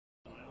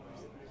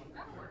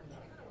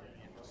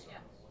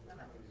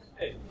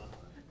I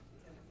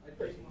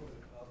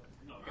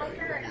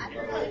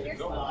don't know if you're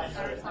supposed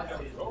to or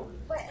something.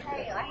 But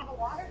hey, I have a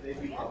water for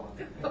you.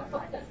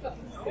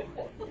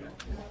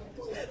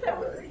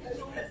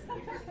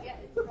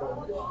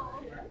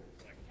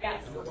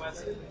 Yes.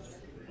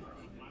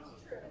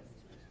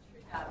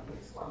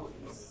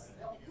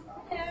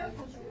 Hello.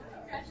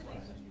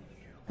 Congratulations.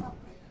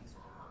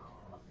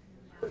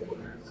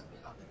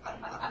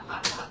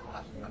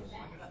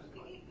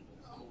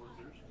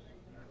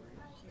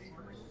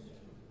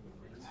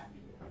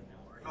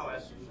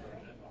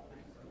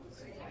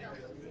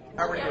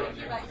 How are you?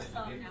 You like to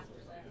tell them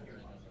after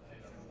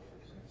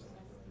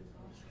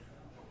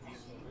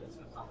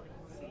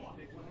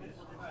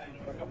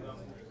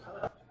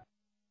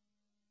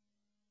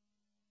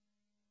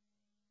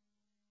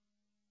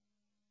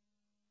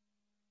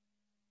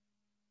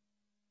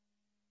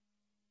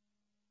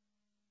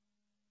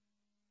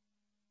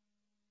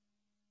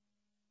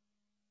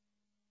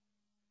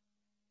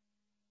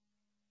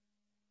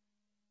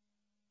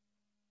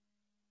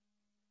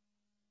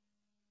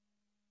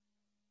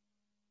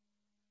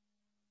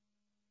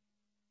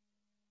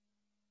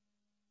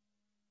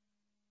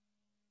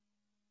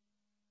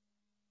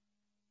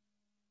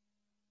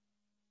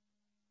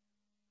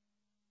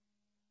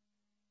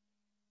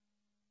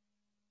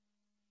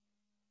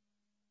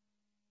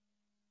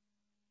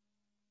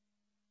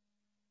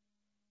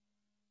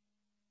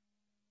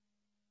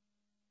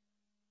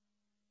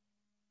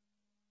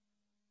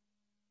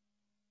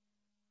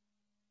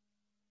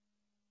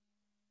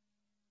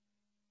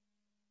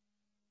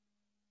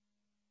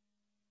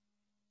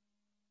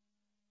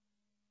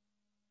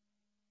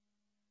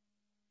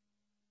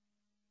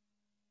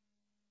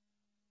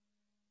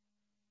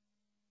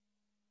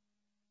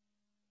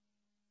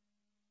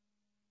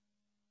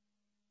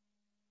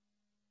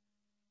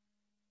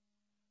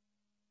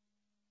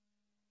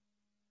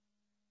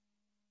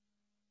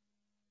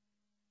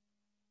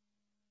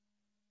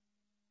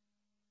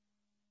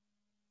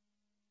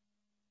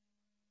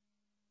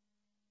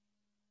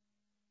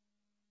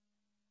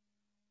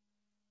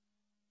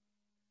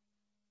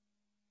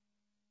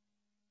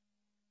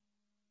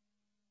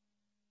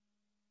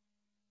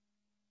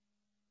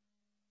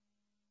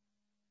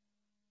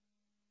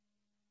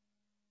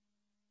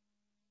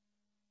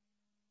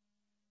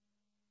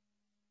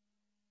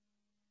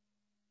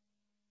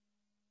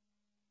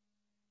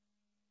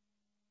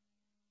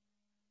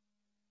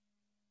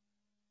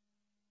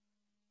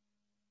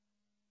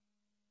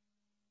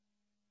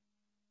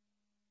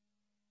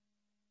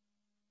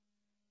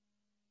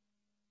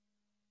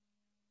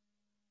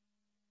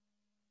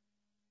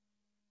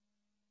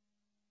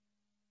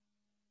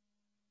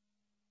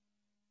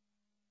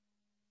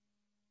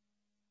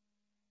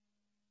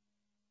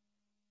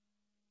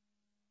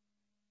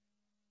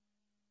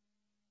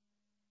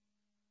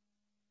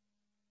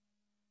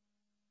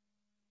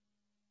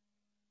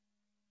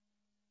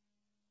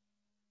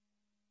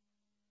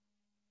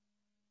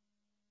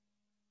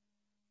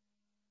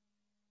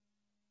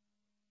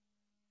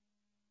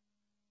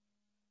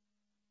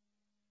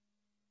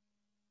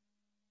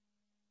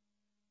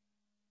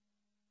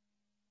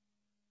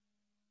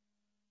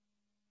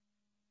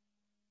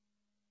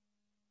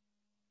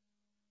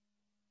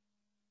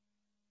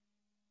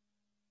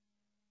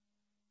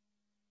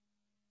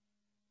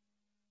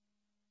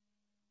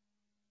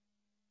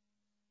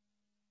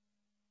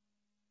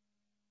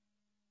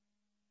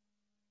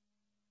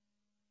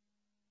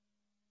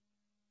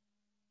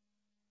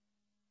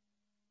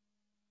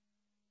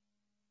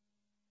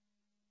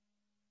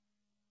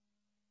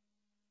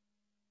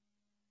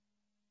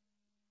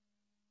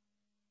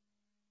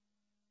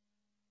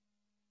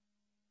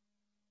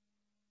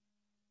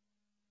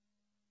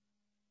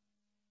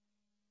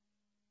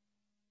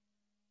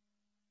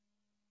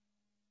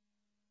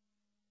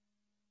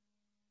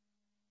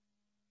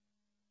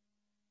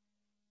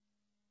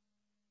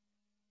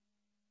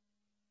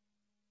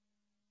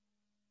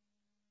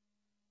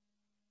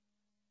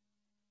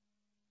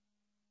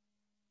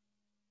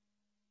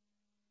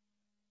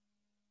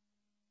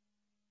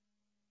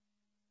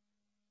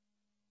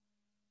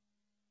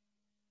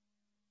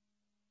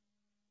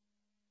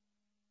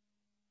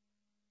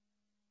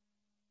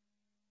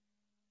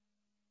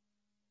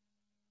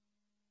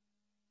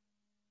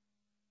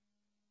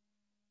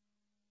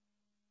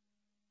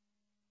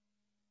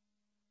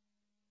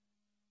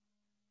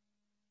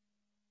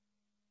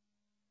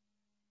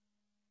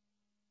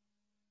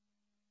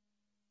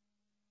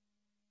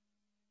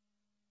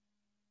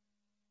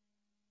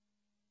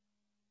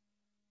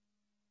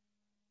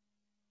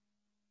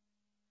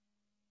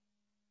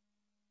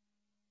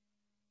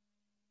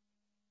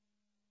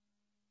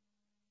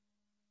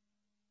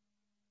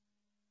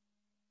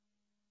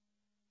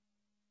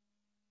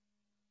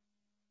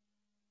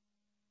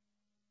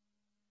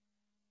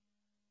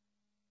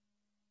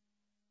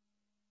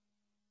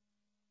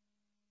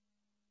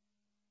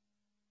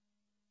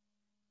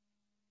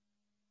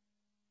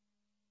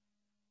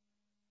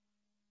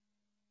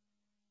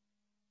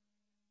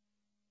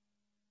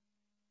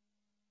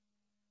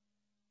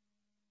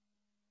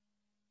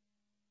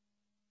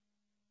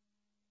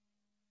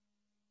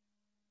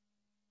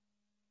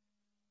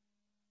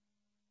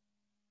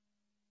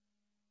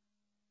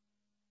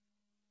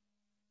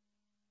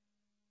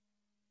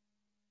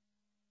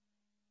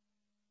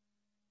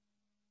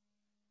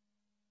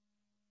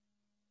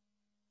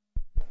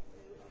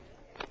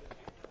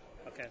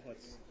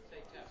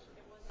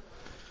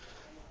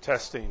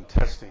Testing,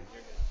 testing.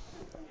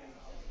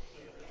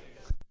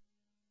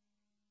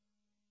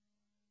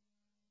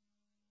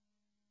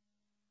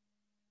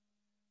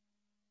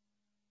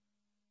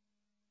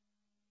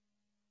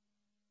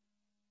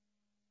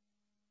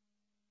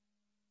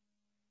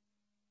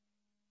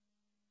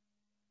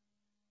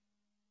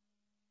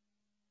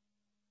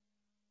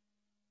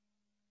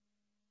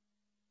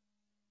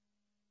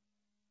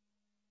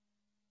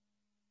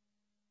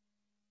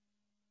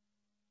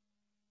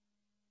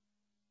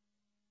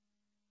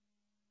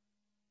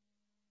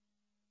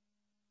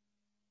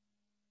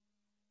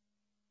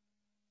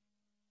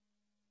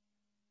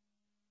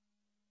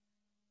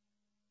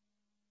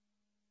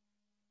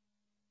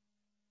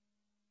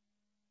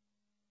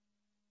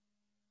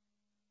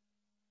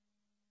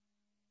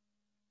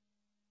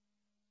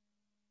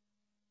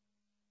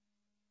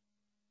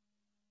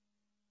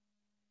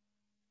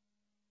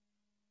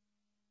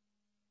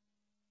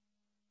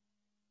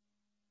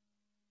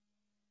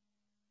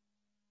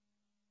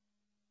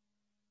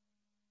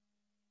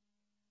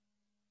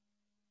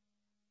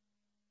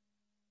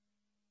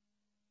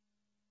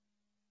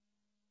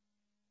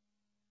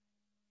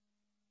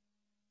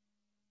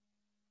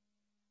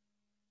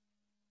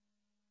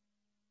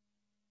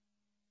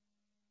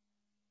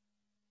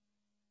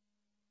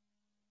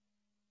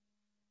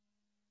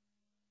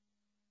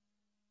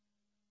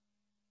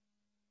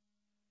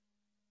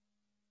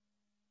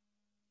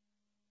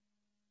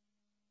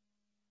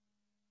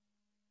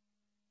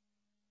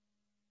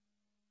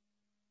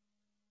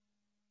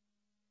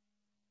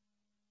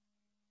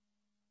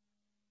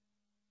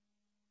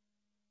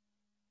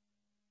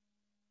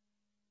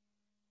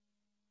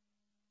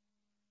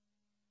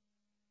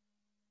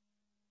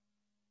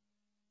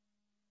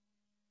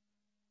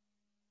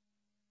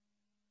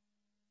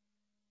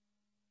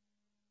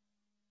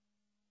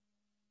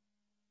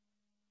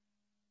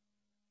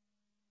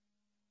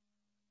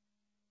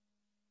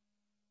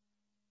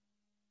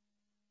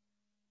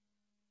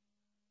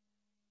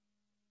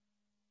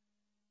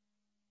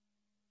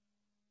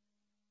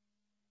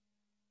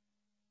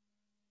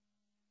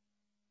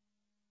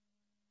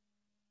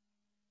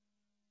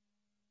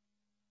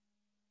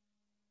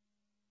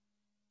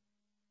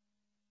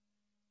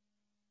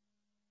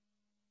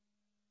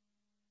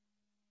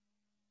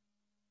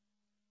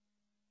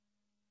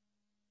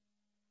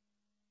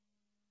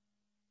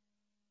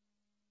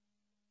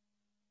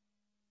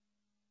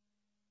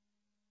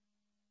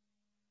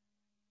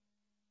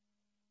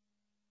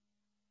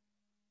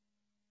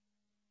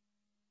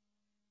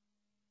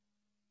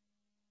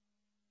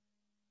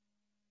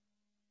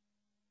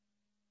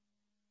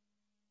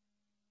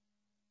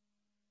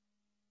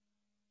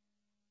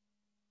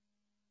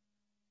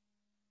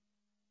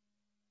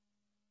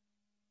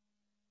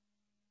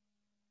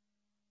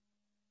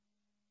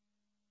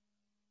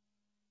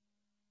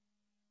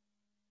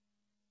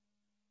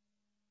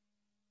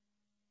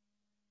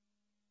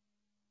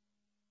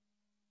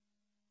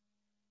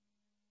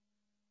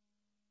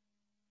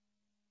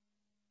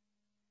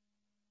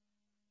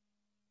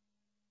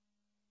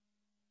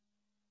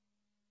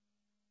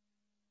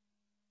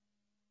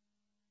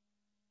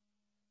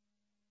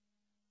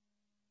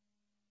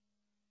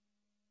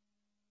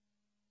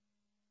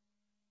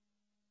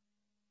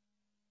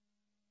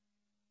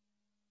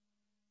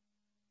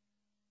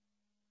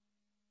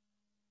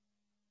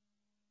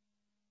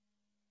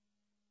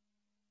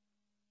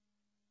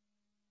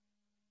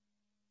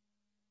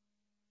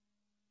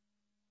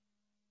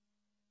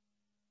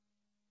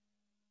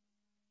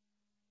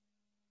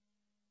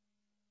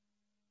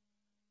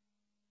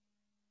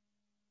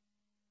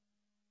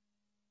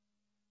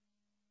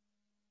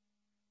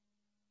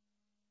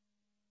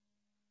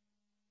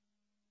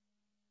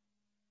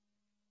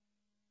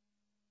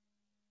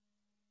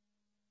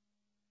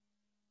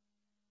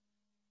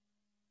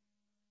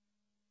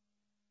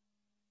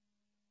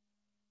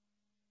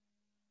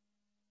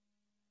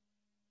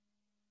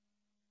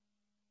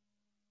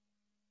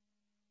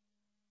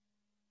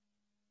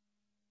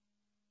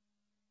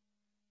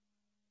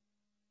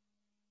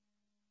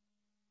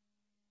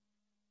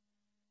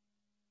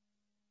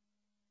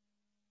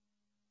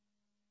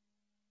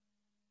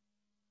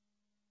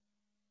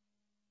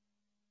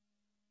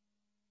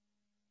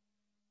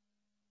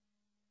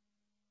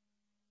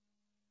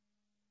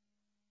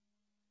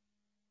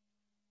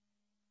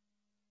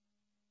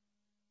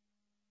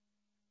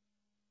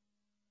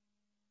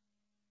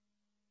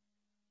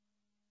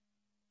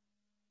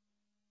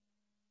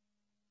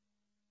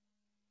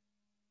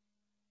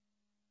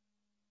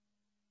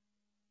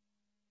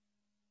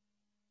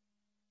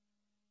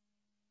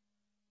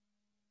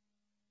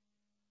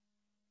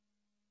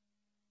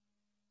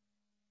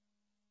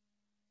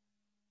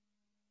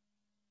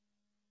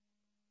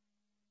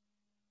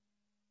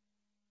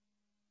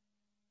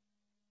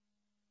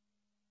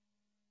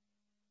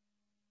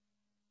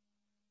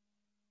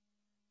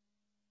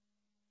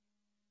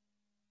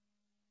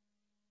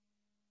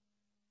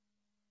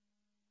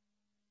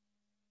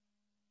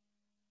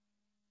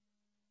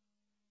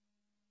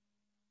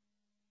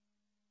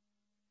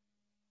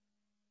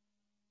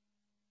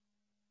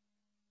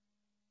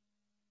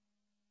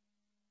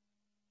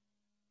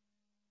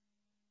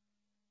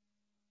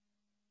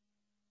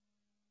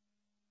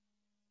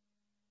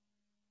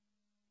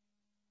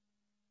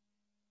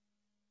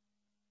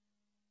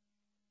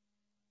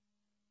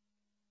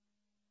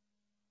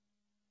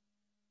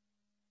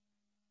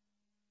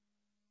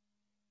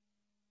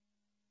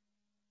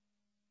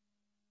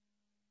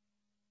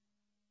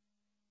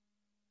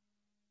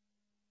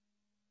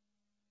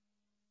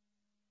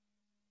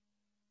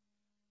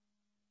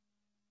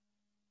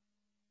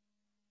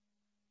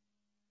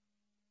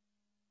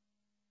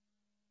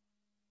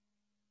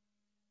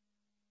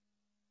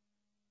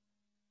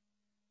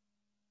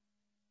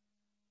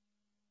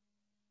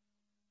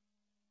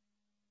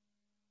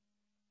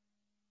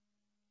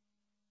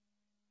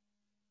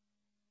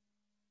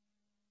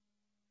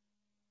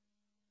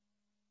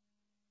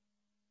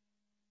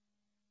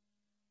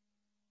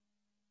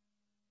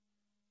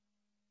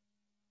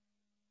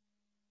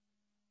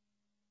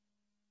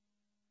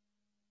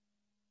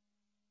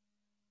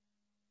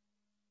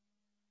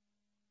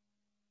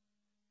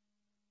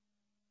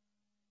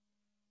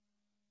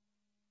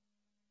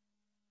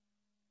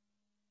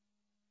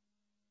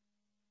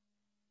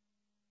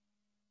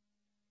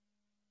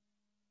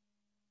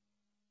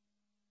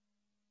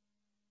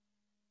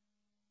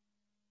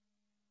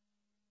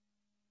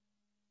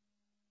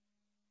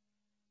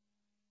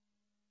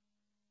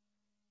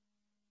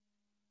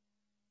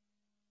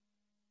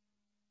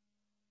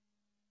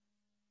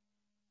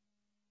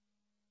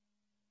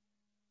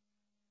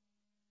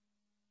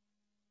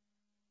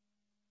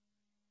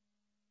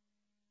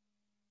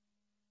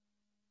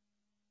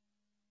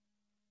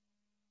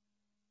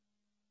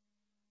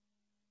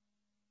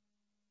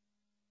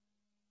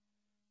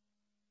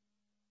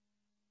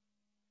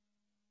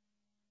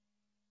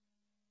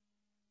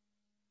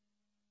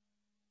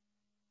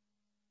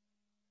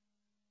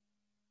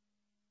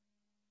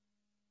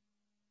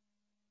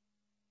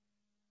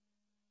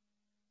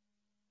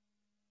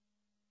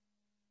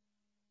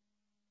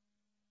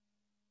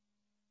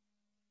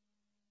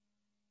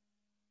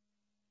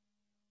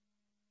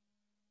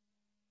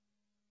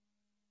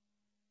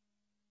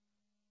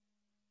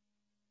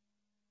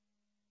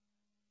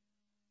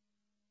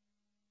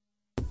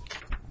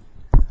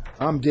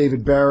 I'm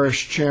David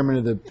Barish, Chairman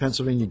of the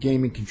Pennsylvania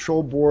Gaming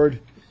Control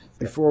Board.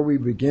 Before we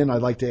begin,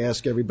 I'd like to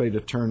ask everybody to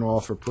turn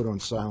off or put on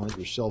silent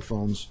your cell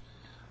phones.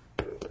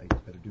 I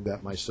better do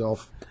that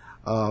myself.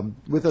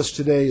 With us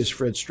today is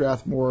Fred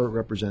Strathmore,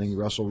 representing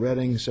Russell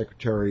Redding,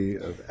 Secretary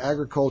of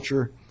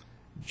Agriculture,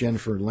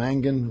 Jennifer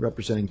Langen,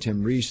 representing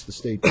Tim Reese, the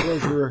State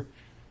Treasurer,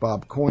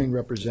 Bob Coyne,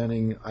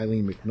 representing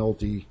Eileen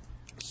McNulty,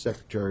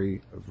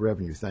 Secretary of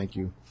Revenue. Thank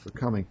you for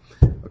coming.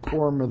 A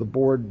quorum of the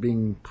board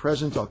being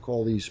present, I'll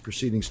call these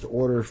proceedings to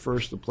order.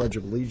 First, the Pledge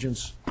of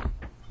Allegiance.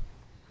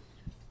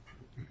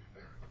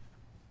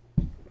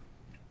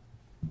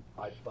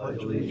 I pledge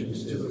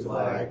allegiance to the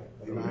flag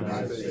of the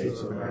United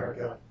States of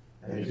America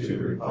and to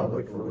the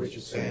republic for which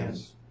it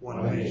stands,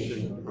 one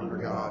nation, under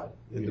God,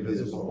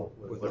 indivisible,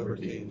 with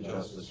liberty and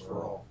justice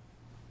for all.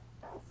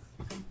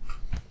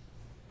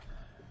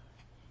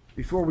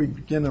 Before we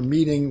begin our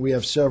meeting, we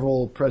have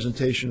several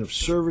presentation of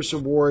service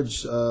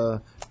awards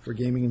for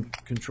gaming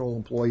and control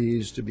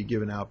employees to be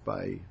given out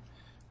by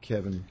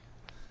Kevin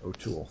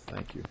O'Toole.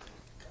 Thank you.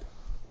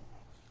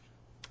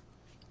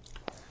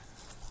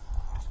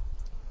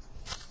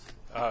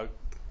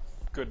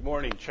 Good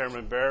morning,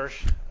 Chairman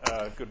Barish.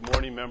 Good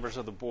morning, members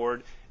of the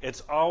board.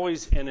 It's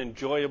always an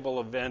enjoyable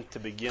event to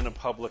begin a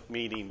public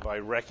meeting by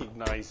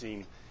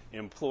recognizing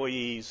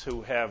employees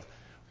who have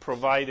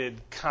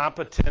provided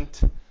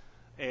competent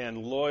and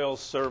loyal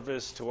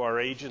service to our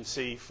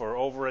agency for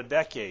over a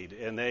decade,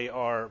 and they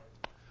are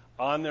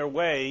on their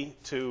way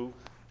to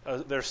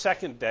their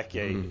second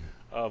decade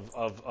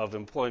of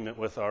employment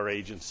with our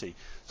agency.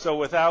 So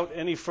without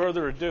any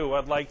further ado,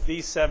 I'd like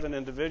these 7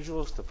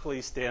 individuals to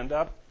please stand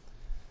up.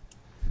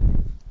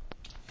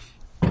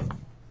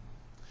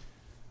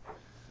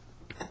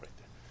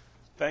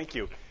 Thank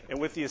you. And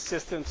with the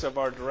assistance of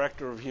our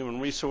Director of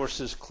Human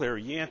Resources, Claire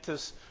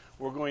Yantis,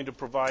 we're going to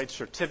provide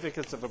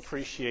certificates of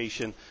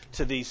appreciation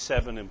to these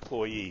 7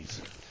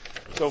 employees.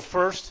 So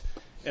first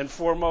and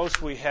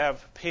foremost, we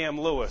have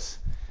Pam Lewis.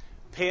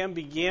 Pam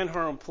began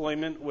her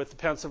employment with the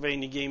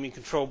Pennsylvania Gaming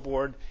Control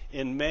Board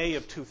in May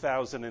of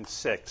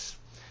 2006.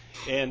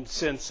 And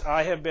since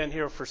I have been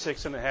here for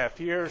 6.5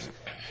 years,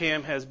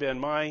 Pam has been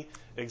my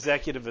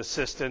executive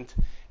assistant,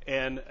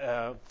 and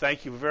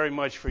thank you very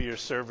much for your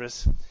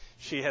service.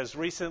 She has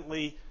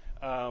recently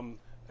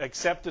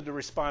accepted the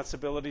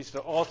responsibilities to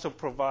also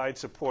provide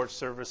support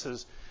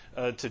services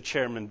to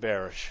Chairman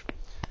Barish.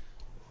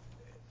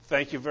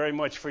 Thank you very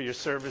much for your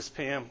service,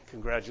 Pam.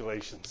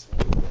 Congratulations.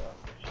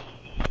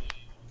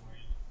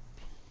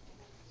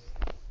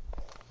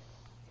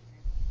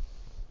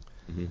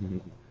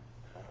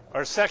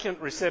 Our second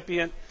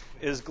recipient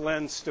is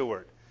Glenn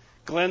Stewart.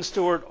 Glenn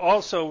Stewart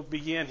also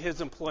began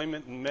his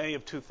employment in May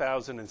of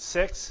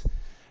 2006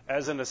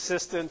 as an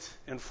assistant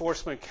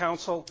enforcement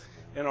counsel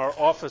in our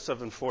Office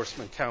of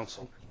Enforcement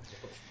Counsel.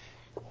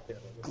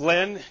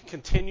 Glenn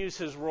continues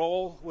his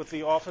role with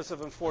the Office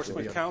of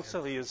Enforcement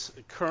Counsel. He is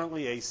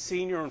currently a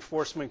senior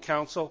enforcement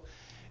counsel,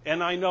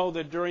 and I know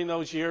that during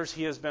those years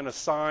he has been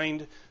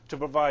assigned to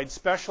provide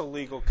special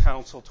legal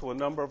counsel to a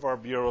number of our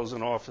bureaus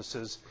and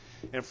offices.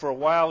 And for a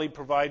while he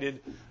provided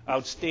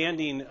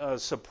outstanding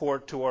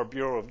support to our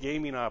Bureau of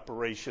Gaming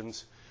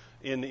Operations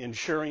in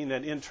ensuring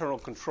that internal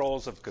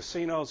controls of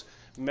casinos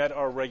met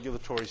our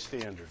regulatory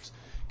standards.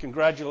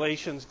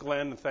 Congratulations,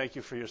 Glenn, and thank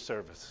you for your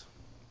service.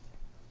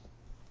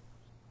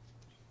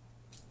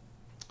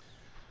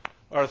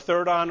 Our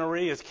third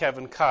honoree is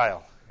Kevin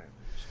Kyle.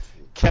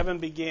 Kevin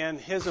began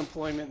his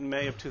employment in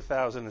May of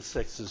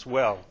 2006 as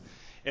well.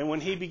 And when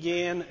he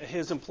began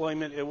his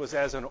employment, it was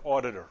as an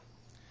auditor.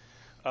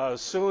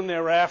 Soon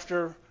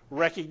thereafter,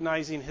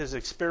 recognizing his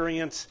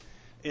experience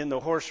in the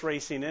horse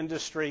racing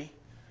industry,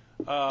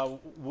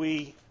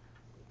 we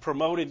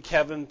promoted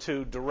Kevin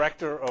to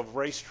Director of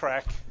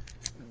Racetrack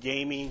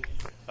Gaming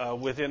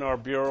within our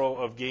Bureau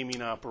of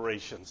Gaming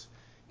Operations.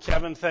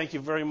 Kevin, thank you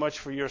very much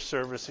for your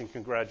service and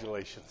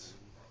congratulations.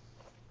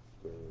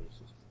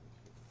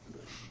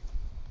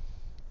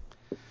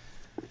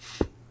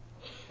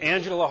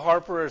 Angela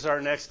Harper is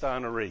our next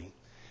honoree.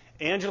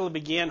 Angela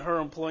began her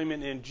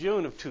employment in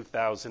June of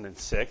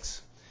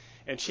 2006,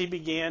 and she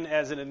began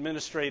as an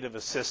administrative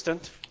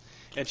assistant,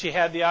 and she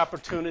had the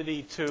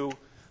opportunity to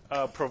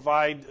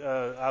provide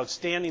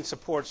outstanding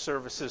support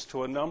services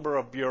to a number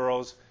of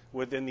bureaus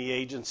within the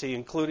agency,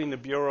 including the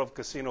Bureau of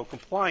Casino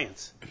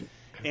Compliance.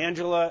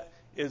 Angela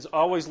is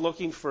always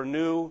looking for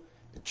new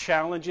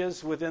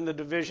challenges within the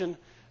division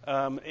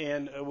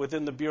and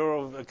within the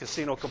Bureau of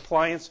Casino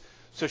Compliance.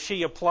 So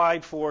she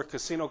applied for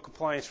Casino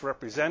Compliance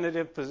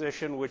Representative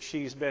position, which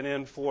she's been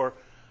in for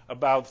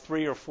about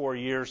 3 or 4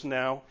 years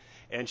now,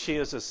 and she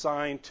is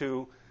assigned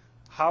to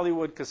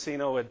Hollywood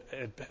Casino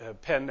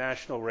at Penn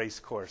National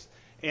Racecourse.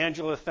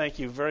 Angela, thank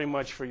you very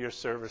much for your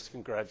service.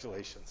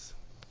 Congratulations.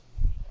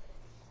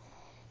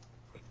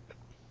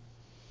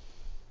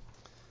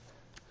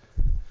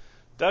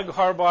 Doug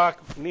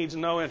Harbach needs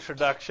no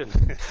introduction.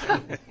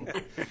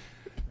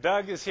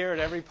 Doug is here at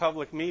every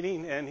public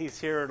meeting, and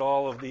he's here at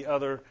all of the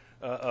other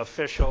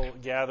official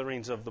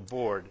gatherings of the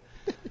board.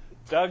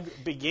 Doug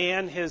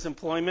began his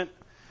employment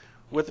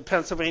with the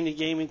Pennsylvania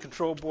Gaming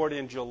Control Board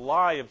in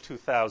July of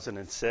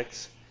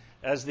 2006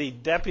 as the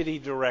Deputy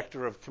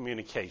Director of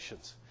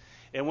Communications.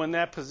 And when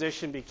that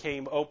position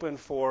became open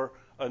for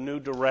a new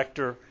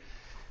director,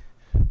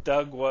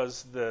 Doug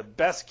was the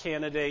best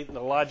candidate and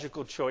the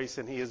logical choice,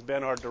 and he has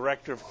been our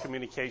Director of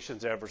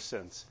Communications ever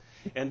since.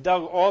 And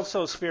Doug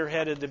also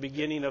spearheaded the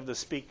beginning of the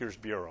Speakers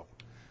Bureau,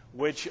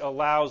 which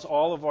allows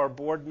all of our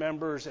board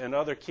members and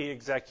other key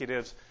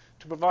executives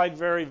to provide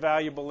very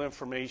valuable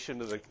information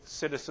to the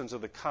citizens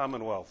of the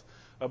Commonwealth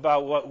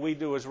about what we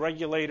do as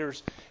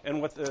regulators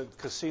and what the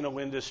casino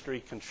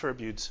industry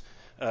contributes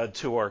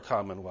to our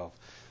Commonwealth.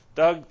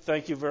 Doug,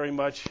 thank you very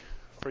much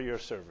for your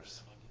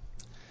service.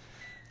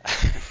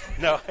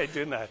 No, I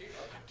do not. Do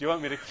you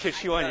want me to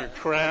kiss you on your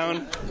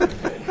crown?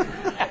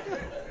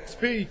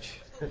 Speech.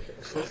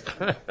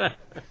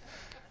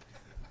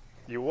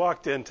 You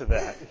walked into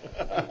that.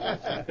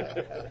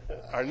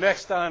 Our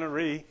next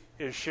honoree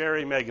is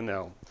Sherry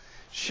Meganell.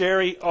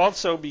 Sherry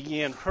also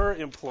began her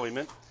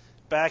employment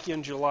back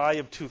in July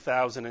of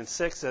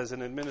 2006 as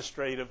an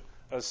administrative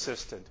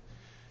assistant.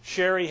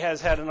 Sherry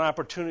has had an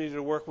opportunity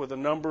to work with a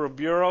number of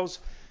bureaus.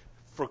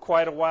 For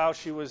quite a while,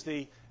 she was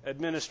the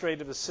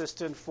administrative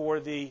assistant for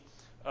the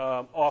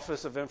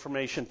Office of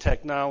Information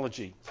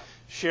Technology.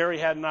 Sherry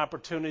had an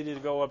opportunity to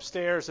go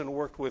upstairs and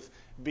work with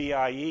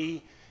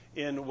BIE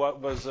in what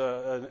was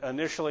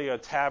initially a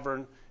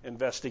tavern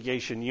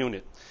investigation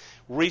unit.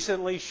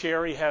 Recently,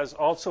 Sherry has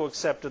also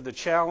accepted the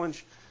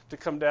challenge to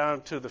come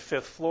down to the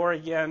 5th floor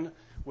again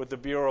with the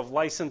Bureau of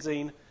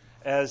Licensing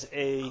as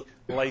a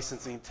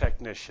licensing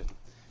technician.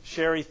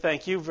 Sherry,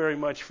 thank you very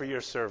much for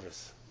your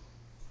service.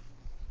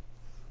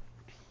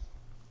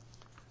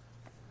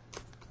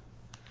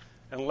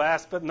 And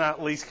last but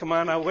not least, come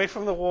on away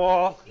from the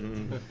wall.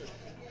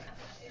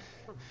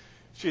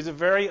 She's a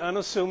very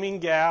unassuming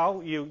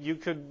gal. You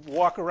could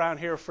walk around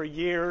here for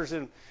years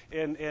and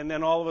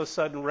then all of a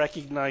sudden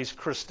recognize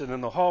Kristen in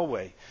the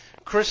hallway.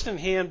 Kristen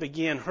Hand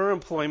began her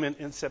employment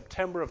in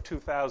September of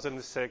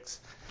 2006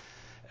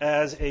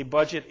 as a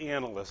budget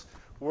analyst,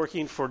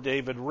 working for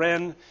David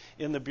Wren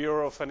in the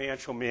Bureau of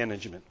Financial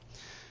Management.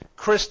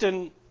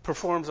 Kristen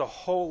performs a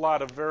whole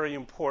lot of very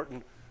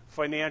important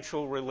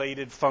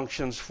financial-related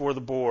functions for the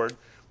board,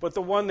 but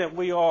the one that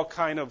we all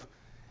kind of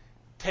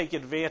take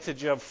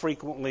advantage of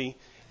frequently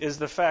is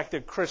the fact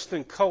that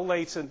Kristen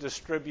collates and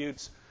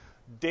distributes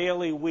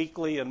daily,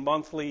 weekly, and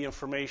monthly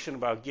information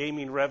about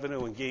gaming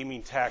revenue and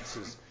gaming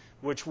taxes,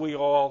 which we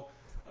all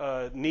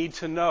need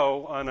to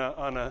know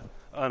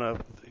on a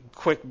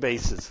quick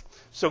basis.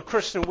 So,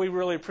 Kristen, we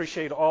really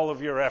appreciate all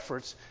of your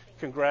efforts.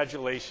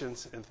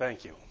 Congratulations, and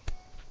thank you.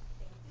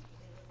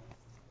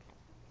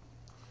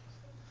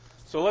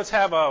 So let's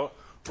have a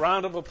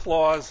round of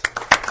applause.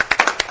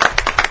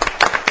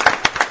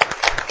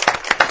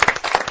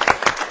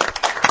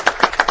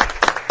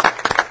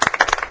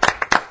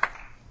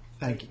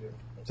 Thank you.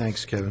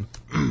 Thanks, Kevin.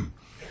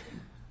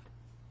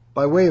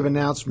 By way of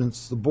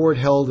announcements, the board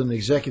held an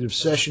executive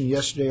session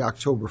yesterday,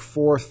 October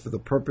 4th, for the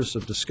purpose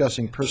of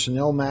discussing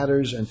personnel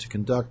matters and to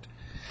conduct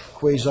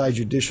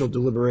quasi-judicial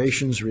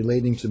deliberations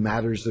relating to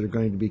matters that are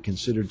going to be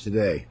considered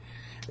today.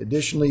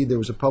 Additionally, there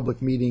was a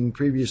public meeting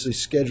previously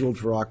scheduled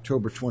for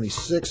October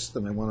 26th,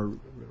 and I want to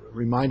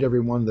remind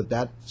everyone that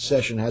that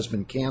session has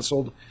been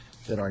canceled,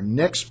 that our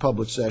next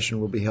public session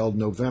will be held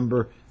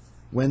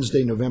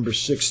Wednesday, November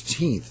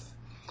 16th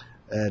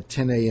at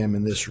 10 a.m.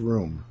 in this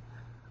room.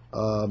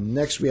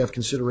 Next, we have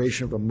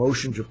consideration of a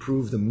motion to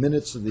approve the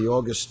minutes of the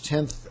August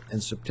 10th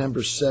and September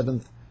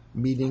 7th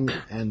meeting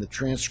and the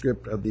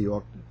transcript of the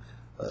August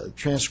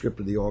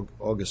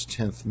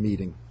 10th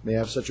meeting. May I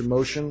have such a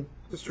motion?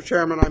 Mr.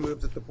 Chairman, I move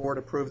that the board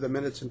approve the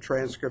minutes and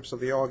transcripts of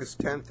the August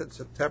 10th and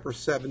September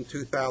 7,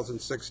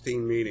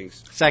 2016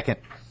 meetings. Second.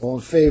 All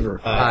in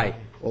favor? Aye.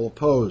 All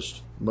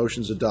opposed?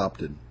 Motion's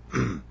adopted.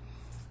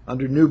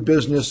 Under new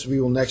business, we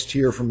will next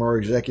hear from our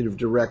Executive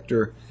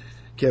Director,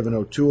 Kevin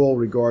O'Toole,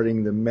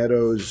 regarding the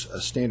Meadows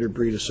Standard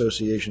Breed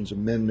Association's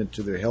amendment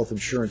to their health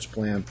insurance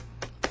plan.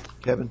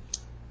 Kevin?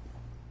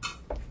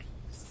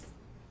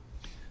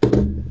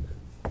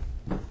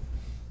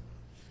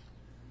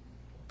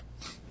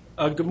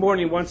 Good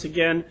morning once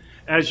again.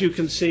 As you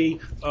can see,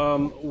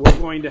 we're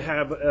going to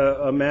have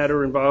a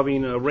matter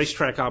involving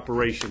racetrack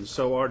operations.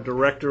 So our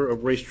Director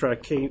of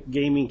Racetrack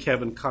Gaming,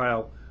 Kevin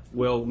Kyle,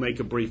 will make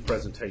a brief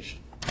presentation.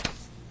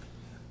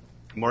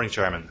 Good morning,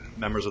 Chairman,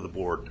 members of the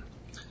board.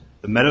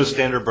 The Meadows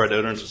Standard Bred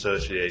Owners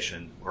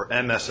Association, or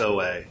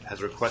MSOA,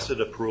 has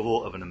requested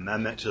approval of an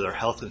amendment to their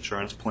health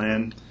insurance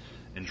plan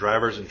and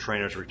drivers and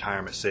trainers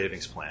retirement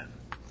savings plan.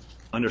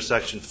 Under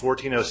Section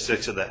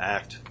 1406 of the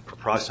Act,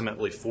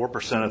 approximately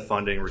 4% of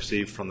funding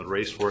received from the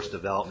Racehorse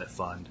Development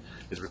Fund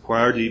is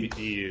required to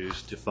be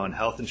used to fund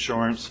health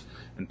insurance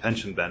and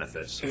pension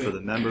benefits for the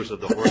members of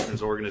the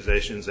horsemen's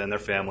organizations and their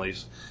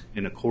families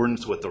in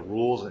accordance with the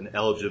rules and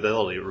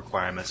eligibility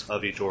requirements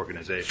of each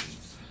organization.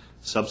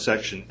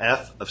 Subsection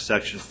F of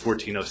Section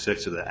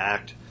 1406 of the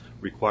Act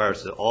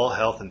requires that all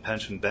health and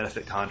pension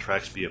benefit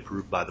contracts be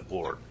approved by the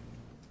board.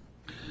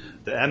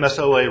 The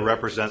MSOA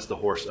represents the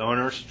horse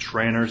owners,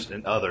 trainers,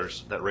 and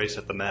others that race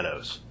at the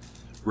Meadows.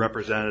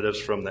 Representatives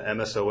from the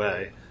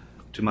MSOA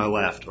to my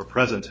left are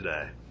present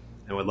today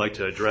and would like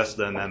to address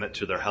the amendment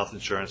to their health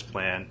insurance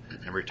plan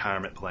and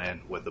retirement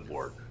plan with the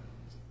board.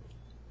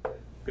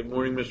 Good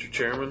morning, Mr.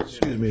 Chairman.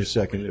 Excuse me a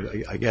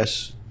second. I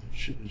guess,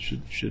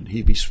 should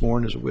he be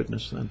sworn as a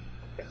witness then?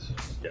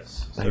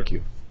 Yes. Thank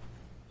you.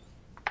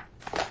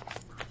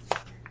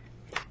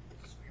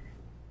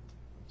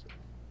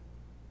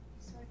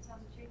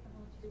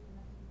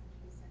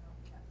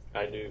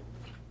 I do.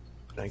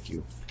 Thank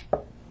you.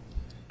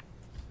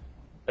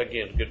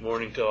 Again, good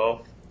morning to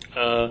all.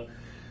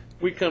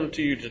 We come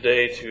to you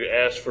today to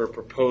ask for a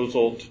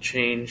proposal to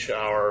change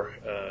our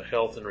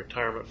health and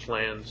retirement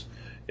plans.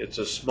 It's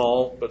a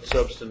small but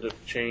substantive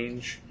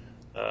change.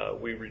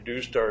 We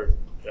reduced our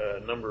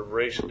number of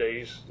race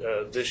days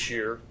this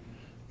year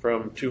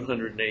from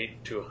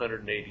 208 to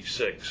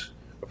 186,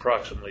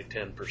 approximately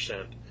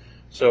 10%.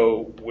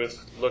 So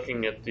with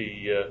looking at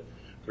the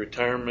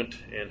retirement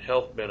and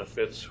health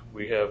benefits,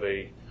 we have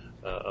a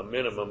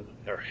minimum,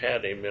 or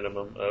had a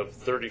minimum, of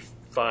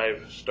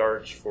 35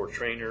 starts for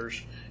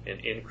trainers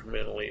and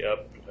incrementally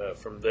up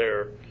from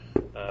there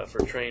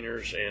for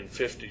trainers, and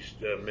 50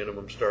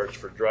 minimum starts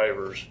for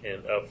drivers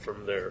and up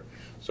from there.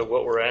 So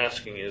what we're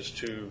asking is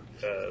to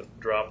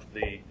drop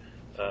the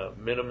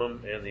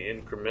minimum and the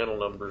incremental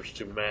numbers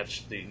to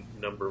match the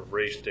number of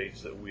race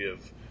dates that we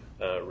have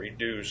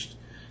reduced,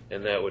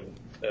 and that would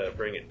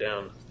bring it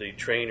down. The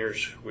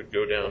trainers would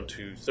go down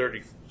to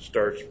 30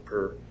 starts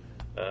per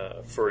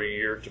for a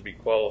year to be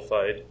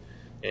qualified,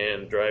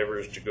 and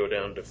drivers to go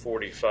down to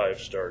 45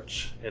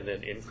 starts, and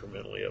then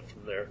incrementally up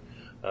from there.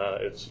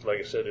 It's like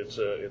I said, it's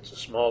a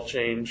small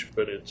change,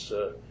 but it's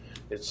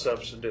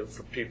substantive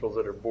for people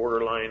that are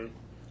borderline,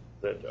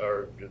 that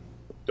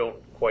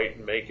don't quite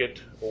make it,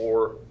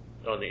 or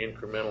on the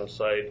incremental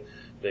side,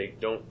 they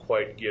don't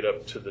quite get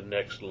up to the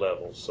next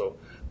level. So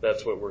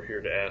that's what we're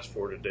here to ask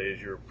for today,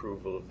 is your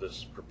approval of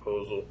this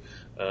proposal.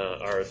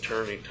 Our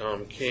attorney,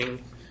 Tom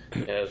King,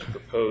 has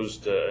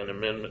proposed an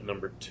amendment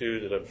number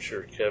 2 that I'm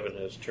sure Kevin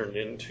has turned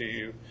in to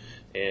you,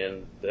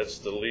 and that's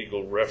the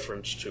legal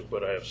reference to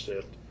what I have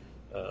said,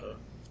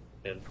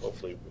 and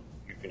hopefully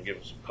you can give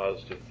us a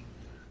positive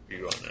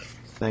view on that.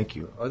 Thank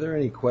you. Are there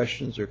any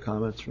questions or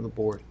comments from the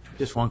board?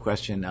 Just one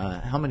question.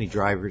 How many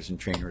drivers and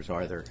trainers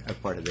are there as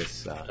part of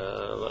this Let me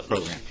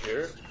program? see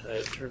here.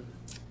 I've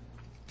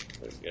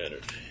got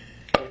it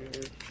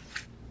here.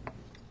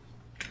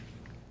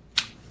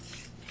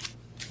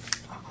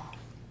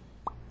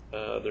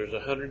 There's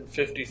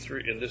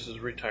 153, and this is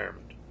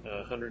retirement,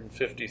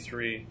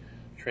 153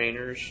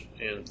 trainers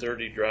and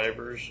 30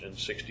 drivers and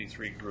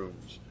 63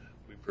 grooms.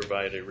 We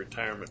provide a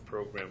retirement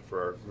program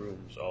for our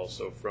grooms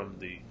also from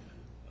the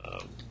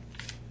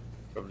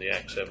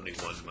Act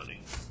 71 money.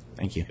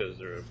 Thank you. Because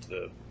they're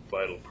the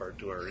vital part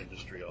to our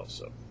industry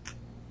also.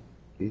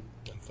 Keith?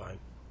 I'm fine.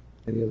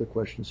 Any other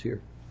questions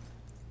here?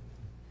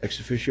 Ex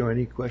officio,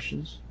 any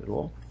questions at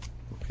all?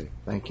 Okay,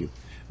 thank you.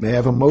 May I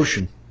have a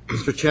motion?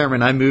 Mr.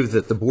 Chairman, I move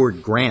that the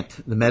board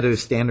grant the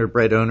Meadows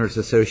Standardbred Owners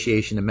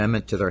Association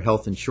amendment to their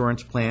health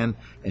insurance plan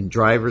and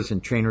drivers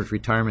and trainers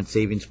retirement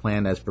savings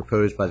plan as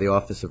proposed by the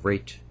Office of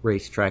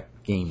Racetrack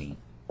Gaming.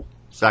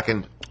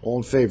 Second. All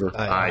in favor?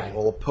 Aye.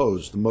 All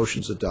opposed? The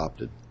motion's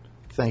adopted.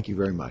 Thank you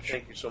very much.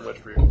 Thank you so much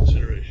for your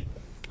consideration.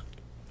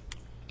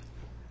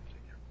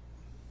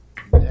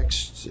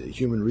 Next,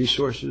 Human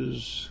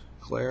Resources,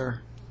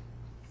 Claire.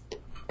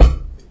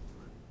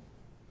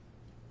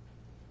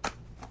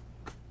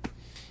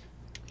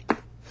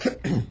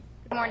 Good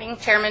morning,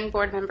 Chairman,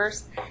 board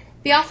members.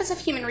 The Office of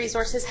Human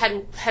Resources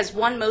has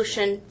one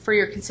motion for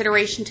your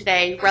consideration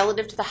today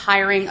relative to the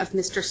hiring of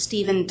Mr.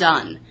 Stephen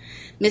Dunn.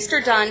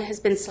 Mr. Dunn has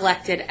been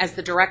selected as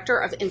the Director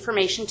of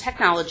Information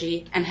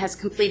Technology and has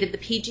completed the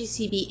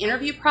PGCB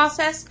interview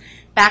process,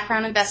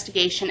 background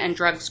investigation, and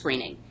drug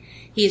screening.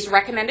 He is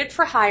recommended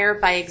for hire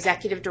by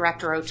Executive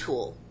Director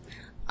O'Toole.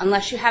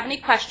 Unless you have any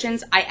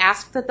questions, I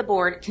ask that the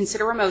board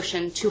consider a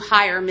motion to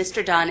hire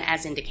Mr. Dunn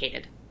as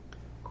indicated.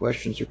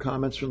 Questions or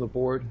comments from the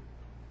board?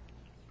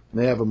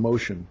 May I have a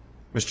motion?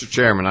 Mr.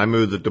 Chairman, I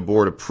move that the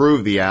board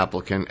approve the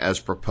applicant as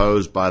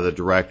proposed by the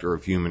Director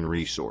of Human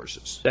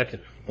Resources.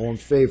 Second. All in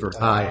favor?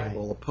 Aye.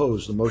 All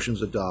opposed? The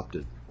motion's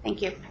adopted.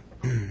 Thank you.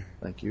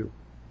 Thank you.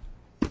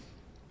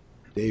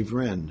 Dave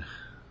Wren,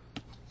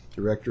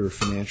 Director of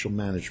Financial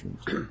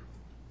Management. Good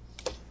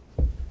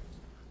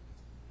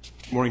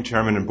morning,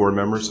 Chairman and board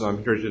members.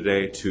 I'm here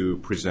today to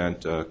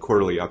present a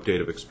quarterly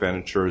update of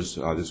expenditures.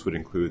 This would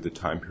include the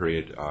time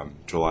period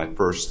July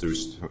 1st through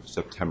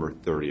September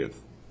 30th.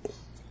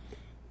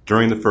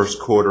 During the first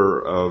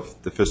quarter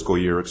of the fiscal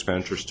year,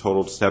 expenditures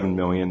totaled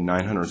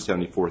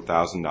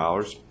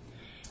 $7,974,000.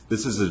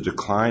 This is a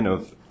decline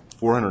of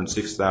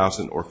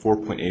 $406,000 or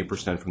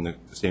 4.8% from the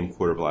same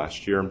quarter of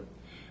last year.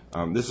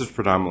 This is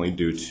predominantly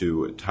due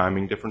to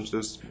timing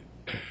differences.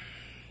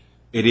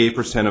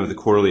 88% of the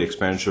quarterly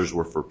expenditures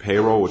were for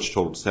payroll, which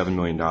totaled $7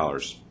 million.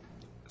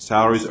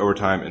 Salaries,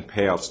 overtime, and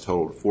payouts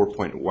totaled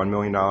 $4.1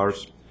 million.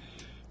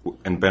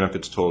 and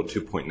benefits totaled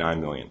 $2.9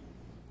 million.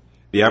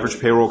 The average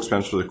payroll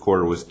expense for the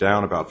quarter was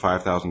down about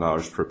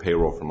 $5,000 per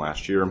payroll from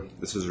last year.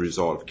 This is a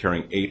result of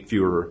carrying 8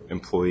 fewer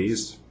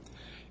employees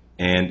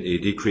and a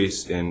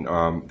decrease in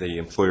the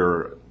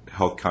employer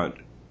health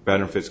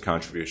benefits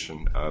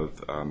contribution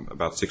of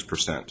about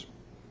 6%.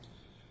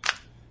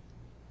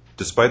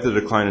 Despite the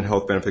decline in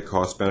health benefit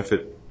costs,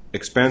 benefit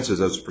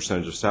expenses as a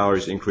percentage of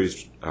salaries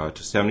increased to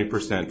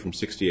 70% from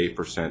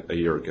 68% a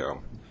year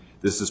ago.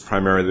 This is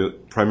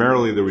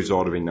primarily the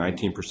result of a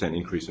 19%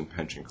 increase in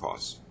pension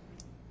costs.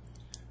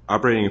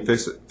 Operating and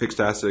fixed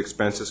asset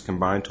expenses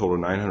combined total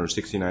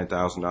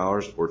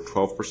 $969,000, or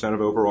 12%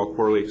 of overall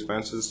quarterly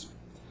expenses.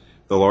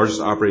 The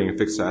largest operating and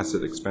fixed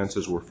asset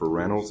expenses were for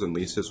rentals and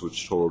leases,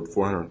 which totaled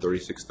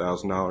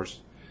 $436,000,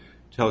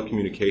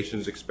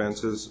 telecommunications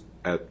expenses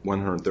at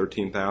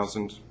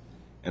 $113,000,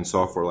 and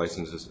software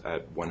licenses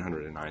at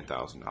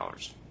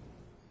 $109,000.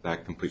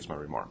 That completes my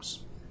remarks.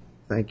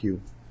 Thank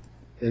you.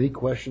 Any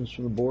questions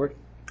from the board?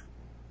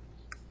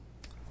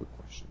 Quick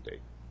question, Dave.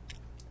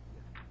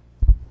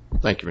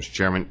 Thank you, Mr.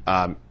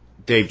 Chairman.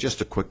 Dave,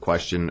 just a quick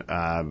question.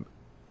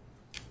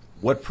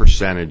 What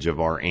percentage of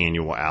our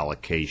annual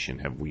allocation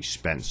have we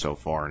spent so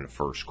far in the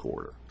first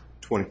quarter?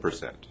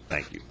 20%.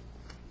 Thank you.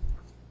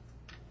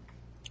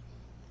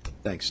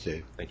 Thanks,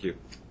 Dave. Thank you.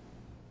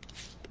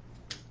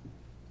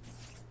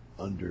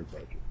 Under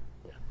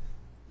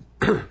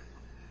budget.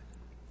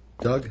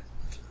 Doug,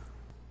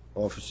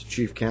 Office of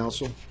Chief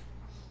Counsel.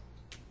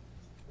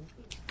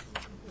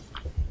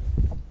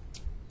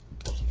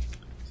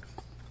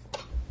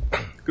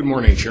 Good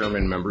morning,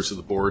 Chairman, members of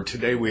the board.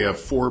 Today we have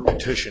 4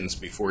 petitions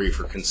before you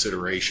for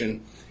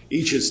consideration.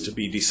 Each is to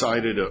be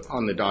decided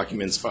on the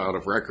documents filed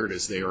of record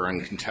as they are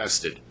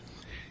uncontested.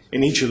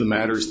 In each of the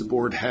matters, the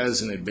board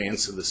has, in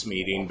advance of this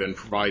meeting, been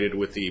provided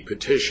with the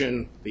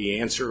petition, the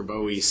answer of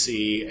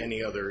OEC,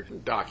 any other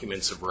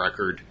documents of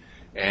record,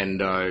 and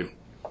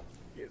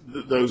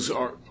those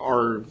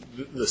are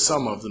the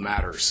sum of the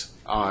matters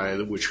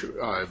which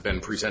have been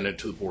presented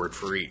to the board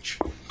for each.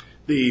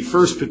 The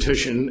first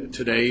petition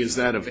today is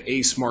that of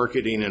Ace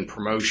Marketing and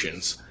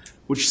Promotions,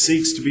 which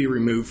seeks to be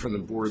removed from the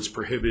board's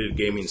prohibited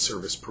gaming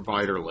service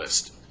provider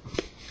list.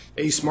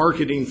 Ace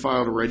Marketing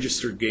filed a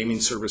registered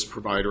gaming service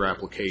provider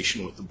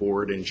application with the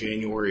board in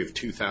January of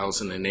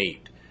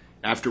 2008,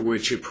 after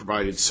which it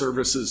provided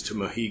services to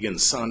Mohegan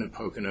Sun at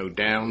Pocono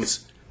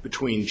Downs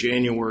between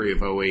January of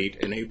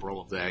 2008 and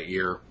April of that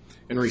year,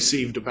 and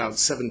received about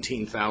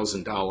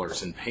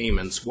 $17,000 in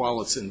payments while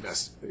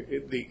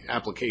the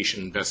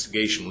application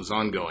investigation was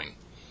ongoing.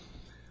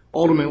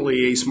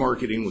 Ultimately, Ace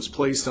Marketing was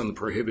placed on the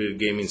prohibited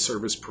gaming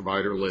service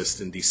provider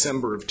list in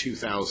December of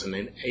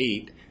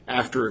 2008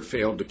 after it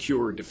failed to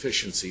cure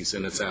deficiencies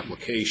in its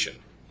application.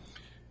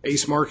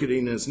 Ace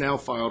Marketing has now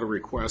filed a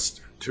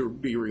request to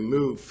be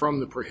removed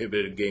from the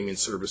prohibited gaming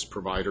service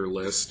provider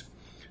list.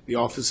 The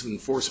Office of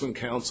Enforcement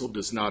Counsel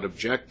does not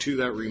object to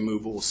that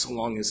removal so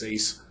long as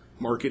Ace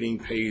Marketing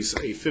pays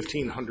a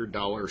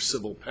 $1,500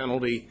 civil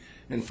penalty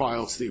and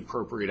files the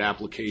appropriate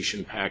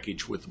application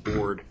package with the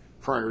board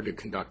prior to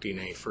conducting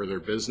any further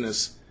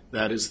business.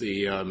 That is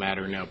the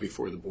matter now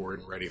before the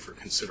board and ready for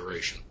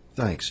consideration.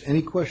 Thanks.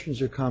 Any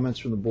questions or comments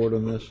from the board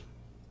on this?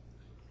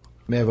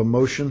 May I have a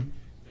motion?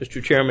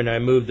 Mr. Chairman, I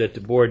move that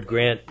the board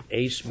grant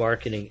Ace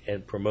Marketing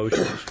and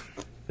Promotions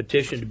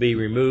petition to be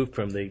removed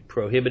from the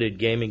prohibited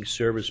gaming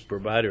service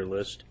provider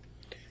list,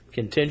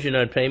 contingent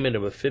on payment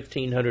of a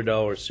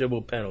 $1,500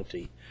 civil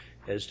penalty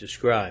as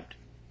described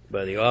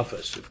by the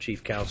Office of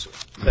Chief Counsel.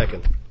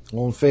 Second.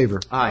 All in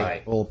favor?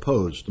 Aye. All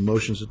opposed? The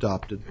motion is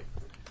adopted.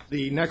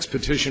 The next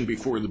petition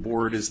before the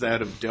board is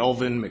that of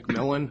Delvin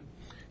McMillan.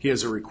 He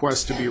has a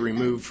request to be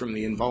removed from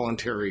the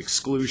involuntary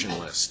exclusion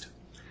list.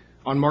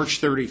 On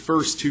March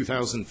 31st,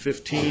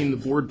 2015, the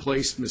board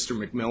placed Mr.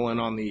 McMillan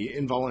on the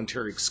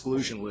involuntary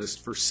exclusion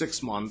list for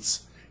 6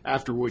 months,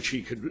 after which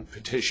he could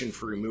petition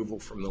for removal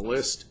from the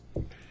list.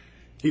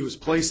 He was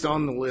placed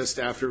on the list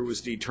after it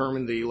was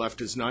determined that he left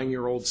his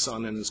 9-year-old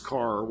son in his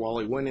car while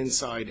he went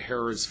inside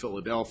Harrah's,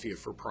 Philadelphia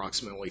for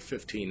approximately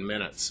 15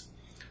 minutes.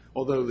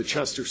 Although the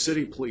Chester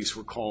City Police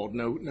were called,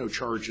 no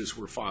charges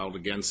were filed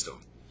against him.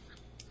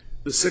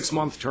 The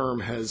 6-month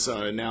term has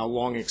now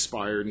long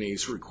expired, and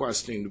he's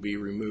requesting to be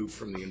removed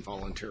from the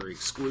involuntary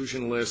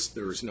exclusion list.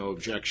 There is no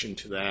objection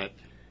to that,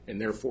 and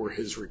therefore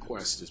his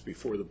request is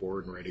before the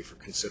board and ready for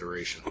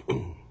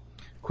consideration.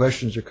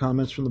 Questions or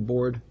comments from the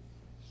board?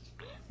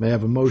 May I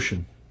have a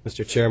motion?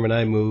 Mr. Chairman,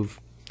 I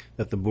move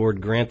that the board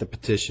grant the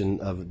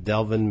petition of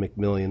Delvin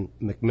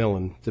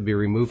McMillan to be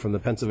removed from the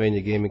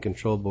Pennsylvania Gaming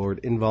Control Board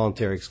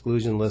involuntary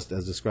exclusion list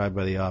as described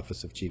by the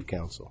Office of Chief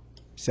Counsel.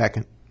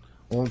 Second.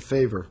 All in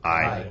favor?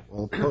 Aye.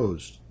 All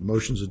opposed?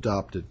 Motion's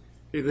adopted.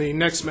 The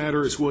next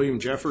matter is William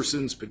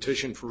Jefferson's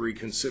petition for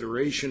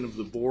reconsideration of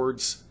the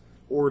board's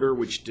order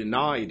which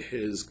denied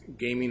his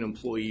gaming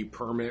employee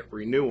permit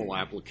renewal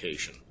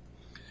application.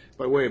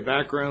 By way of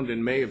background,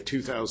 in May of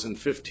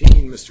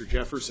 2015, Mr.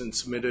 Jefferson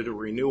submitted a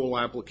renewal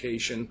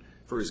application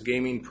for his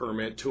gaming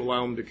permit to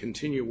allow him to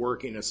continue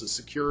working as a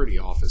security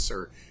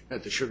officer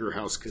at the Sugar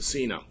House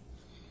Casino.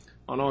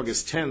 On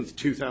August 10th,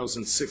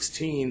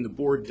 2016, the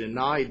board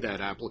denied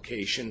that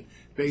application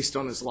based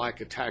on his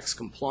lack of tax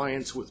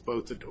compliance with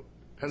both the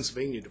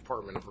Pennsylvania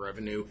Department of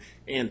Revenue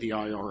and the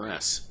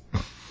IRS.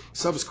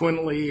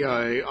 Subsequently,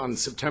 on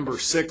September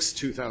 6,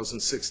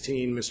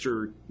 2016,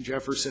 Mr.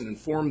 Jefferson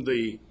informed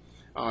the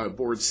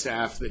board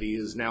staff that he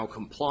is now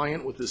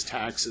compliant with his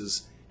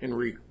taxes and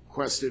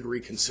requested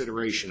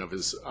reconsideration of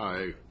his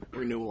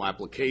renewal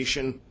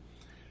application.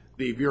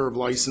 The Bureau of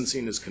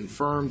Licensing has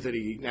confirmed that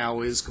he now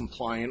is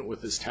compliant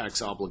with his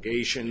tax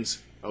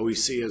obligations.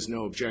 OEC has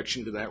no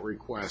objection to that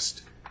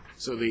request.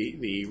 So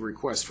the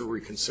request for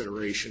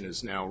reconsideration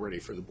is now ready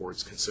for the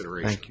board's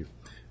consideration. Thank you.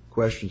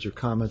 Questions or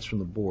comments from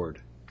the board?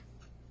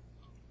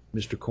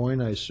 Mr. Coyne,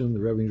 I assume the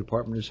Revenue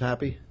Department is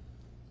happy?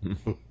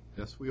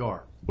 Yes, we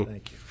are.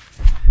 Thank you.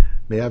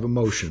 May I have a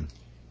motion?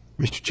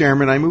 Mr.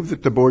 Chairman, I move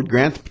that the board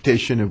grant the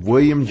petition of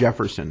William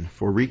Jefferson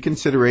for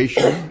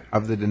reconsideration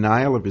of the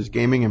denial of his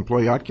gaming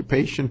employee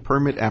occupation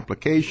permit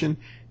application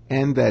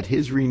and that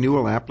his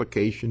renewal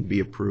application be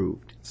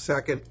approved.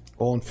 Second.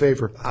 All in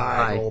favor?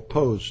 Aye. All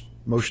opposed?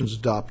 Motion's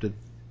adopted.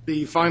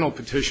 The final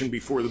petition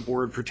before the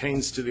board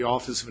pertains to the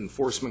Office of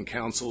Enforcement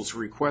Counsel's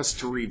request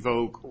to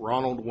revoke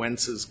Ronald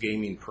Wentz's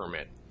gaming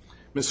permit.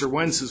 Mr.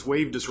 Wentz has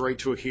waived his right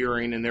to a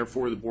hearing, and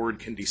therefore the board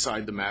can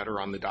decide the matter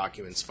on the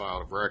documents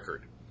filed of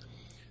record.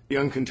 The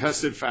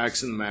uncontested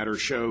facts in the matter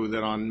show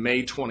that on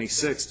May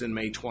 26th and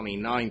May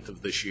 29th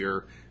of this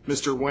year,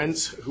 Mr.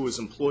 Wentz, who was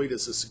employed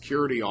as a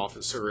security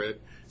officer at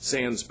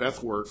Sands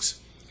Bethworks,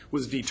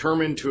 was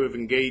determined to have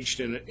engaged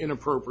in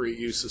inappropriate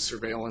use of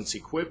surveillance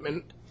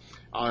equipment.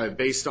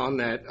 Based on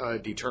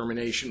that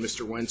determination,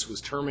 Mr. Wentz was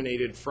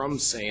terminated from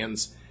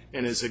Sands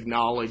and is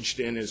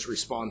acknowledged in his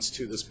response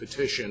to this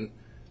petition.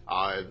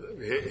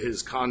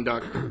 His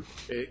conduct,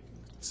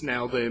 it's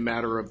now the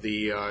matter of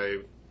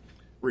the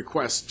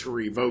request to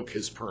revoke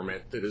his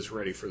permit that is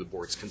ready for the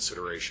board's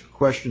consideration.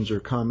 Questions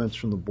or comments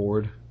from the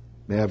board?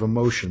 May I have a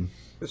motion?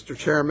 Mr.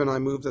 Chairman, I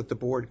move that the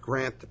board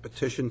grant the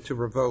petition to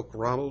revoke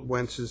Ronald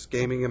Wentz's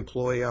gaming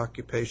employee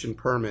occupation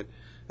permit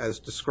as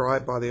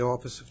described by the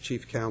Office of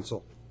Chief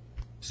Counsel.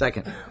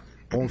 Second.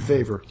 All in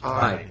favor?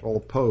 Aye. All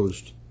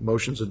opposed?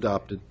 Motion's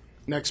adopted.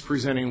 Next,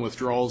 presenting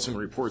withdrawals and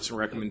reports and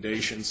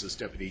recommendations is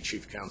Deputy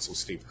Chief Counsel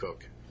Steve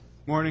Cook.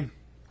 Morning.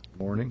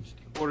 Morning.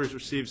 The board has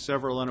received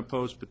several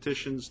unopposed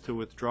petitions to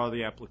withdraw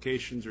the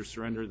applications or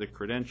surrender the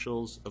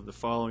credentials of the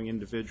following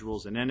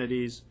individuals and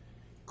entities: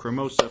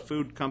 Cremosa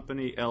Food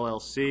Company,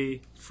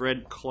 LLC,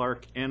 Fred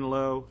Clark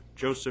Enlow,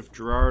 Joseph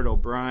Gerard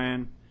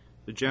O'Brien,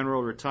 the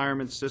General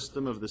Retirement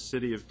System of the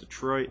City of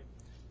Detroit,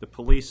 the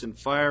Police and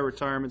Fire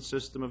Retirement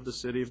System of the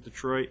City of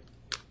Detroit,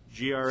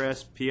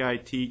 GRS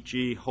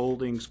PITG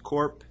Holdings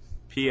Corp.,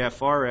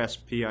 PFRS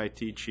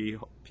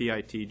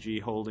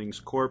PITG Holdings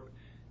Corp.,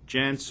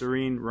 Jan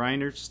Serene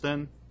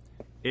Reinerston,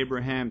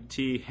 Abraham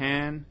T.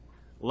 Hann,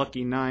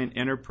 Lucky 9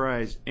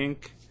 Enterprise,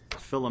 Inc.,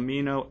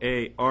 Philomeno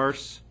A.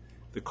 Arce,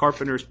 the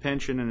Carpenters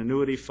Pension and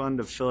Annuity Fund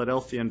of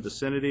Philadelphia and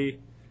vicinity,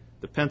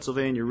 the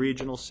Pennsylvania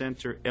Regional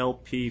Center,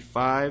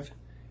 LP5,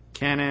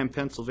 Can-Am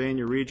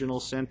Pennsylvania Regional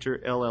Center,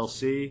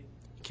 LLC,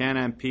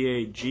 Can-Am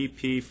PA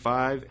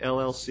GP5,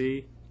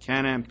 LLC,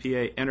 Can-Am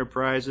PA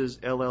Enterprises,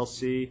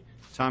 LLC,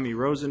 Tommy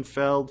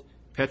Rosenfeld,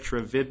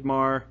 Petra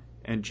Vidmar,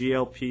 and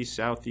GLP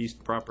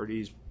Southeast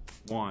Properties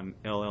 1,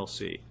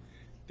 LLC.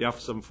 The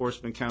Office of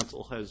Enforcement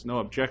Counsel has no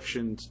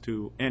objections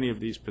to any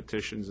of these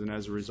petitions, and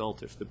as a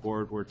result, if the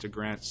board were to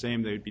grant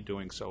same, they'd be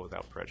doing so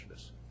without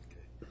prejudice.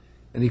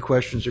 Any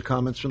questions or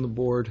comments from the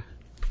board?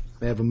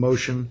 May I have a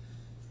motion?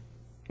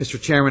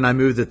 Mr. Chairman, I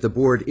move that the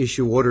board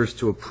issue orders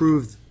to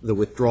approve the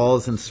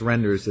withdrawals and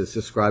surrenders as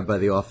described by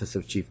the Office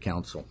of Chief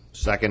Counsel.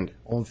 Second.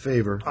 All in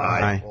favor?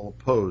 Aye. All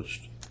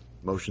opposed?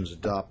 Motion's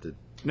adopted.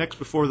 Next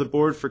before the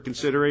board for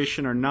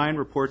consideration are 9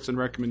 reports and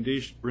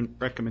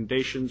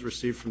recommendations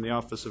received from the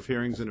Office of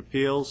Hearings and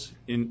Appeals.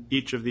 In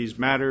each of these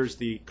matters,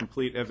 the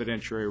complete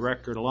evidentiary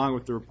record along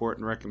with the report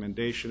and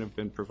recommendation have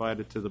been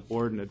provided to the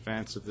board in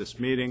advance of this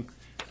meeting.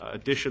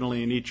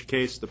 Additionally, in each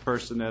case, the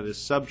person that is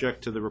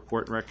subject to the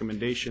report and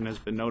recommendation has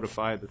been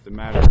notified that the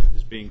matter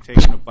is being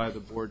taken up by the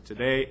board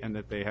today and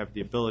that they have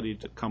the ability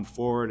to come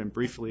forward and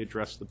briefly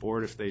address the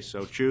board if they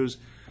so choose.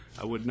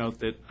 I would note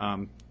that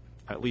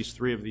at least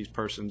 3 of these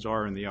persons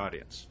are in the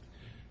audience.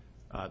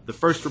 The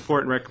first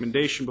report and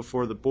recommendation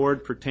before the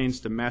board pertains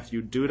to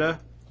Matthew Duda.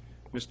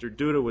 Mr.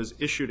 Duda was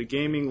issued a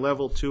gaming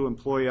level 2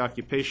 employee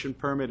occupation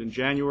permit in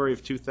January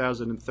of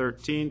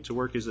 2013 to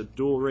work as a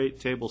dual rate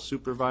table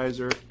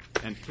supervisor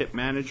and pit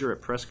manager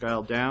at Presque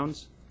Isle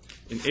Downs.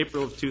 In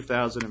April of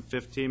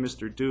 2015,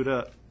 Mr.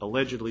 Duda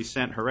allegedly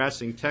sent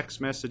harassing text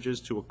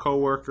messages to a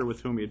coworker with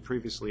whom he had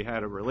previously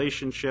had a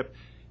relationship,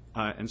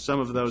 and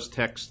some of those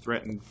texts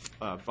threatened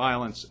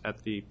violence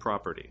at the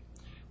property.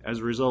 As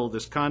a result of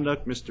this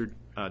conduct, Mr.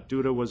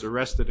 Duda was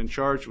arrested and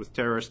charged with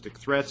terroristic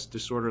threats,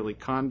 disorderly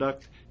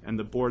conduct, and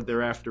the board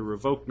thereafter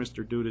revoked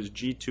Mr. Duda's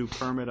G2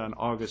 permit on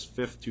August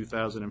 5,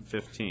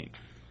 2015.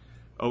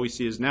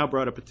 OEC has now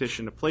brought a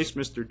petition to place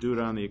Mr.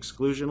 Duda on the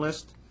exclusion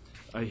list.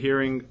 A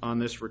hearing on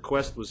this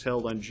request was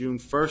held on June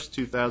 1st,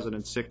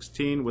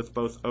 2016, with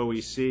both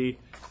OEC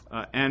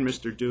and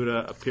Mr.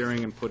 Duda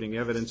appearing and putting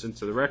evidence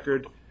into the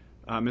record.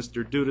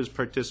 Mr. Duda's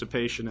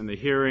participation in the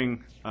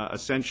hearing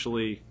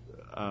essentially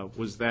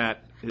was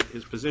that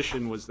his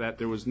position was that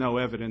there was no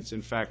evidence,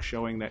 in fact,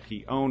 showing that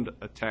he owned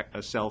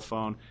a cell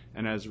phone,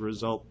 and as a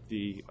result,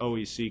 the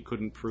OEC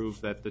couldn't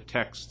prove that the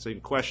texts in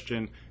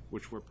question,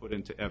 which were put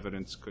into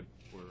evidence,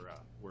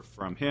 were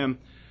from him.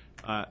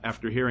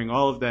 After hearing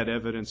all of that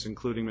evidence,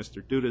 including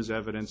Mr. Duda's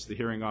evidence, the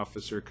hearing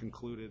officer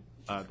concluded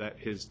that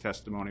his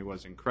testimony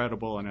was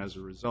incredible, and as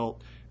a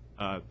result,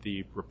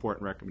 the report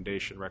and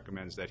recommendation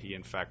recommends that he,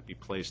 in fact, be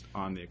placed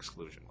on the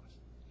exclusion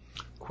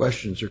list.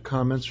 Questions or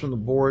comments from the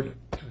board?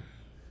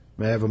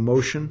 May I have a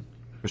motion?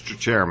 Mr.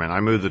 Chairman, I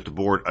move that the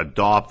board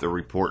adopt the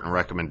report and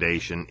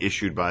recommendation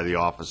issued by the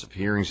Office of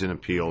Hearings and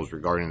Appeals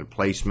regarding the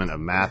placement of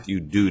Matthew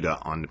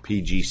Duda on the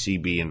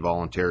PGCB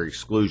involuntary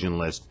exclusion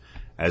list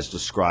as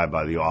described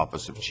by the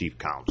Office of Chief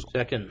Counsel.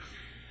 Second.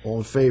 All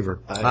in favor?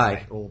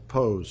 Aye. All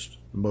opposed?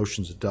 The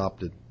motion's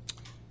adopted.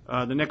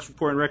 The next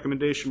report and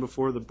recommendation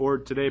before the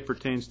board today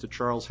pertains to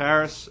Charles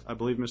Harris. I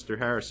believe Mr.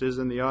 Harris is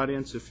in the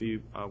audience if he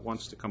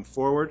wants to come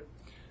forward.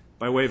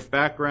 By way of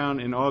background,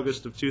 in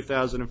August of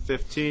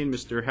 2015,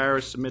 Mr.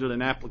 Harris submitted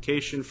an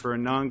application for a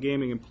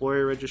non-gaming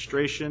employer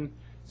registration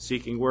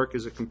seeking work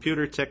as a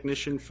computer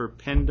technician for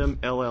Pendum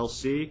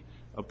LLC,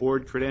 a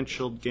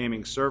board-credentialed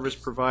gaming service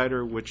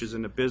provider which is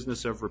in the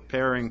business of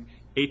repairing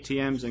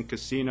ATMs and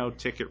casino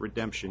ticket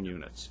redemption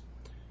units.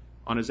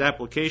 On his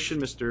application,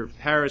 Mr.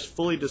 Harris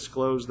fully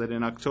disclosed that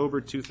in October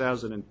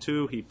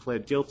 2002 he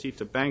pled guilty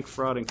to bank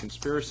fraud and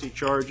conspiracy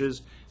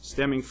charges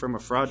stemming from a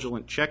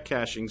fraudulent check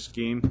cashing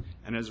scheme,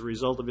 and as a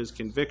result of his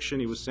conviction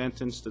he was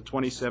sentenced to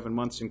 27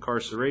 months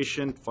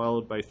incarceration,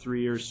 followed by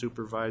 3 years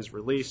supervised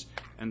release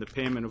and the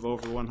payment of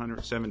over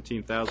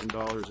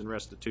 $117,000 in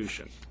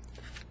restitution.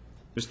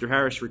 Mr.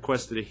 Harris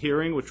requested a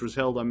hearing, which was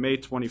held on May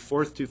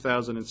 24,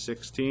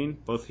 2016.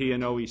 Both he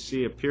and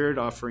OEC appeared,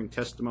 offering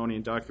testimony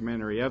and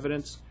documentary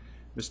evidence.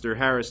 Mr.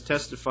 Harris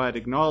testified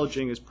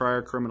acknowledging his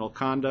prior criminal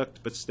conduct,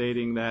 but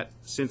stating that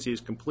since he has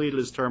completed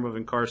his term of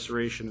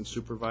incarceration and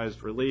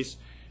supervised release,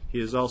 he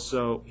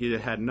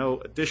had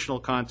no additional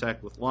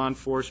contact with law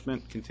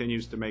enforcement,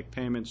 continues to make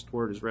payments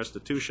toward his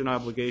restitution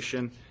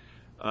obligation,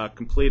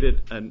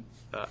 completed an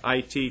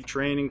IT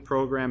training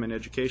program and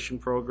education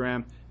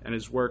program, and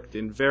has worked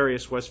in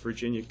various West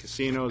Virginia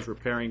casinos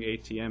repairing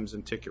ATMs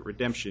and ticket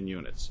redemption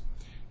units.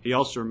 He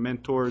also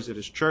mentors at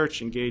his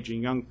church,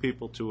 engaging young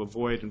people to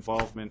avoid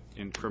involvement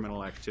in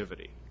criminal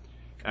activity.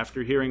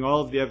 After hearing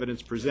all of the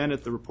evidence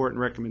presented, the report and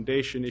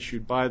recommendation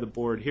issued by the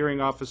board hearing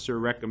officer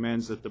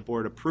recommends that the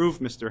board approve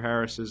Mr.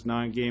 Harris's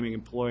non-gaming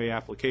employee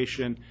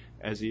application,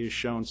 as he has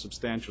shown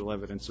substantial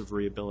evidence of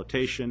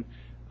rehabilitation.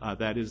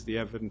 That is the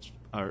evidence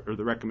or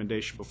the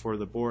recommendation before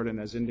the board, and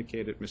as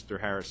indicated,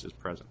 Mr. Harris is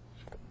present.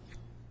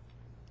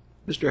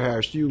 Mr.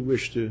 Harris, do you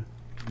wish to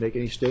make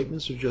any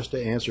statements or just to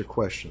answer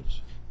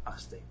questions? I'll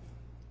state.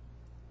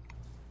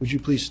 Would you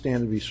please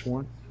stand and be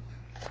sworn?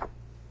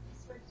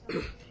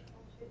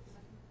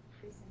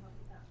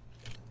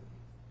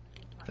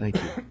 Thank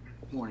you.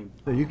 Good morning.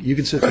 No, you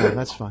can sit down.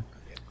 That's fine.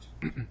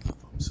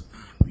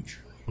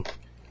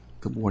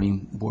 Good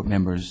morning, board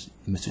members,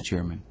 Mr.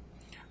 Chairman.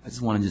 I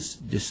just want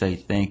to just say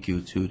thank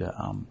you to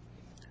the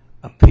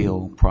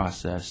appeal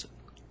process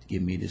to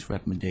give me this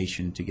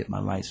recommendation to get my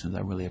license.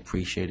 I really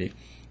appreciate it,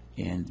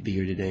 and to be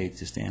here today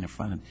to stand in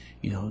front of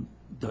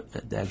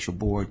the actual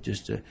board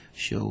just to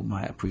show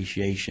my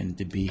appreciation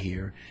to be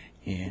here,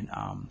 and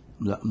I'm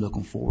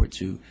looking forward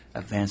to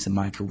advancing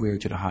my career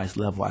to the highest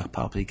level I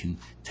probably can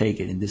take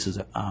it, and this is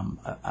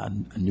a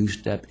new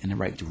step in the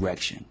right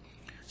direction.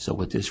 So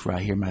with this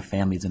right here, my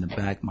family's in the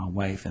back, my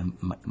wife and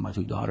my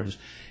 2 daughters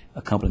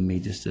accompany me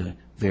just to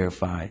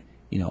verify,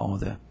 all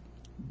the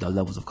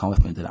levels of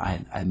accomplishment that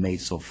I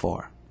made so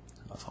far.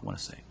 That's all I want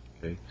to say.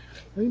 Okay.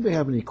 Anybody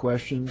have any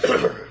questions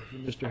for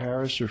Mr.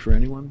 Harris or for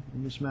anyone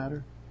in this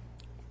matter?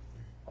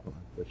 Oh,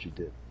 I bet you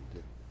did.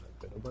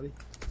 Nobody?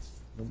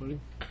 Nobody?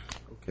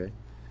 Okay.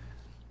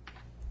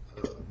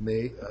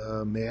 May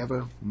I have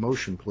a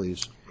motion,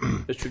 please?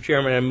 Mr.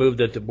 Chairman, I move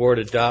that the board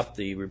adopt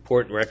the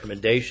report and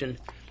recommendation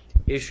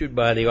issued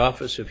by the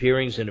Office of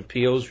Hearings and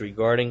Appeals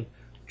regarding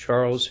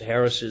Charles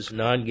Harris's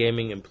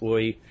non-gaming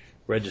employee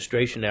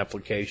registration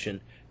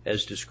application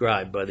as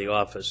described by the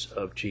Office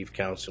of Chief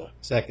Counsel.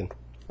 Second.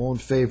 All in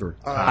favor?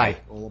 Aye.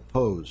 All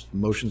opposed? The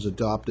motion's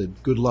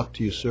adopted. Good luck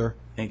to you, sir.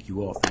 Thank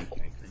you all. Thank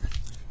you.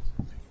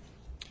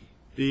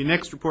 The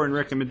next report and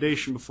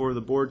recommendation before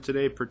the board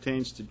today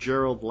pertains to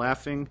Gerald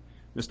Laughing.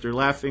 Mr.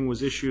 Laughing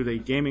was issued a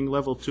gaming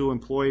level 2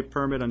 employee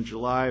permit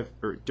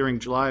during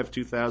July of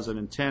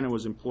 2010 and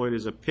was employed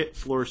as a pit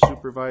floor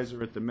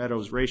supervisor at the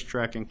Meadows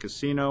Racetrack and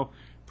Casino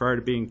prior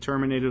to being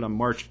terminated on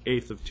March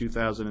 8th of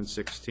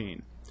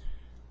 2016.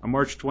 On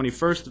March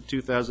 21st of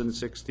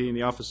 2016,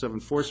 the Office of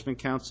Enforcement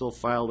Counsel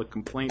filed a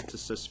complaint to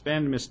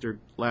suspend Mr.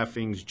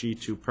 Laughing's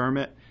G2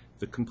 permit.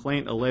 The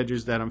complaint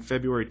alleges that on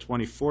February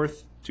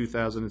 24th,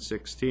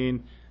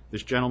 2016,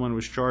 This gentleman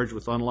was charged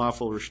with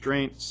unlawful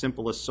restraint,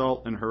 simple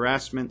assault, and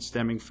harassment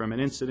stemming from an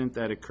incident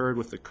that occurred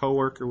with a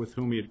coworker with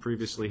whom he had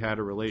previously had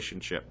a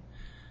relationship.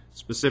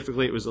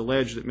 Specifically, it was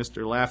alleged that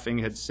Mr. Laughing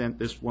had sent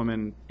this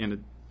woman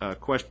in a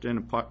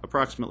question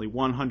approximately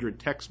 100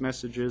 text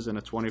messages in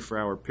a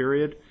 24-hour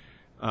period.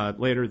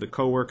 Later, the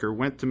coworker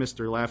went to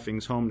Mr.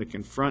 Laughing's home to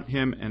confront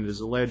him, and it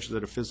is alleged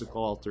that a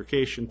physical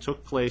altercation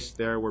took place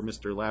there where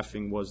Mr.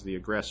 Laughing was the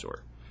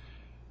aggressor.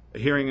 A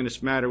hearing in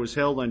this matter was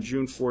held on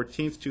June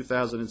 14,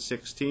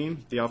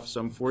 2016. The Office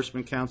of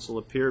Enforcement Counsel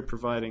appeared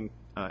providing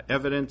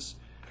evidence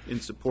in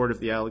support of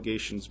the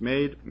allegations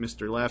made.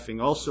 Mr. Laughing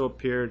also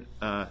appeared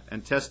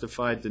and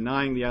testified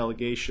denying the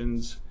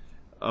allegations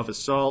of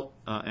assault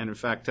and, in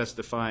fact,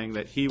 testifying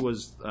that he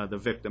was the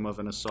victim of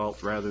an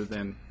assault rather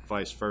than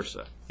vice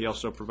versa. He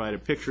also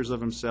provided pictures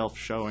of himself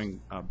showing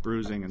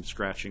bruising and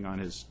scratching on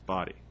his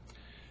body.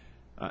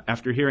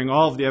 After hearing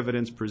all of the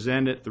evidence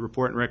presented, the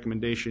report and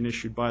recommendation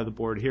issued by the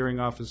board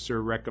hearing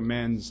officer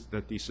recommends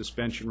that the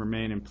suspension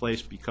remain in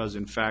place because,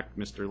 in fact,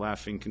 Mr.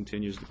 Laughing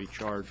continues to be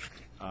charged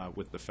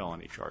with the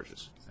felony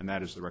charges. And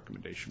that is the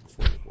recommendation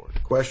before the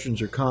board.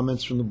 Questions or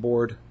comments from the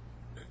board?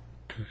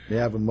 May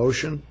I have a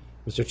motion?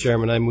 Mr.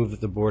 Chairman, I move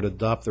that the board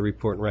adopt the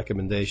report and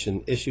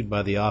recommendation issued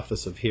by the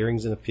Office of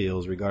Hearings and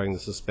Appeals regarding the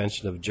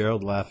suspension of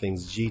Gerald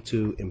Laughing's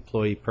G2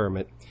 employee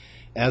permit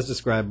as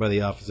described by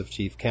the Office of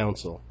Chief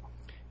Counsel,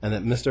 and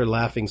that Mr.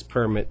 Laughing's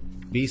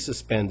permit be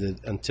suspended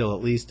until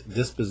at least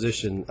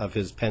disposition of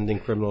his pending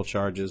criminal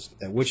charges,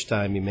 at which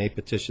time he may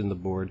petition the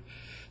board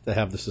to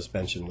have the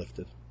suspension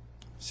lifted.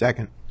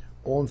 Second.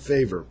 All in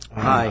favor?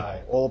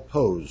 Aye. All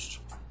opposed?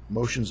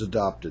 Motion's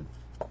adopted.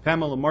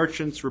 Pamela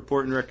Marchant's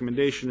report and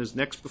recommendation is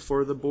next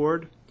before the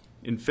board.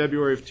 In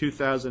February of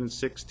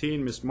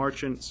 2016, Ms.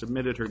 Marchant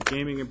submitted her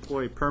gaming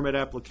employee permit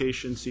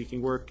application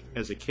seeking work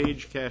as a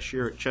cage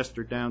cashier at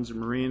Chester Downs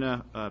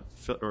Marina,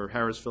 or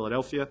Harrah's,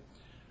 Philadelphia.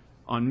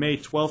 On May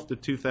 12th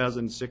of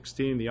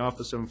 2016, the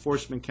Office of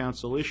Enforcement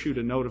Counsel issued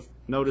a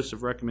notice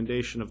of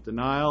recommendation of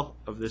denial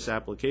of this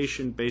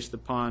application based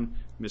upon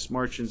Ms.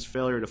 Marchant's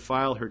failure to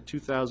file her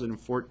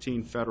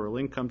 2014 federal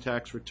income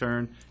tax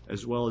return,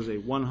 as well as a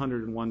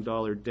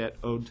 $101 debt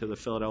owed to the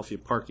Philadelphia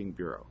Parking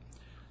Bureau.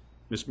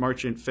 Ms.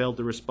 Marchant failed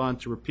to respond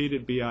to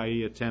repeated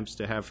BIE attempts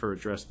to have her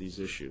address these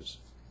issues.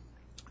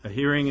 A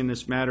hearing in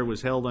this matter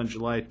was held on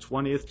July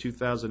 20th,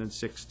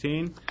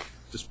 2016.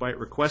 Despite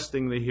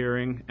requesting the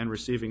hearing and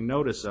receiving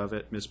notice of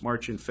it, Ms.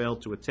 Marchant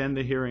failed to attend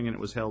the hearing, and it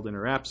was held in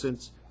her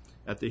absence.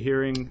 At the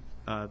hearing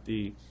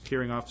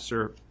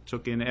officer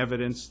took in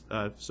evidence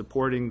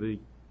supporting the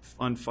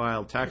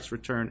unfiled tax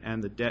return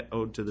and the debt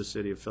owed to the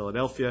City of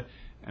Philadelphia,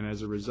 and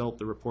as a result,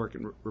 the report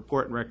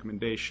and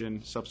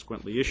recommendation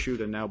subsequently issued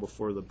and now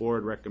before the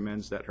board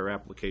recommends that her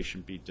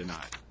application be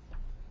denied.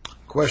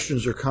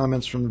 Questions or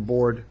comments from the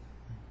board?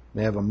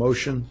 May I have a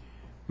motion?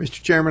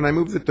 Mr. Chairman, I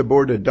move that the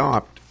board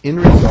adopt, in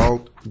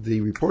result,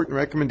 the report and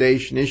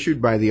recommendation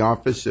issued by the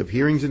Office of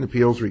Hearings and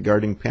Appeals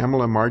regarding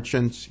Pamela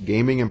Marchant's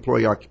gaming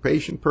employee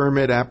occupation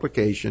permit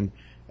application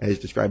as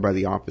described by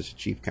the Office of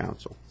Chief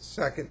Counsel.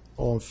 Second.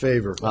 All in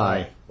favor?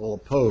 Aye. All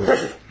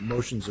opposed?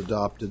 Motion's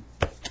adopted.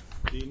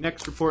 The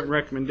next report and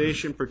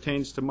recommendation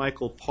pertains to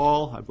Michael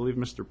Paul. I believe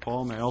Mr.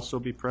 Paul may also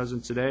be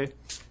present today.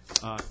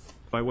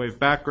 By way of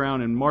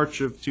background, in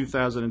March of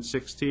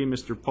 2016,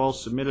 Mr. Paul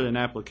submitted an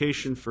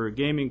application for a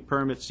gaming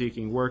permit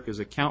seeking work as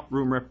a count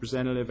room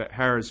representative at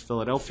Harrah's,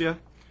 Philadelphia.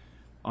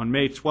 On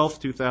May 12,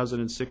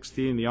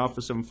 2016, the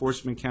Office of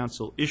Enforcement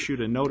Counsel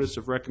issued a notice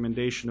of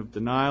recommendation of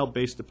denial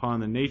based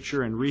upon the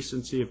nature and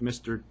recency of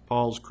Mr.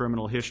 Paul's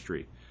criminal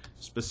history.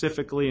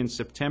 Specifically, in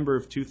September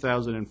of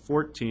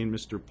 2014,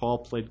 Mr. Paul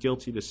pled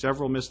guilty to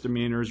several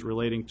misdemeanors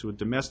relating to a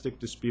domestic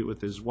dispute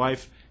with his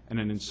wife and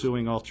an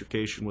ensuing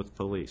altercation with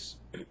police.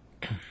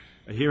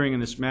 A hearing in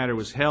this matter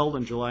was held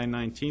on July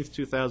 19,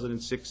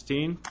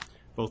 2016.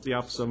 Both the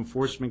Office of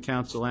Enforcement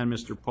Counsel and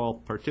Mr. Paul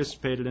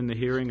participated in the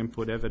hearing and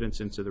put evidence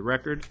into the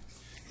record.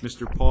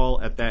 Mr. Paul,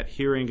 at that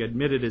hearing,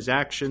 admitted his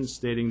actions,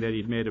 stating that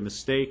he'd made a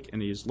mistake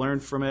and he has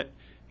learned from it.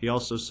 He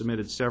also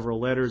submitted several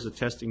letters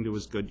attesting to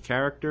his good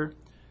character.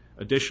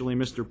 Additionally,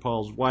 Mr.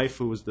 Paul's wife,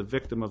 who was the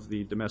victim of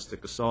the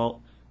domestic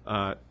assault,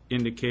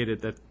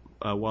 indicated that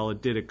while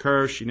it did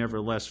occur, she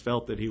nevertheless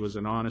felt that he was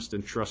an honest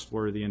and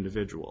trustworthy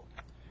individual.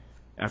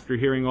 After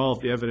hearing all of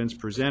the evidence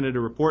presented, a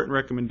report and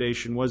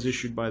recommendation was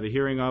issued by the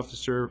hearing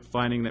officer,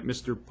 finding that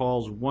Mr.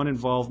 Paul's one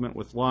involvement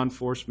with law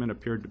enforcement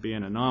appeared to be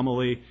an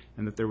anomaly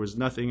and that there was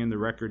nothing in the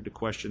record to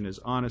question his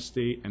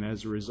honesty, and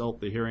as a result,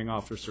 the hearing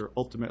officer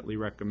ultimately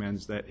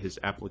recommends that his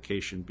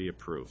application be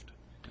approved.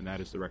 And that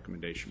is the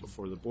recommendation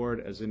before the board.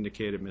 As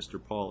indicated, Mr.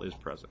 Paul is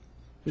present.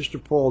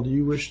 Mr. Paul, do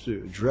you wish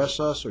to address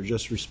us or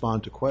just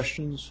respond to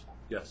questions?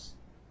 Yes.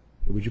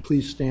 Would you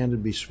please stand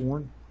and be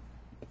sworn?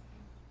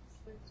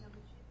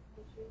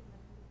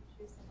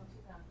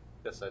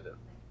 Yes, I do.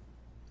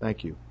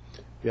 Thank you.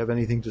 If you have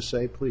anything to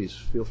say, please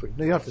feel free.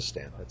 No, you don't have to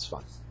stand. That's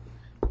fine.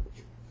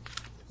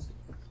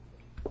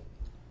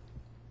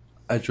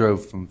 I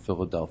drove from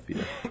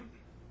Philadelphia,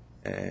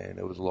 and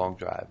it was a long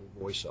drive.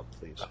 Voice up,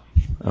 please.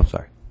 I'm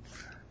sorry.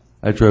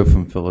 I drove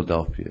from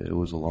Philadelphia. It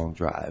was a long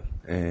drive,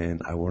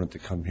 and I wanted to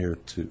come here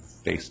to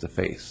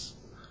face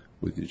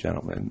with you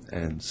gentlemen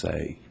and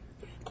say,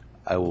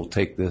 I will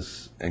take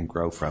this and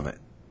grow from it.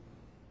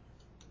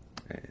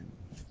 And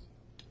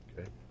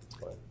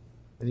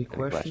Any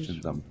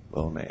questions? I'm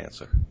willing to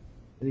answer.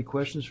 Any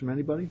questions from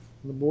anybody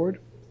on the board?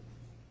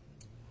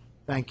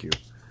 Thank you.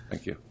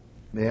 Thank you.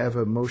 May I have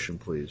a motion,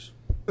 please?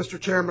 Mr.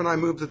 Chairman, I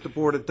move that the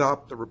board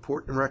adopt the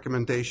report and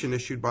recommendation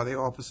issued by the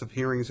Office of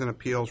Hearings and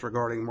Appeals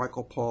regarding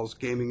Michael Paul's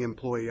gaming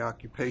employee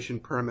occupation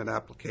permit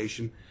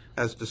application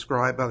as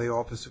described by the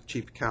Office of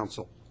Chief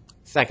Counsel.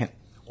 Second.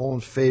 All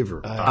in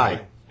favor?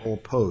 Aye. All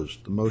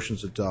opposed? The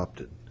motion's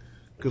adopted.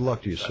 Good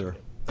luck to you, sir.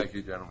 Thank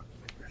you, gentlemen.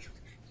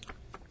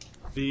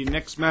 The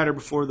next matter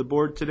before the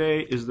board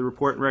today is the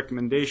report and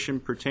recommendation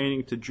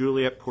pertaining to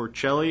Juliet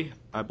Porcelli.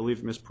 I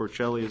believe Ms.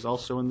 Porcelli is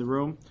also in the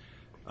room.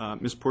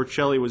 Ms.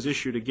 Porcelli was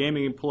issued a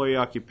gaming employee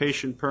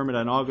occupation permit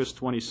on August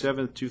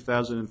 27,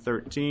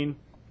 2013,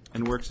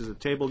 and works as a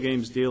table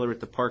games dealer at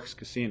the Parks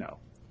Casino.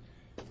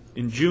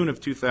 In June of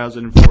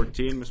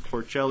 2014, Ms.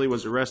 Porcelli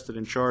was arrested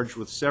and charged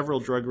with several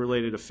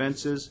drug-related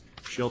offenses.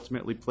 She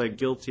ultimately pled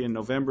guilty in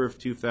November of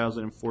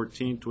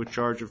 2014 to a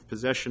charge of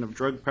possession of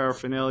drug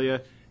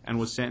paraphernalia and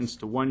was sentenced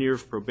to 1 year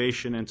of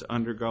probation and to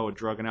undergo a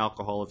drug and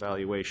alcohol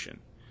evaluation.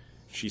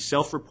 She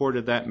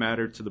self-reported that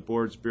matter to the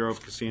board's Bureau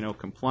of Casino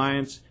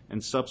Compliance,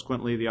 and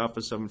subsequently the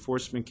Office of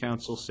Enforcement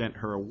Counsel sent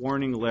her a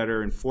warning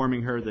letter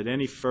informing her that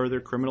any further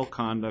criminal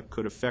conduct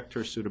could affect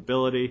her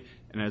suitability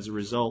and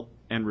result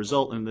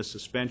in the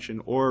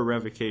suspension or a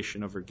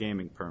revocation of her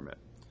gaming permit.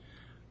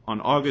 On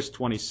August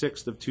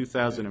 26th of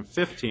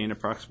 2015,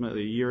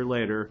 approximately a year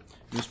later,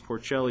 Ms.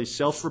 Porcelli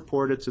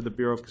self-reported to the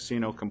Bureau of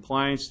Casino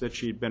Compliance that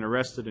she had been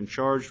arrested and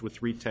charged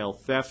with retail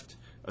theft,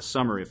 a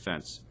summary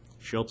offense.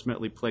 She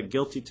ultimately pled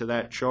guilty to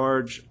that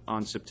charge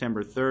on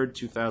September 3rd,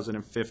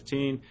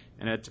 2015,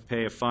 and had to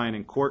pay a fine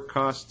and court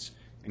costs.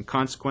 And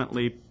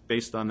consequently,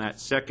 based on that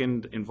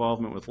second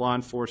involvement with law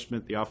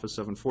enforcement, the Office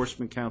of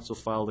Enforcement Counsel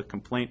filed a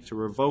complaint to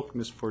revoke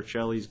Ms.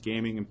 Porcelli's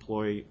gaming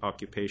employee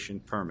occupation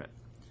permit.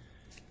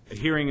 A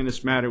hearing in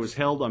this matter was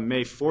held on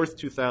May 4th,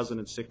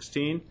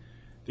 2016.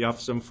 The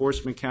Office of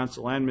Enforcement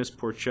Counsel and Ms.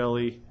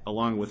 Porcelli,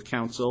 along with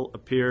counsel,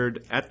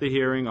 appeared at the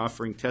hearing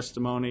offering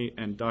testimony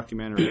and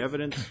documentary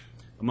evidence.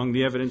 Among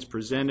the evidence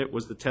presented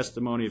was the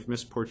testimony of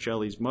Ms.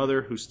 Porcelli's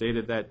mother, who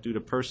stated that due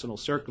to personal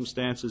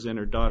circumstances in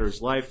her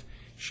daughter's life,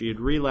 she had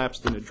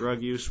relapsed into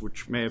drug use,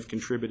 which may have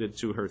contributed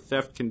to her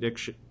theft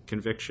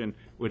conviction,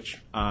 which,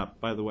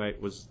 by the way,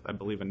 was, I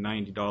believe, a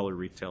 $90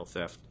 retail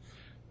theft,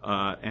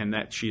 and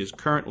that she is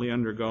currently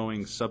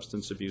undergoing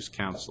substance abuse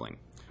counseling.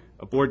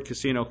 A board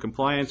casino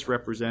compliance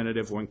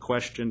representative, when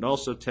questioned,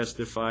 also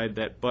testified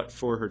that but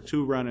for her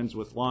 2 run-ins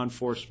with law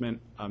enforcement,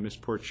 Ms.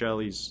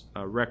 Porcelli's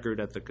record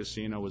at the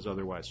casino was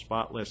otherwise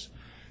spotless.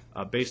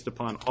 Based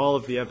upon all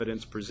of the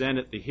evidence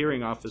presented, the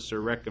hearing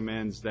officer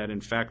recommends that,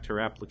 in fact,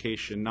 her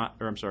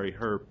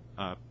her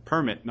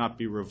permit not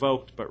be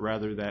revoked, but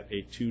rather that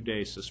a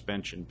 2-day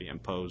suspension be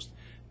imposed.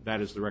 That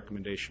is the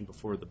recommendation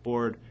before the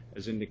board.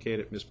 As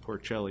indicated, Ms.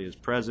 Porcelli is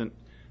present.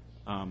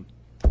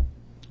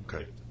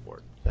 Okay.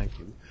 Thank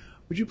you.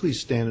 Would you please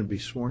stand and be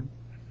sworn?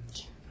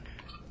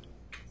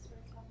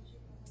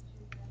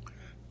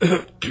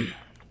 I do.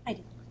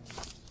 Do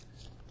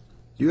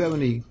you have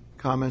any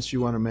comments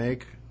you want to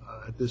make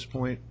at this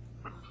point?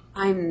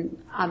 I'm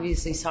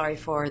obviously sorry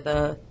for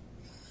the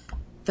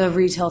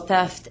retail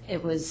theft.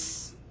 It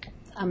was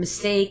a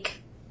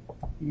mistake,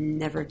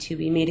 never to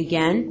be made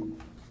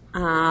again.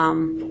 I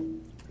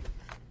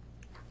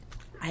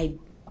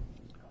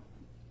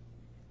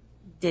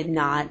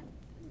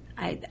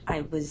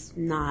was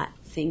not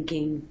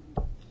thinking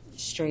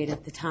straight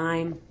at the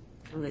time.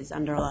 I was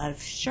under a lot of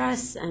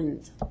stress,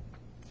 and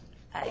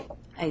I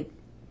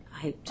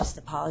just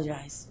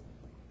apologize.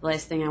 The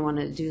last thing I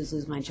wanted to do is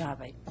lose my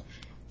job. I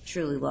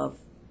truly love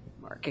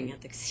working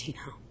at the casino.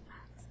 Are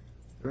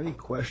there any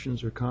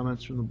questions or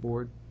comments from the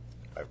board?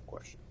 I have a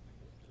question.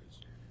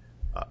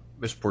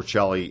 Ms.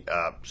 Porcelli,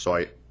 so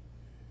I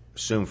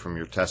assume from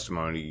your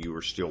testimony you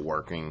were still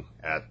working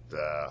at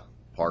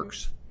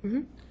Parks?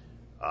 Mm-hmm.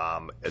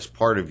 As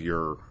part of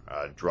your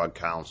drug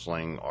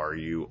counseling, are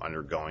you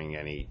undergoing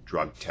any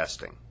drug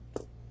testing?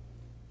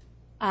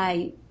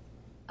 I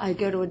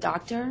go to a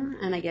doctor,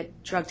 and I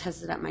get drug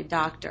tested at my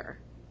doctor.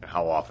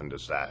 How often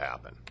does that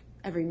happen?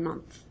 Every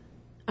month.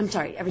 I'm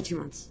sorry, every 2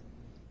 months.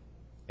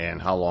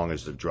 And how long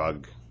is the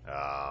drug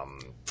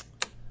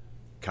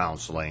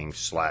counseling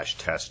 /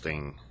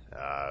 testing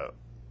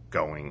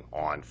going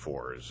on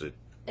for? Is it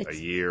a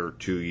year,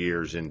 2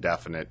 years,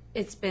 indefinite?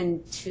 It's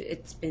been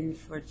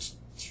for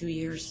 2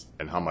 years.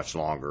 And how much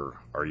longer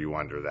are you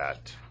under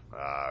that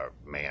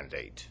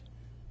mandate?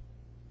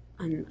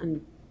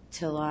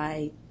 Until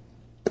I'm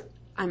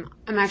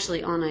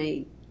actually on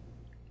a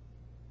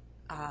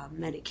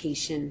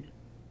medication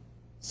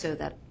so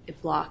that it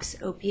blocks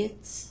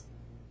opiates.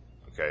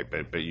 Okay,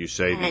 but you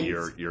say that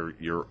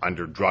you're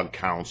under drug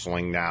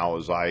counseling now,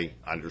 as I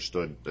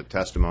understood the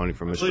testimony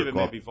from Mr. I believe it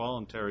may Cook. be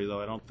voluntary,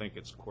 though. I don't think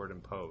it's court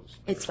imposed.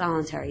 It's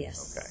voluntary,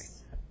 yes. Okay.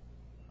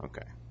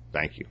 Okay,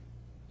 thank you.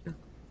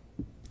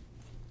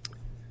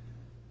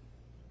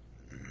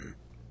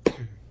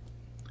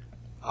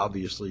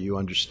 Obviously, you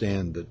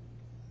understand that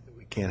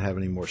we can't have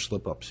any more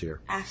slip-ups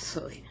here.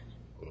 Absolutely.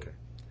 Okay.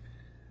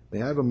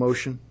 May I have a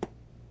motion?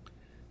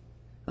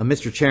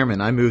 Mr. Chairman,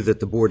 I move that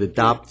the board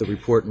adopt the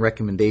report and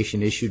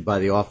recommendation issued by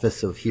the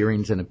Office of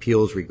Hearings and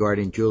Appeals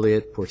regarding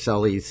Juliet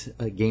Porcelli's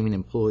gaming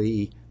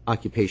employee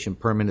occupation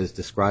permit as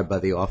described by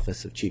the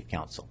Office of Chief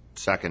Counsel.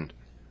 Second.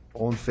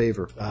 All in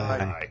favor?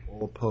 Aye.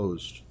 All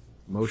opposed?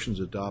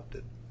 Motion's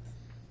adopted.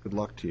 Good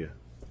luck to you.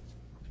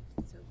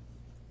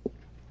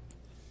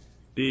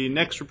 The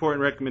next report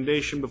and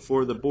recommendation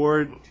before the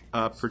board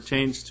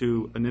pertains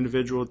to an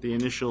individual with the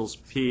initials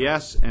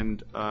PS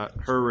and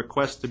her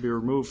request to be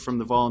removed from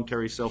the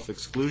voluntary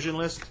self-exclusion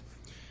list.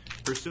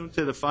 Pursuant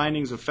to the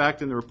findings of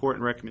fact in the report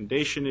and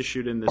recommendation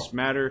issued in this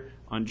matter,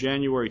 on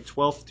January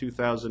 12,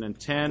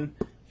 2010,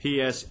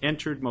 PS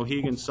entered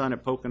Mohegan Sun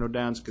at Pocono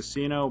Downs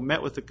Casino,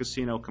 met with the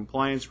casino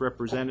compliance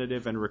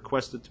representative, and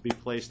requested to be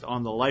placed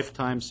on the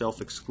lifetime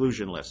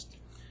self-exclusion list.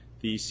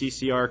 The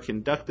CCR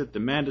conducted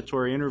the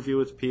mandatory interview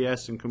with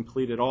PS and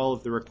completed all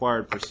of the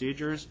required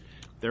procedures.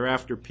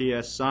 Thereafter,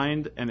 PS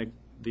signed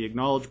the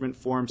acknowledgement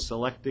form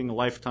selecting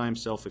lifetime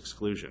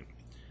self-exclusion.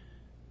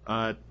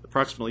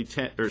 Approximately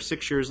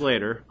 6 years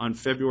later, on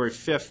February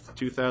 5th,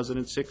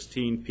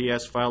 2016,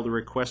 PS filed a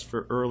request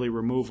for early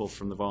removal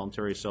from the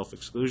voluntary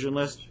self-exclusion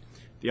list.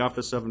 The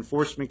Office of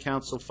Enforcement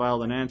Counsel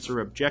filed an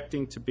answer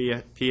objecting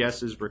to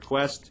PS's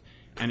request,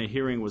 and a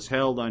hearing was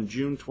held on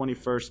June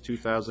 21st,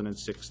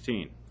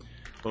 2016.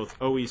 Both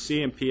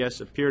OEC and PS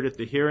appeared at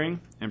the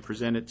hearing and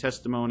presented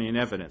testimony and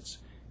evidence.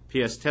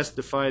 PS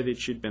testified that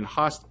she'd been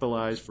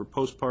hospitalized for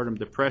postpartum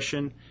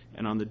depression,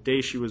 and on the day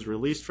she was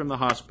released from the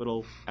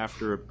hospital,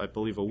 after, I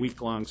believe, a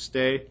week-long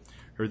stay,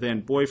 her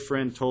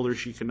then-boyfriend told her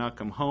she could not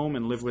come home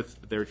and live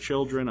with their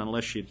children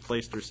unless she had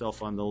placed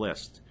herself on the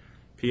list.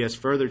 PS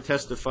further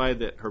testified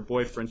that her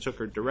boyfriend took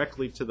her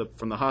directly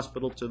from the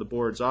hospital to the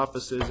board's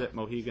offices at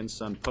Mohegan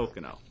Sun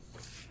Pocono.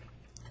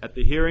 At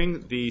the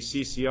hearing, the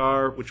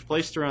CCR, which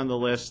placed her on the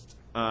list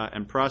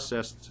and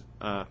processed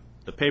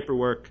the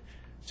paperwork,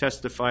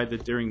 testified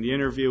that during the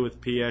interview with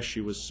PS,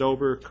 she was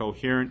sober,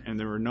 coherent, and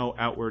there were no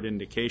outward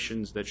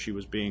indications that she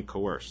was being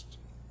coerced.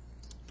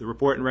 The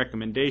report and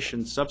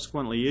recommendation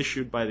subsequently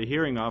issued by the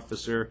hearing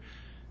officer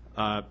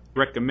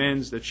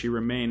recommends that she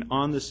remain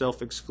on the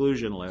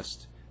self-exclusion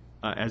list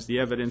as the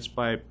evidence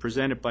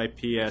presented by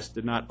PS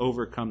did not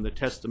overcome the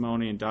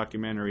testimony and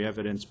documentary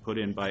evidence put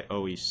in by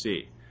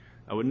OEC.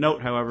 I would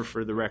note, however,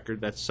 for the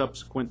record, that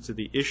subsequent to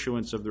the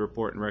issuance of the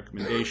report and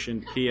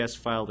recommendation, PS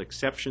filed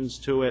exceptions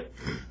to it,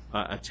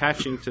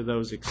 attaching to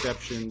those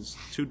exceptions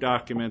 2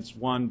 documents,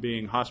 one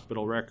being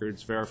hospital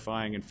records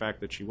verifying, in fact,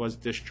 that she was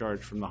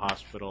discharged from the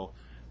hospital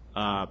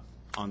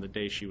on the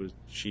day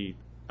she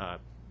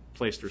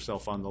placed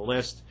herself on the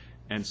list,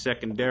 and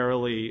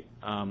secondarily,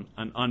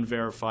 an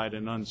unverified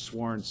and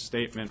unsworn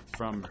statement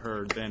from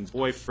her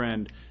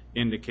then-boyfriend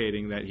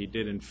indicating that he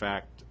did, in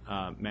fact,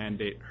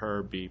 mandate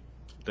her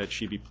that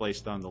she be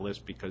placed on the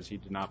list because he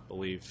did not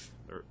believe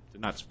or did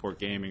not support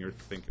gaming or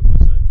think it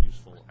was a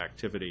useful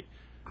activity,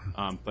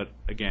 but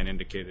again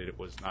indicated it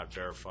was not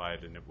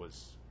verified and it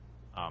was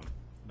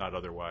not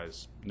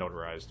otherwise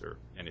notarized or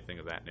anything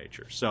of that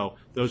nature. So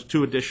those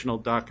 2 additional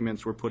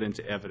documents were put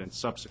into evidence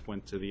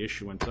subsequent to the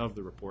issuance of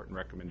the report and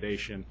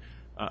recommendation.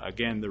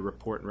 Again, the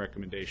report and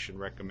recommendation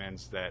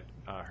recommends that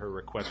her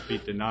request be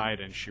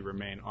denied and she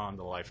remain on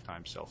the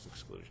lifetime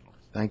self-exclusion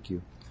list. Thank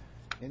you.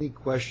 Any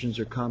questions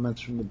or comments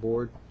from the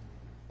board?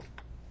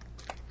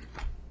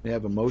 May I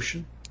have a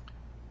motion?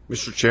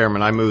 Mr.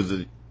 Chairman, I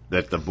move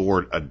that the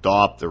board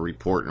adopt the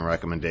report and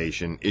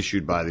recommendation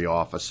issued by the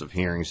Office of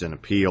Hearings and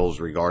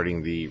Appeals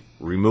regarding the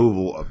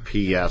removal of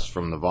PS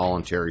from the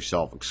voluntary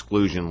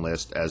self-exclusion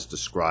list as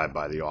described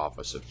by the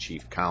Office of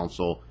Chief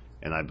Counsel,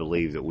 and I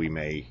believe that we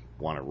may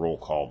want a roll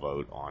call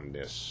vote on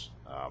this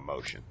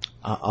motion.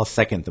 I'll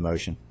second the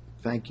motion.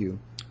 Thank you.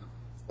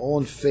 All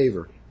in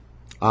favor?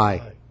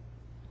 Aye.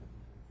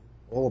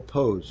 All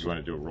opposed? You want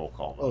to do a roll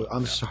call Oh, vote?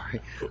 I'm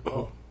sorry.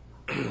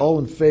 All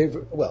in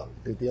favor? Well,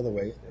 the other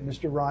way.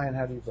 Mr. Ryan,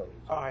 how do you vote?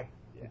 Aye.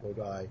 You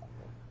vote aye.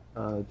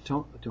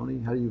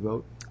 Tony, how do you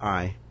vote?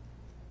 Aye.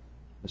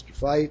 Mr.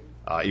 Fight?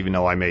 Even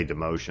though I made the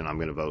motion, I'm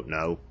going to vote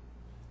no.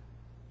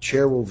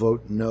 Chair will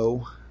vote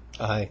no.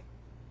 Aye.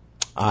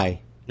 Aye.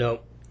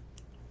 No.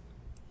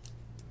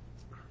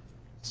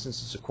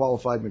 Since it's a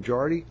qualified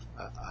majority,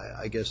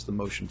 I guess the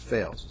motion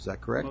fails. Is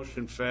that correct?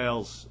 Motion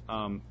fails,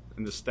 and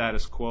the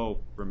status quo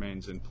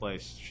remains in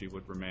place. She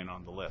would remain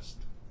on the list.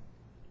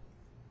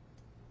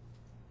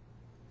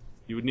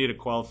 You would need a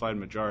qualified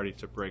majority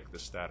to break the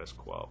status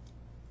quo.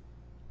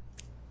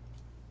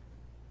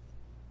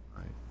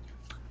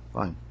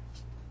 Fine.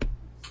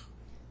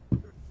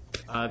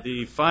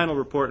 The final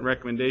report and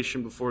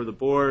recommendation before the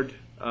board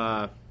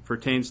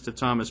pertains to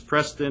Thomas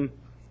Preston.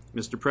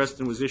 Mr.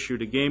 Preston was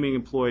issued a gaming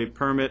employee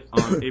permit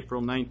on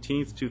April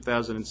 19th,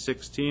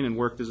 2016, and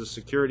worked as a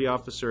security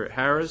officer at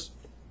Harrah's.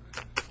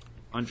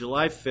 On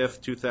July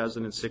 5th,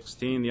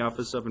 2016, the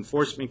Office of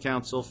Enforcement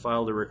Counsel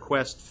filed a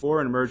request for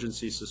an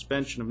emergency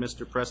suspension of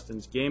Mr.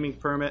 Preston's gaming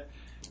permit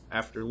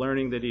after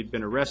learning that he'd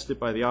been arrested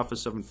by the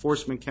Office of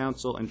Enforcement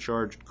Counsel and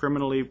charged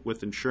criminally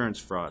with insurance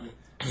fraud.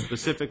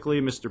 Specifically,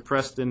 Mr.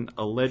 Preston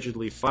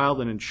allegedly filed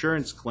an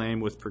insurance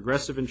claim with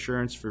Progressive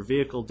Insurance for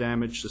vehicle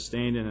damage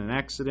sustained in an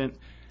accident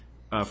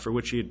for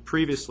which he had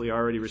previously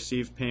already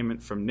received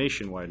payment from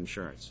Nationwide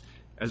Insurance.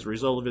 As a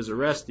result of his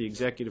arrest, the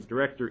executive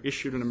director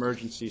issued an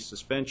emergency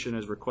suspension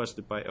as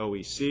requested by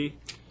OEC.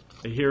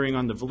 A hearing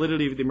on the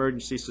validity of the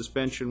emergency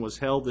suspension was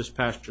held this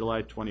past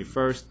July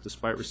 21st.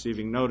 Despite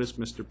receiving notice,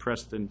 Mr.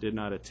 Preston did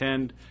not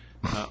attend.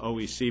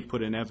 OEC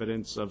put in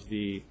evidence of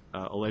the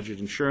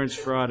alleged insurance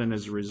fraud, and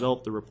as a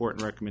result, the report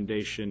and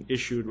recommendation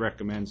issued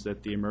recommends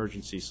that the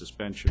emergency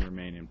suspension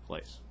remain in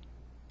place.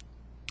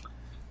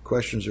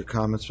 Questions or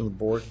comments from the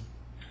board?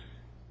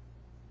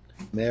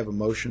 May I have a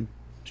motion?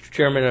 Mr.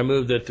 Chairman, I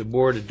move that the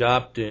board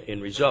adopt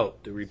in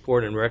result the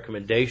report and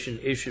recommendation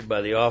issued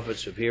by the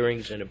Office of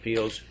Hearings and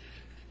Appeals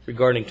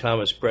regarding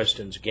Thomas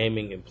Preston's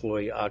gaming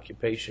employee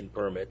occupation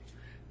permit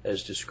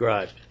as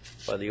described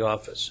by the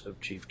Office of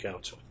Chief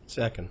Counsel.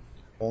 Second.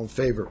 All in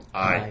favor?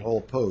 Aye. All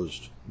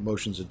opposed?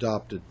 Motion's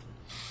adopted.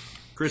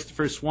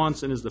 Christopher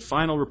Swanson is the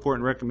final report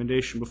and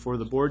recommendation before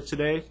the board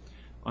today.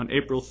 On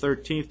April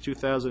 13th,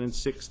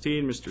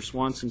 2016, Mr.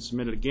 Swanson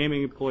submitted a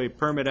gaming employee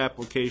permit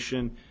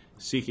application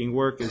seeking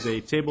work as a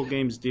table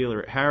games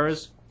dealer at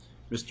Harrah's.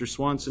 Mr.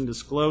 Swanson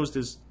disclosed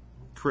his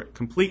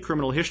complete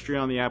criminal history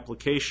on the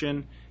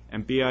application,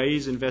 and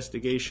BIE's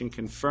investigation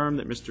confirmed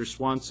that Mr.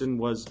 Swanson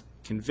was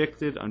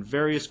convicted on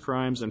various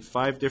crimes on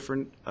 5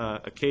 different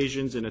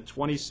occasions in a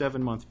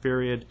 27-month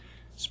period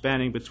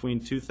spanning between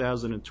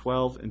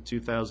 2012 and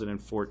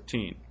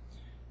 2014.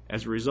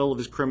 As a result of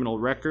his criminal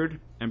record,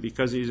 and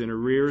because he's in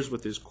arrears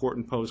with his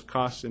court-imposed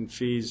costs and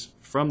fees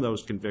from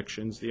those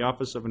convictions, the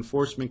Office of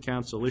Enforcement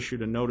Counsel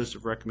issued a notice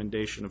of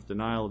recommendation of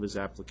denial of his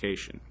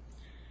application.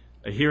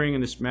 A hearing in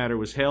this matter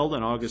was held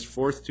on August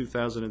 4th,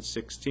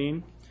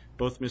 2016.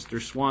 Both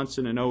Mr.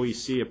 Swanson and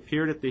OEC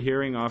appeared at the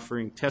hearing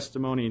offering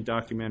testimony and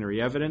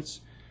documentary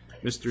evidence.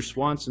 Mr.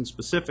 Swanson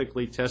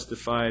specifically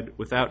testified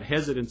without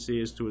hesitancy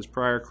as to his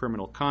prior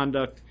criminal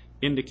conduct,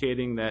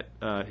 indicating that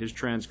his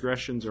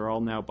transgressions are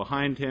all now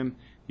behind him.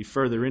 He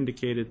further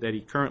indicated that he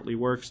currently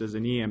works as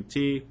an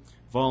EMT,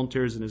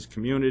 volunteers in his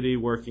community,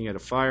 working at a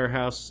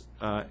firehouse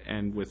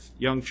and with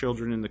young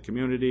children in the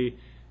community,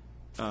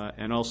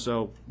 and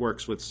also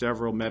works with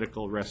several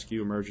medical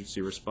rescue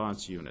emergency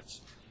response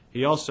units.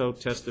 He also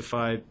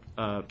testified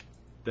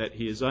that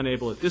he is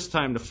unable at this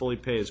time to fully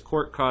pay his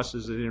court costs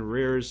as in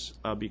arrears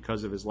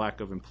because of his lack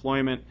of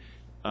employment,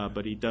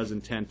 but he does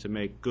intend to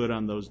make good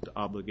on those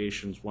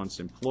obligations once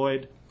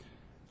employed.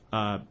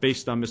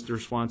 Based on Mr.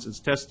 Swanson's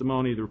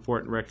testimony, the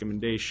report and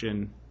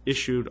recommendation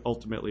issued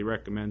ultimately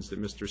recommends that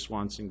Mr.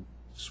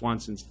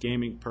 Swanson's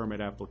gaming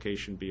permit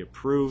application be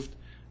approved.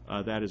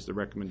 That is the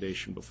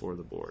recommendation before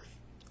the board.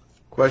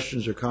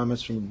 Questions or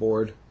comments from the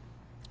board?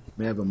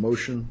 May I have a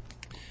motion?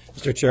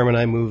 Mr. Chairman,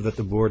 I move that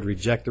the board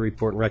reject the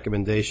report and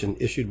recommendation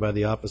issued by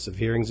the Office of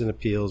Hearings and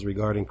Appeals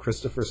regarding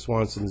Christopher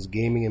Swanson's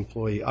gaming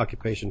employee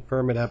occupation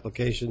permit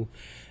application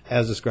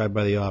as described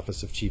by the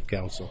Office of Chief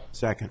Counsel.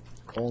 Second.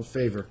 All in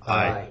favor?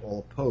 Aye.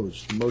 All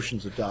opposed? The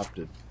motion's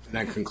adopted. And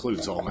that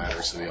concludes all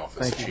matters of the Office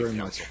of Thank you Chief very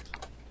Counsel.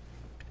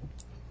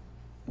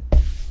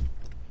 much.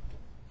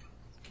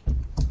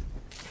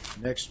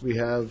 Next, we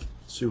have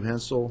Sue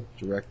Hensel,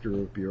 Director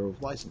of Bureau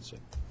of Licensing.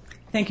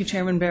 Thank you,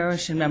 Chairman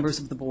Barish and members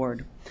of the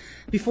board.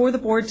 Before the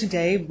board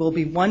today will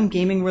be one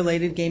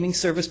gaming-related gaming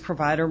service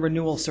provider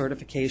renewal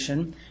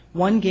certification,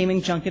 one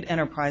gaming junket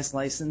enterprise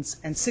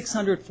license, and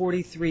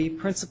 643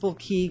 principal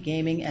key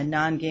gaming and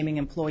non-gaming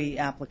employee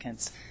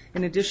applicants.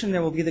 In addition,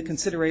 there will be the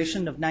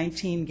consideration of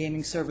 19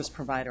 gaming service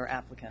provider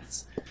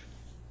applicants.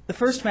 The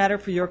first matter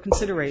for your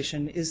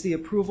consideration is the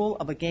approval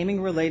of a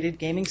gaming-related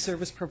gaming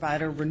service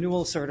provider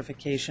renewal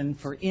certification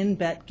for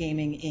InBet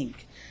Gaming,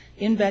 Inc.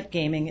 InBet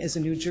Gaming is a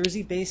New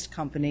Jersey-based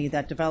company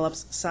that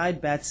develops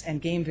side bets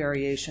and game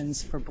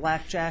variations for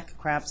blackjack,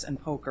 craps,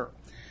 and poker.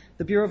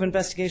 The Bureau of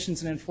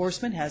Investigations and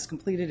Enforcement has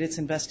completed its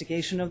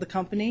investigation of the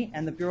company,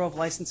 and the Bureau of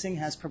Licensing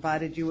has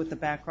provided you with the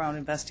background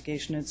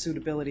investigation and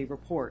suitability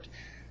report.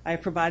 I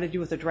have provided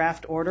you with a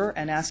draft order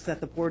and ask that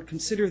the board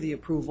consider the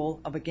approval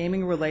of a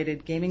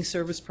gaming-related gaming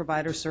service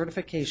provider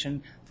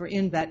certification for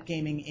InBet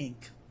Gaming,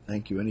 Inc.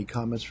 Thank you. Any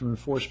comments from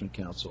Enforcement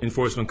Counsel?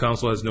 Enforcement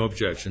Counsel has no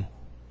objection.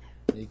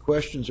 Any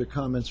questions or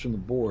comments from the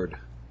board?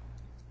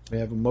 May I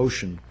have a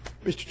motion?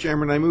 Mr.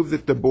 Chairman, I move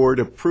that the board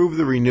approve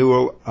the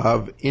renewal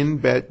of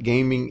InBet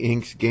Gaming,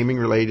 Inc.'s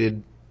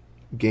gaming-related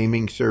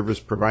gaming service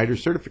provider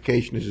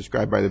certification as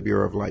described by the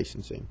Bureau of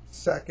Licensing.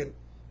 Second.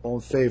 All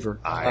in favor?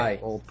 Aye.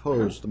 All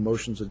opposed? The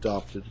motion's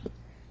adopted.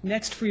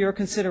 Next for your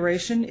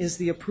consideration is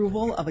the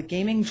approval of a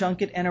gaming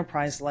junket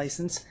enterprise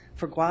license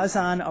for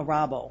Guazan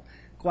Arabo.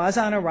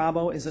 Guazan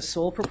Arabo is a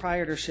sole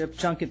proprietorship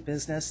junket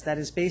business that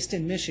is based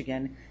in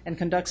Michigan and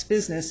conducts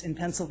business in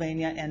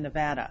Pennsylvania and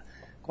Nevada.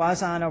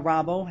 Guazana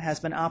Rabo has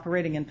been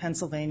operating in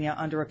Pennsylvania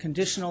under a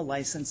conditional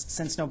license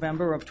since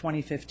November of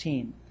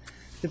 2015.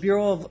 The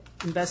Bureau of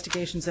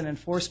Investigations and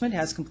Enforcement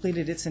has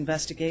completed its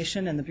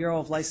investigation, and the Bureau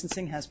of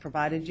Licensing has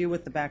provided you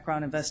with the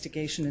background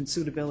investigation and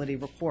suitability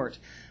report.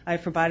 I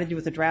have provided you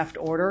with a draft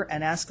order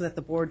and ask that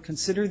the Board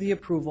consider the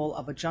approval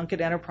of a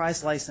junket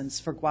enterprise license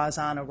for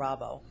Guazana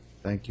Rabo.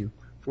 Thank you.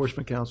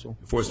 Enforcement Counsel?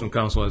 Enforcement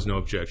Counsel has no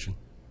objection.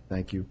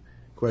 Thank you.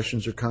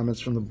 Questions or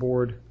comments from the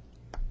Board?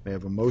 May I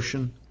have a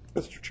motion?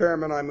 Mr.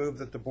 Chairman, I move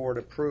that the Board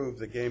approve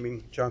the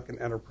gaming junket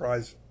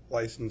enterprise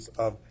license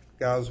of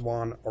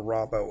Gazwan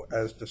Arabo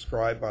as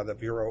described by the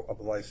Bureau of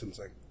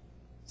Licensing.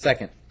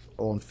 Second.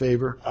 All in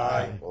favor?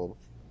 Aye. All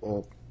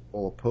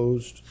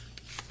opposed?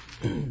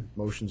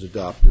 Motion's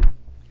adopted.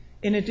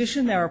 In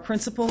addition, there are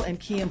principal and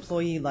key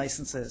employee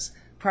licenses.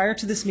 Prior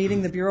to this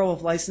meeting, the Bureau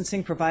of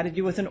Licensing provided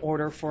you with an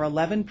order for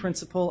 11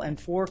 principal and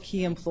 4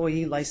 key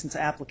employee license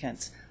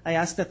applicants. I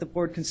ask that the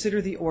Board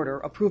consider the order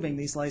approving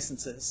these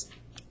licenses.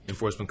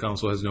 Enforcement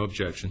Counsel has no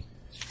objection.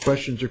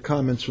 Questions or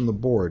comments from the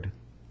Board?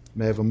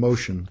 May I have a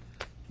motion?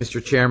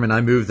 Mr. Chairman,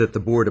 I move that the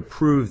Board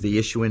approve the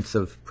issuance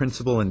of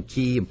principal and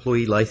key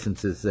employee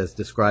licenses as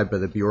described by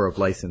the Bureau of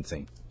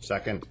Licensing.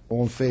 Second.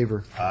 All in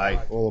favor?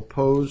 Aye. All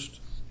opposed?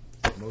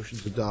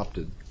 Motion's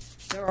adopted.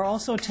 There are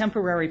also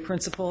temporary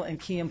principal and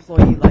key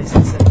employee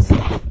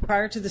licenses.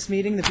 Prior to this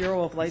meeting, the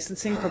Bureau of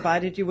Licensing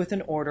provided you with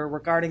an order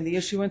regarding the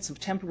issuance of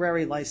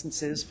temporary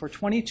licenses for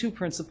 22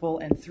 principal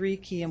and 3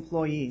 key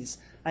employees.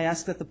 I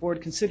ask that the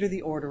Board consider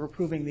the order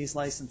approving these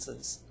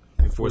licenses.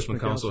 Enforcement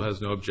Counsel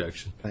has no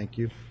objection. Thank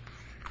you.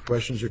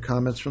 Questions or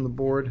comments from the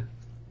Board?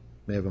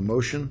 May I have a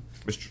motion?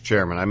 Mr.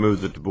 Chairman, I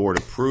move that the Board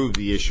approve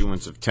the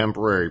issuance of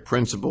temporary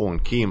principal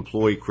and key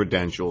employee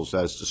credentials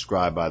as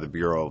described by the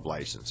Bureau of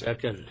Licensing.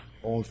 Second.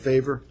 All in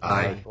favor?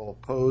 Aye. All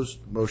opposed?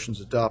 Motion's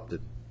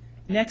adopted.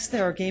 Next,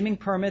 there are gaming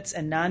permits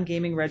and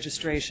non-gaming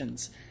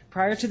registrations.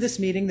 Prior to this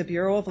meeting, the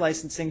Bureau of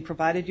Licensing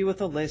provided you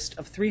with a list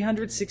of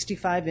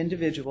 365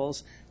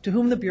 individuals to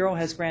whom the Bureau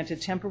has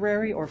granted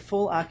temporary or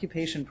full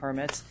occupation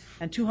permits,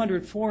 and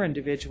 204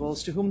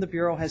 individuals to whom the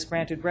Bureau has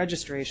granted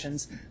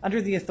registrations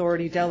under the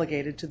authority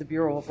delegated to the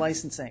Bureau of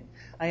Licensing.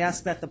 I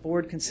ask that the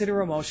Board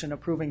consider a motion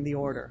approving the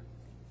order.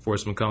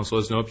 Enforcement Counsel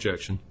has no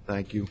objection.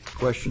 Thank you.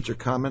 Questions or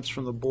comments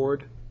from the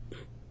Board?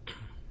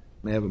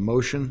 May I have a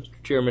motion?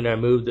 Chairman, I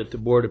move that the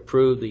Board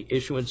approve the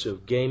issuance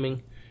of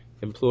gaming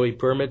employee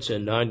permits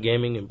and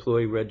non-gaming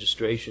employee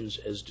registrations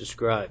as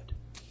described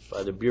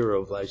by the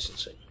Bureau of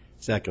Licensing.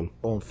 Second.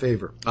 All in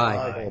favor? Aye.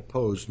 All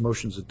opposed?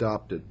 Motion's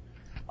adopted.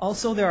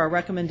 Also, there are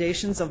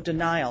recommendations of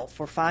denial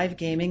for 5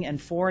 gaming and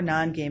 4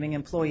 non-gaming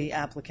employee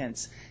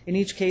applicants. In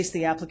each case,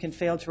 the applicant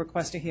failed to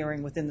request a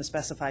hearing within the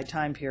specified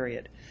time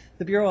period.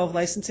 The Bureau of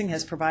Licensing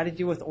has provided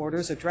you with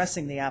orders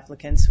addressing the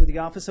applicants who the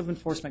Office of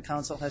Enforcement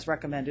Counsel has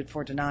recommended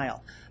for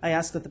denial. I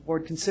ask that the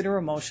Board consider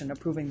a motion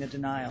approving the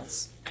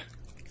denials.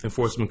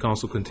 Enforcement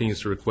Counsel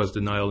continues to request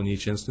denial in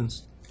each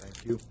instance.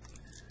 Thank you.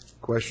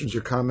 Questions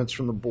or comments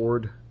from the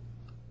Board?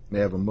 May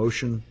I have a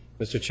motion?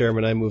 Mr.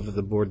 Chairman, I move that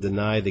the Board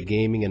deny the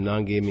gaming and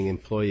non-gaming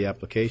employee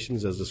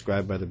applications as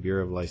described by the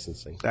Bureau of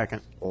Licensing.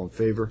 Second. All in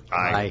favor?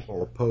 Aye.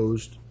 All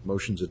opposed?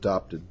 Motion's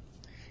adopted.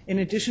 In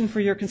addition, for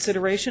your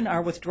consideration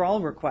are withdrawal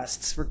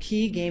requests for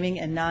key gaming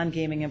and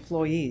non-gaming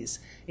employees.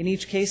 In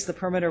each case, the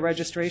permit or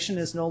registration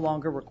is no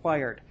longer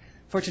required.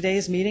 For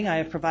today's meeting, I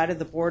have provided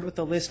the Board with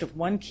a list of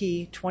 1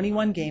 key,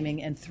 21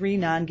 gaming, and 3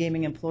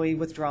 non-gaming employee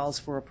withdrawals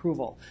for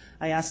approval.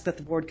 I ask that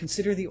the Board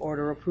consider the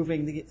order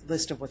approving the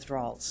list of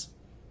withdrawals.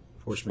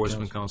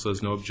 Enforcement Counsel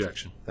has no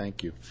objection.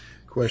 Thank you.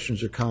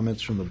 Questions or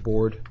comments from the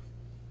Board?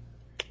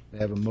 May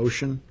I have a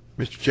motion?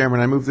 Mr.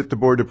 Chairman, I move that the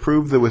Board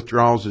approve the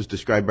withdrawals as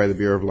described by the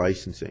Bureau of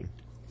Licensing.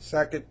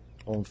 Second.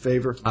 All in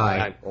favor?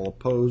 Aye. All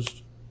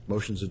opposed?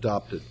 Motion's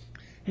adopted.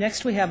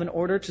 Next, we have an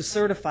order to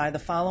certify the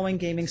following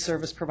gaming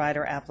service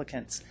provider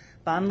applicants: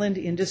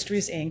 Bonland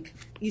Industries, Inc.,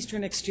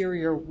 Eastern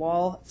Exterior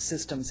Wall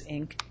Systems,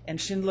 Inc.,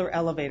 and Schindler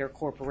Elevator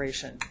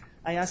Corporation.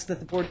 I ask that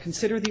the Board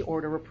consider the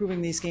order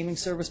approving these gaming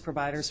service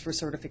providers for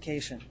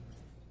certification.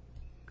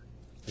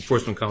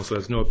 Enforcement Counsel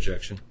has no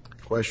objection.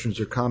 Questions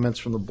or comments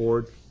from the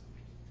Board?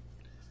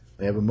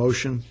 May I have a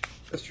motion?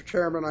 Mr.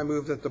 Chairman, I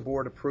move that the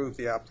Board approve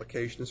the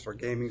applications for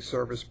gaming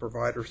service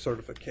provider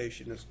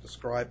certification as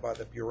described by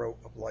the Bureau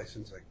of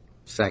Licensing.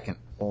 Second.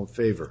 All in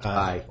favor?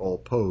 Aye. All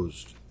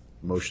opposed?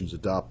 Motion's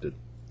adopted.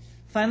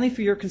 Finally,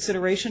 for your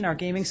consideration are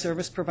gaming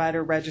service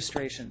provider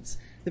registrations.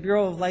 The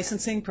Bureau of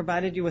Licensing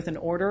provided you with an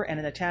order and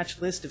an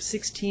attached list of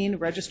 16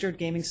 registered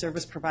gaming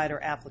service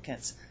provider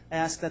applicants. I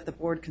ask that the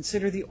Board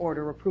consider the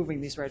order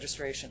approving these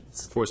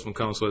registrations. Enforcement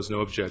Counsel has no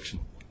objection.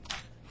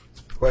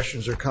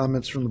 Questions or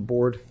comments from the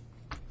Board?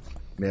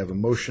 May I have a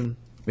motion?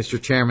 Mr.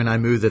 Chairman, I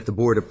move that the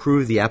Board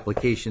approve the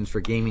applications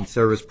for gaming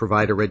service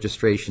provider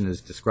registration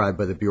as described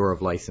by the Bureau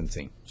of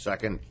Licensing.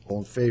 Second. All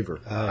in favor?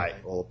 Aye.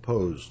 All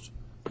opposed?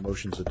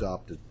 Motion's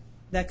adopted.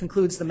 That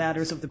concludes the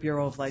matters of the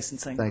Bureau of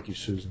Licensing. Thank you,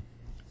 Susan.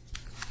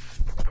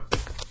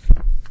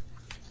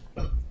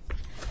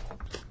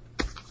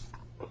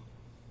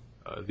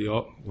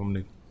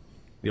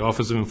 The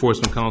Office of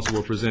Enforcement Counsel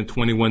will present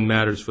 21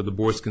 matters for the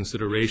board's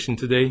consideration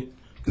today,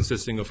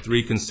 consisting of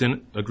 3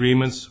 consent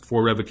agreements,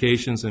 4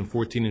 revocations, and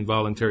 14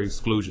 involuntary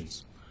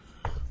exclusions.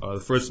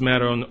 The first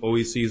matter on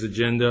OEC's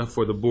agenda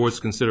for the board's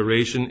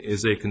consideration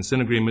is a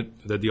consent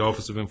agreement that the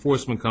Office of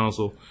Enforcement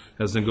Counsel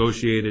has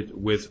negotiated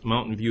with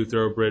Mountain View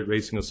Thoroughbred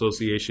Racing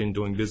Association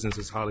doing business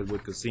as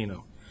Hollywood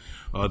Casino.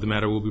 The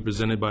matter will be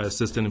presented by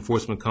Assistant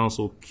Enforcement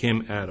Counsel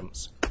Kim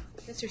Adams.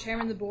 Mr.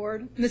 Chairman,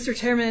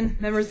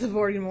 members of the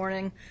board, good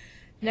morning.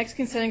 Next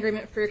consent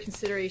agreement for your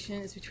consideration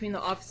is between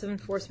the Office of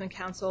Enforcement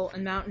Counsel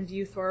and Mountain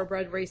View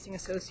Thoroughbred Racing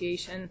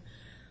Association,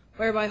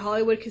 whereby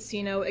Hollywood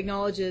Casino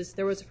acknowledges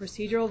there was a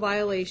procedural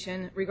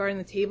violation regarding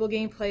the table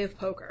game play of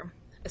poker.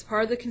 As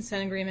part of the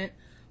consent agreement,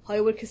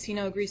 Hollywood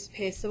Casino agrees to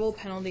pay a civil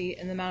penalty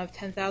in the amount of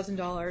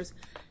 $10,000,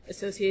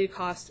 associated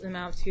costs in the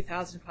amount of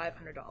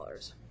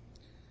 $2,500.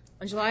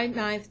 On July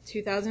 9,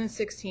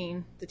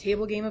 2016, the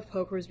table game of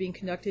poker was being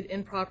conducted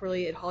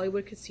improperly at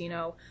Hollywood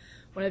Casino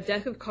when a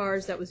deck of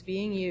cards that was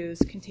being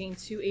used contained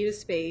 2 8 of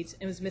spades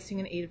and was missing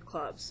an 8 of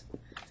clubs.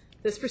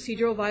 This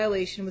procedural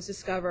violation was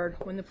discovered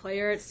when the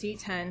player at seat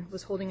 10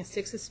 was holding a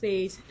 6 of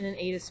spades and an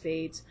 8 of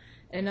spades,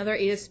 and another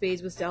 8 of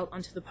spades was dealt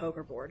onto the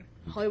poker board.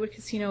 Hollywood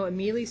Casino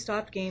immediately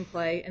stopped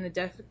gameplay, and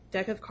the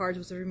deck of cards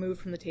was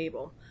removed from the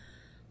table.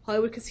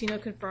 Hollywood Casino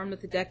confirmed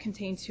that the deck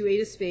contained 2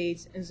 8 of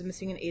spades and was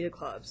missing an 8 of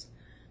clubs.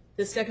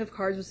 This deck of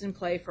cards was in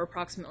play for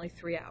approximately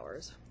 3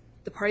 hours.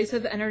 The parties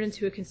have entered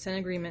into a consent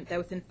agreement that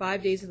within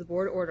 5 days of the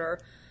board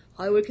order,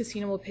 Hollywood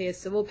Casino will pay a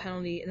civil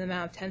penalty in the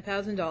amount of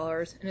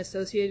 $10,000 and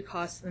associated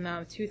costs in the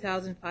amount of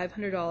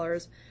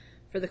 $2,500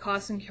 for the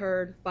costs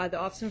incurred by the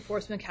Office of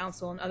Enforcement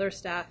Counsel and other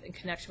staff in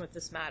connection with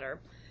this matter.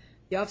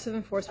 The Office of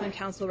Enforcement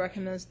Counsel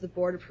recommends that the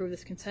board approve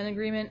this consent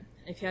agreement.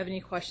 And if you have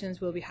any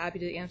questions, we'll be happy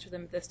to answer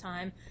them at this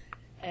time.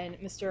 And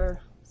Mr.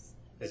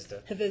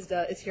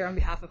 Havizda is here on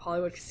behalf of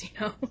Hollywood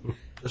Casino.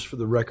 Just for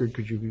the record,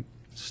 could you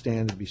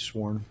stand and be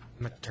sworn?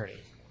 I'm an attorney.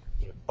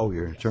 Oh,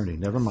 you're an attorney.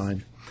 Never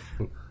mind.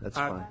 That's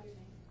fine.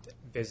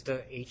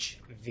 Vizda,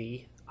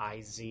 H-V-I-Z-D-A.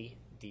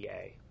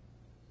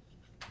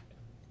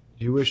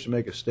 Do you wish to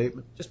make a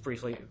statement? Just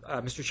briefly,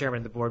 Mr. Chairman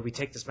of the board, we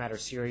take this matter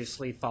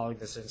seriously. Following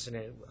this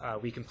incident,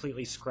 we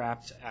completely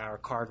scrapped our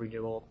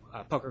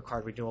poker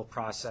card renewal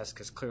process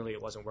because clearly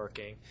it wasn't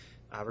working.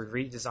 We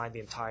redesigned the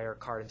entire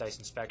card and dice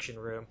inspection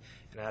room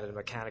and added a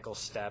mechanical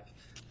step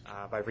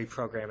by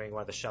reprogramming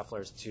one of the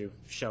shufflers to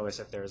show us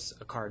if there's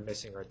a card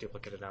missing or a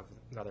duplicate of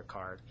another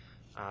card.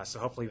 So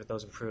hopefully with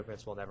those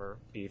improvements, we'll never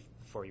be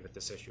before you with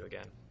this issue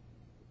again.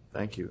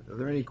 Thank you. Are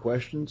there any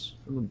questions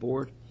from the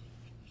board?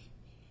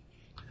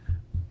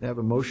 May I have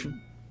a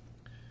motion?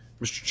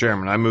 Mr.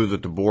 Chairman, I move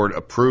that the board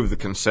approve the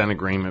consent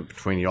agreement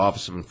between the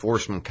Office of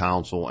Enforcement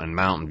Counsel and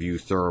Mountain View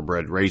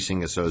Thoroughbred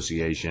Racing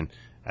Association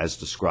as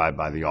described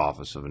by the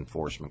Office of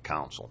Enforcement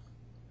Counsel.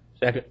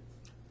 Second.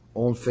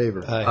 All in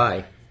favor?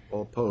 Aye.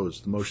 All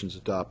opposed? The motion's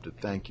adopted.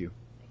 Thank you.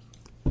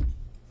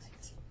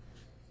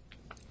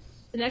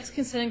 The next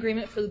consent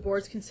agreement for the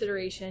board's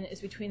consideration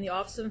is between the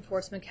Office of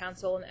Enforcement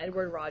Counsel and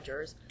Edward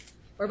Rogers,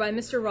 whereby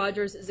Mr.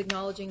 Rogers is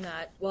acknowledging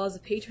that, while as a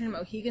patron of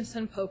Mohegan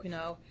Sun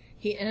Pocono,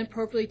 he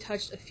inappropriately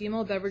touched a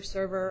female beverage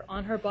server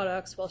on her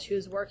buttocks while she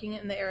was working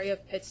in the area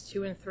of pits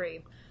 2 and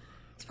 3.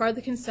 As part of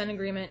the consent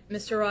agreement,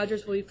 Mr.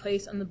 Rogers will be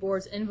placed on the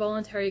board's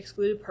involuntary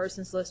excluded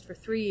persons list for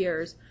 3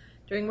 years,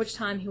 during which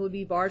time he will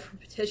be barred from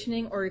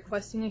petitioning or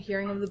requesting a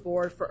hearing of the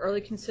board for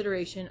early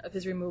consideration of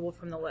his removal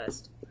from the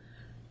list.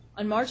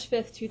 On March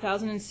 5,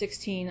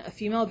 2016, a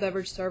female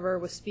beverage server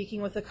was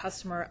speaking with a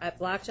customer at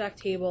blackjack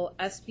table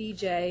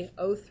SBJ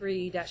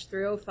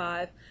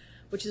 03-305,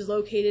 which is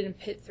located in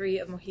Pit 3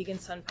 of Mohegan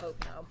Sun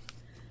Pocono.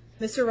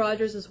 Mr.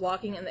 Rogers was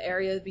walking in the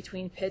area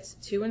between pits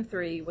 2 and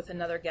 3 with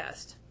another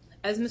guest.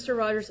 As Mr.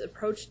 Rogers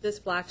approached this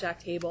blackjack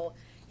table,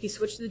 he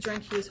switched the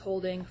drink he was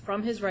holding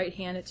from his right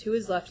hand to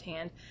his left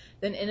hand,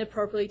 then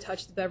inappropriately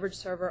touched the beverage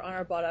server on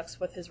her buttocks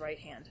with his right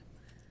hand.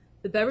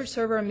 The beverage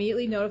server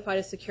immediately notified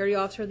a security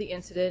officer of the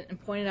incident and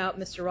pointed out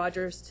Mr.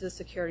 Rogers to the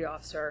security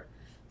officer.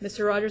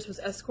 Mr. Rogers was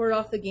escorted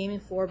off the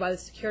gaming floor by the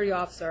security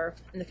officer,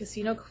 and the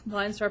casino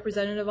compliance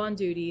representative on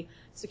duty,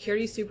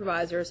 security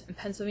supervisors, and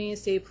Pennsylvania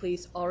State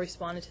Police all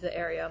responded to the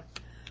area.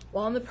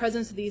 While in the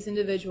presence of these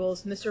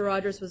individuals, Mr.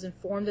 Rogers was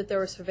informed that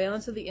there was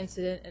surveillance of the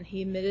incident, and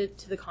he admitted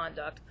to the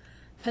conduct.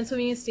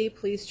 Pennsylvania State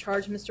Police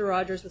charged Mr.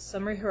 Rogers with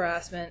summary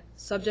harassment,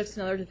 subjects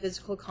another to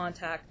physical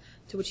contact,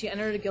 to which he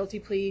entered a guilty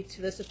plea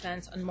to this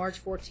offense on March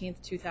 14,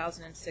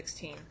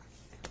 2016.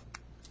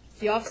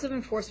 The Office of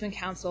Enforcement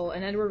Counsel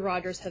and Edward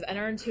Rogers have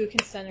entered into a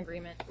consent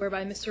agreement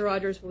whereby Mr.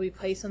 Rogers will be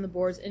placed on the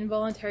board's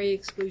involuntary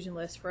exclusion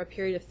list for a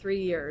period of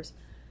 3 years.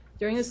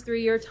 During this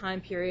 3-year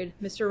time period,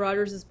 Mr.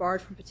 Rogers is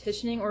barred from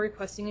petitioning or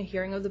requesting a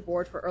hearing of the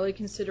board for early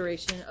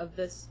consideration of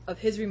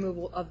his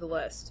removal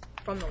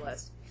from the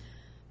list.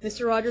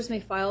 Mr. Rogers may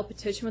file a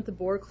petition with the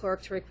board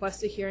clerk to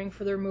request a hearing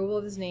for the removal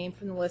of his name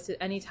from the list at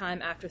any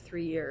time after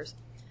 3 years.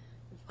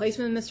 The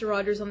placement of Mr.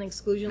 Rogers on the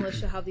exclusion list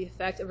shall have the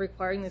effect of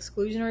requiring the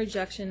exclusion or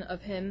rejection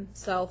of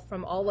himself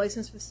from all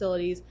licensed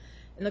facilities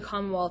in the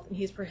Commonwealth, and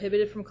he is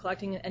prohibited from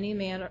collecting in any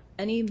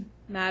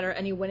matter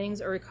any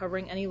winnings or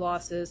recovering any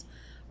losses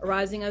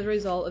arising as a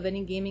result of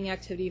any gaming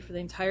activity for the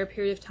entire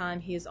period of time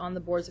he is on the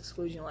board's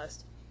exclusion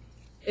list.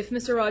 If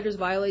Mr. Rogers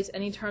violates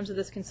any terms of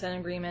this consent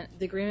agreement,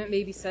 the agreement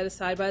may be set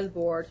aside by the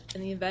board.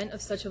 In the event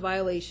of such a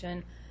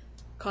violation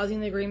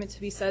causing the agreement to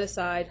be set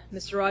aside,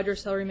 Mr.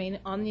 Rogers shall remain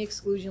on the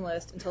exclusion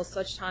list until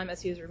such time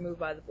as he is removed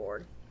by the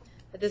board.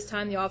 At this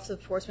time, the Office of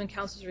Enforcement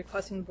Counsel is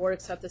requesting the board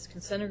accept this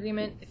consent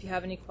agreement. If you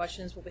have any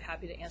questions, we'll be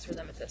happy to answer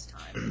them at this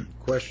time.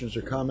 Questions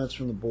or comments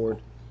from the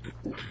board?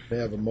 May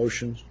I have a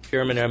motion?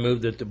 Chairman, I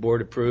move that the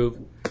board approve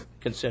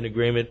consent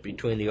agreement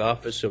between the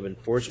Office of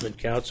Enforcement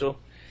Counsel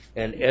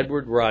and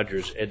Edward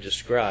Rogers as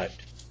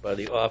described by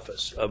the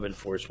Office of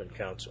Enforcement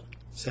Counsel.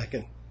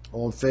 Second.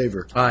 All in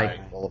favor?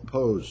 Aye. All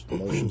opposed? The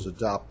motion's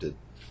adopted.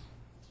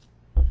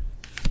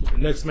 The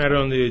next matter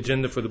on the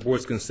agenda for the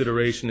board's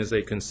consideration is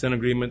a consent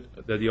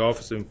agreement that the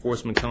Office of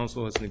Enforcement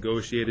Counsel has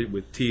negotiated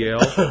with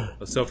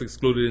TL, a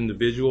self-excluded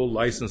individual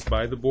licensed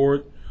by the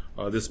board.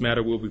 This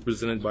matter will be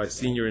presented by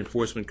Senior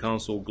Enforcement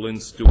Counsel Glenn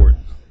Stewart.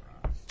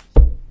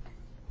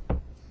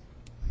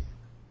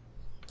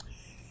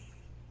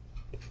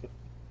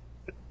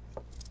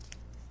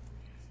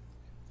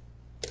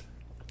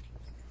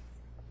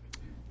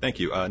 Thank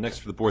you. Next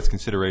for the board's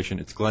consideration,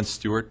 it's Glenn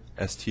Stewart,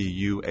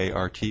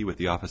 S-T-U-A-R-T, with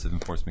the Office of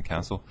Enforcement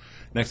Counsel.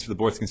 Next for the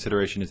board's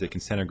consideration is a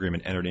consent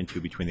agreement entered into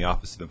between the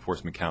Office of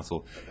Enforcement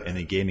Counsel and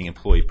the gaming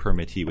employee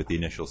permittee with the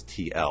initials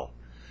TL.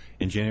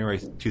 In January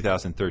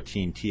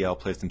 2013, TL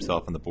placed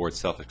himself on the board's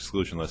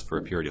self-exclusion list for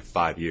a period of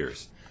 5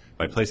 years.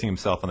 By placing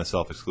himself on the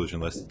self-exclusion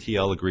list,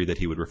 TL agreed that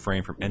he would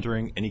refrain from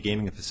entering any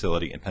gaming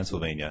facility in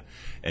Pennsylvania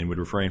and would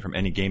refrain from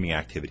any gaming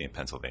activity in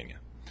Pennsylvania.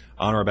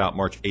 On or about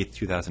March 8,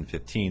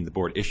 2015, the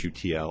board issued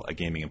TL a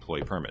gaming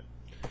employee permit.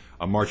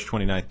 On March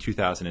 29,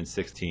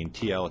 2016,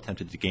 TL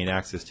attempted to gain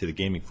access to the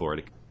gaming floor at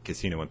a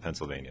casino in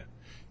Pennsylvania.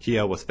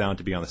 TL was found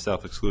to be on the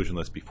self-exclusion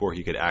list before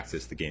he could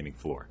access the gaming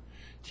floor.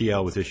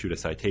 TL was issued a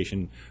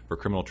citation for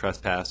criminal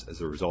trespass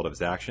as a result of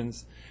his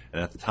actions,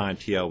 and at the time,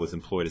 TL was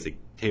employed as a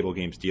table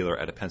games dealer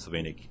at a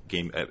Pennsylvania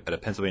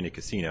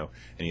casino,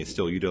 and he is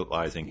still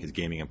utilizing his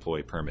gaming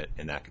employee permit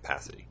in that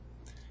capacity.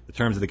 The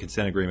terms of the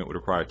consent agreement would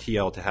require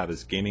TL to have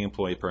his gaming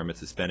employee permit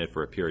suspended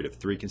for a period of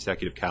 3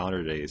 consecutive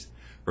calendar days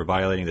for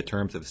violating the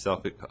terms of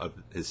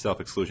his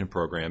self-exclusion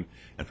program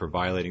and for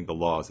violating the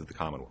laws of the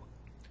Commonwealth.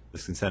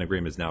 This consent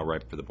agreement is now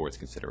ripe for the board's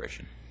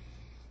consideration.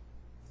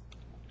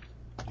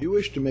 Do you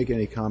wish to make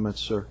any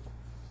comments, sir?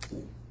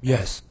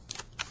 Yes.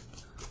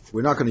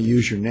 We're not going to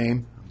use your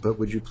name, but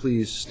would you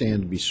please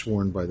stand and be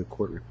sworn by the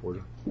court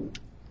reporter?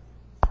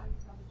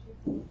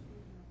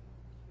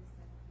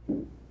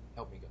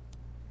 Help me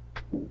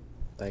go.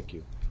 Thank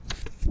you.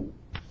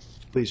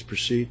 Please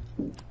proceed.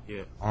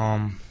 Yeah.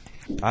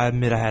 I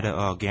admit I had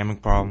a gambling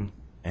problem,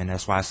 and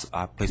that's why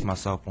I placed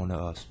myself on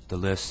the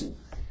list.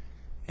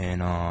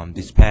 And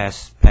this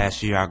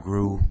past year I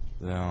grew.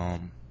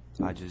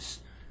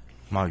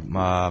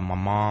 My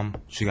mom,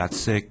 she got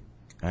sick,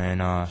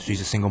 and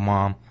she's a single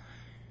mom,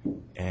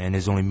 and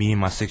there's only me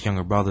and my 6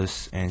 younger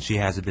brothers, and she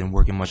hasn't been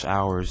working much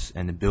hours,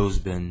 and the bills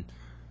been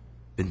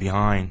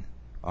behind.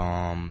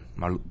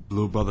 My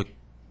little brother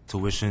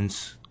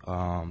tuitions,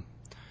 and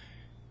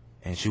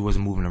she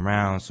wasn't moving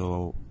around,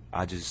 so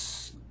I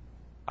just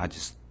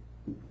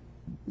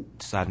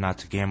decided not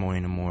to gamble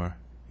anymore,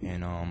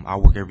 and I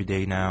work every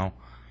day now,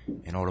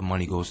 and all the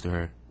money goes to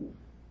her,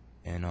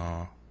 and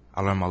I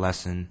learned my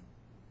lesson.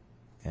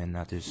 And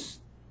I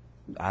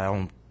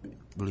don't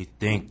really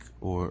think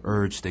or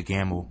urge to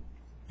gamble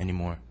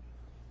anymore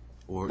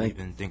or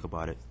even think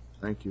about it.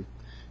 Thank you.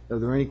 Are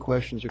there any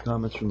questions or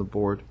comments from the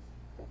board?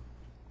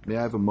 May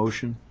I have a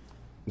motion?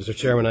 Mr.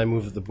 Chairman, I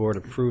move that the board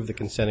approve the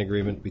consent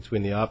agreement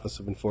between the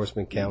Office of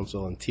Enforcement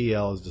Counsel and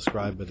TL as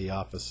described by the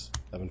Office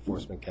of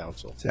Enforcement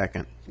Counsel.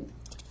 Second.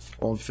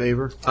 All in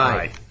favor?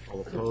 Aye. All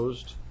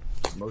opposed?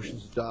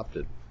 Motion's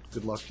adopted.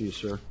 Good luck to you,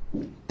 sir.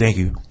 Thank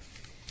you.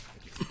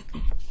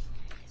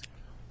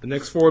 The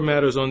next 4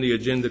 matters on the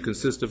agenda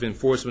consist of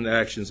enforcement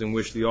actions in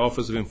which the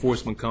Office of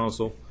Enforcement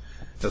Counsel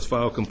has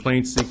filed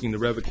complaints seeking the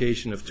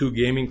revocation of 2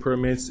 gaming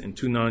permits and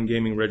 2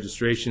 non-gaming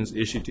registrations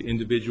issued to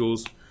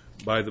individuals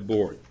by the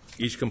board.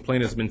 Each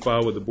complaint has been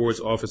filed with the board's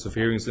Office of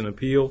Hearings and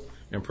Appeal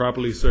and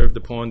properly served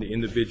upon the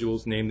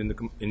individuals named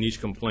in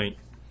each complaint.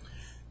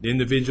 The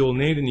individual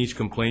named in each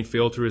complaint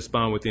failed to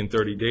respond within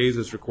 30 days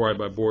as required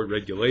by board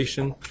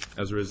regulation.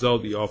 As a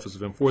result, the Office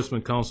of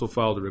Enforcement Counsel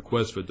filed a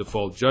request for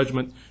default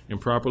judgment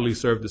and properly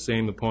served the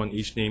same upon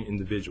each named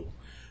individual.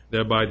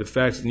 Thereby, the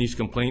facts in each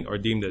complaint are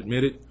deemed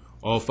admitted.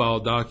 All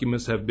filed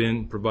documents have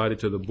been provided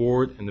to the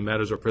board, and the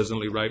matters are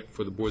presently ripe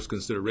for the board's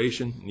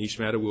consideration. In each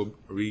matter, we'll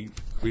read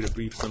a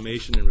brief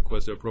summation and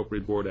request the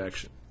appropriate board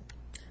action.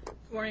 Good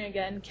morning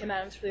again. Kim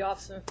Adams for the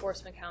Office of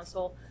Enforcement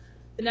Counsel.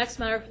 The next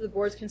matter for the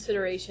board's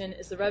consideration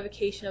is the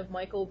revocation of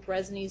Michael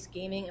Bresney's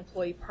gaming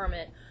employee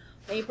permit.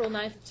 On April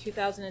 9th,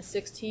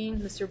 2016,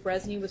 Mr.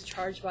 Bresney was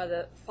charged by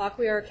the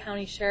Fauquier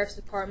County Sheriff's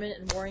Department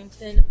in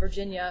Warrenton,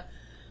 Virginia,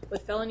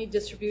 with felony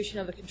distribution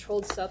of a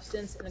controlled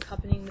substance and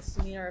accompanying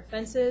misdemeanor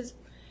offenses,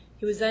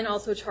 He was then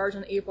also charged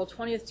on April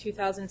 20th,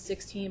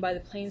 2016 by the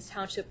Plains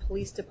Township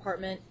Police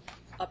Department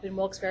up in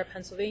Wilkes-Barre,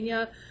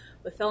 Pennsylvania,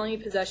 with felony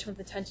possession with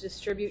intent to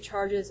distribute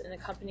charges and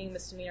accompanying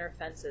misdemeanor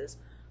offenses.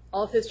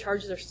 All of his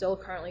charges are still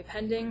currently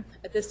pending.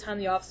 At this time,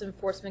 the Office of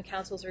Enforcement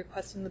Counsel is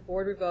requesting the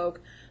board revoke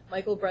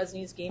Michael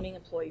Bresney's gaming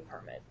employee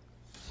permit.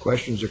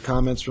 Questions or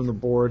comments from the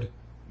board?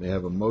 May I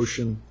have a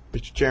motion?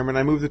 Mr. Chairman,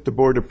 I move that the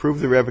board approve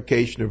the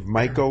revocation of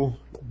Michael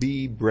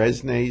B.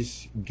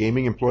 Bresney's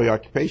gaming employee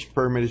occupation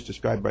permit as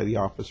described by the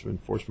Office of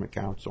Enforcement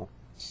Counsel.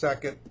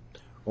 Second.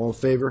 All in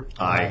favor?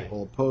 Aye.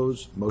 All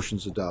opposed?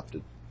 Motion's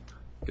adopted.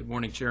 Good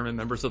morning, Chairman,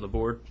 members of the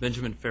board.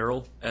 Benjamin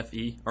Farrell,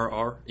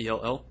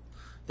 Ferrell.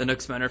 The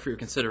next matter for your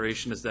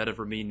consideration is that of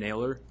Ramin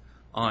Naylor.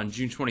 On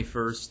June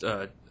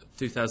 21st,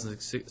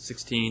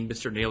 2016,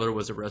 Mr. Naylor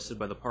was arrested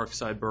by the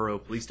Parkside Borough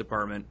Police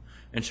Department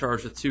and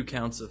charged with 2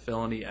 counts of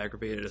felony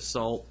aggravated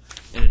assault,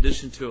 in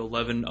addition to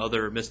 11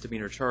 other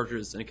misdemeanor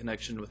charges in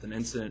connection with an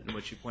incident in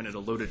which he pointed a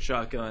loaded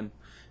shotgun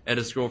at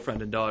his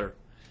girlfriend and daughter.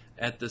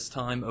 At this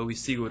time,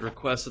 OEC would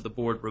request that the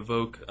board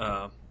revoke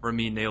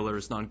Ramin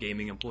Naylor's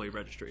non-gaming employee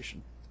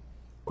registration.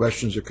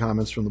 Questions or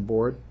comments from the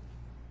board?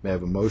 May I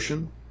have a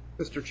motion?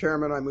 Mr.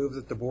 Chairman, I move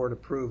that the board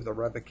approve the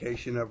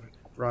revocation of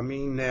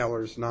Ramin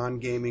Naylor's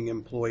non-gaming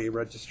employee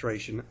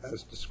registration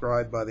as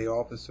described by the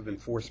Office of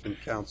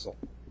Enforcement Counsel.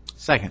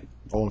 Second.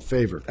 All in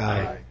favor?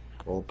 Aye.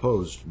 All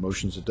opposed?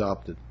 Motion's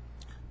adopted.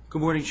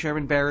 Good morning,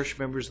 Chairman Barish,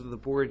 members of the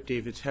board.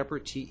 David Tepper,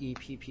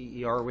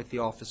 Tepper, with the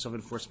Office of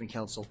Enforcement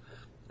Counsel.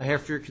 I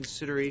have for your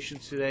consideration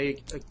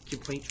today a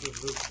complaint to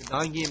revoke the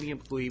non-gaming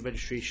employee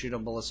registration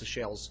of Melissa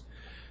Shales.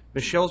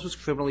 Ms. Shales was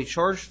criminally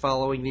charged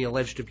following the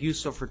alleged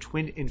abuse of her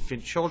twin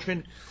infant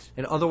children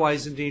and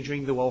otherwise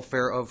endangering the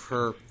welfare of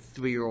her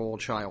 3-year-old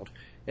child.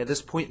 At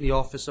this point, the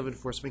Office of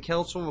Enforcement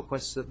Counsel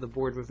requests that the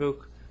board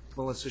revoke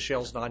Melissa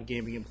Shales'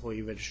 non-gaming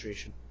employee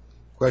registration.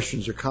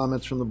 Questions or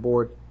comments from the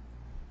board?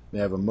 May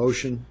I have a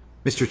motion?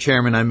 Mr.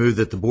 Chairman, I move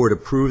that the board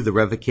approve the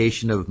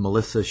revocation of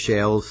Melissa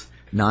Shales'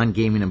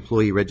 non-gaming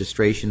employee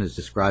registration as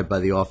described by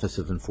the Office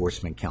of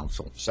Enforcement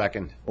Counsel.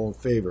 Second. All in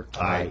favor?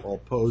 Aye. All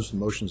opposed?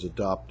 Motion's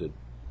adopted.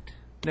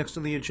 Next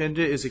on the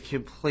agenda is a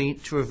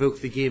complaint to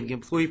revoke the gaming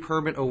employee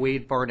permit of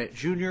Wade Barnett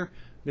Jr.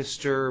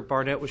 Mr.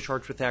 Barnett was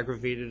charged with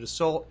aggravated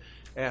assault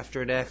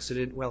after an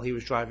accident while he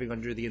was driving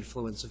under the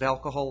influence of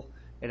alcohol.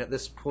 And at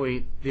this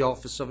point, the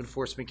Office of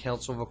Enforcement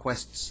Counsel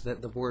requests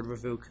that the board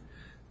revoke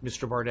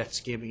Mr. Barnett's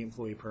gaming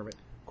employee permit.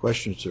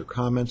 Questions or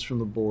comments from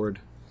the board?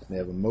 May I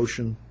have a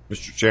motion?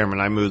 Mr.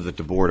 Chairman, I move that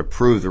the board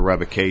approve the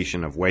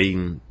revocation of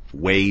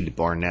Wade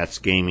Barnett's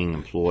gaming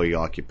employee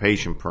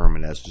occupation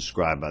permit as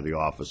described by the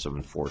Office of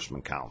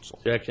Enforcement Counsel.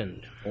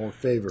 Second. All in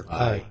favor?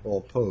 Aye. All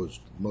opposed?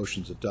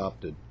 Motion's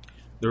adopted.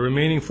 The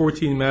remaining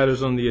 14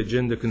 matters on the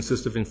agenda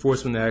consist of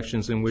enforcement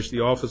actions in which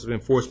the Office of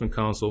Enforcement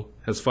Counsel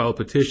has filed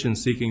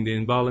petitions seeking the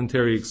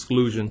involuntary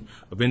exclusion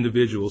of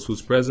individuals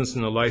whose presence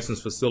in a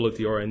licensed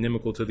facility are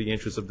inimical to the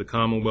interests of the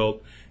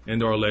Commonwealth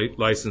and are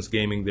licensed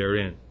gaming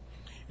therein.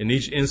 In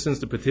each instance,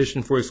 the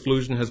petition for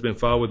exclusion has been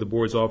filed with the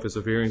Board's Office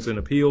of Hearings and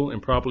Appeal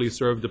and properly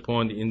served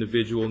upon the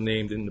individual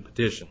named in the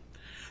petition.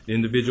 The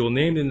individual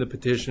named in the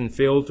petition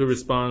failed to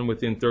respond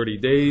within 30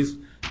 days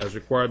as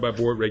required by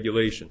Board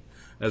regulation.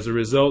 As a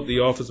result, the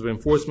Office of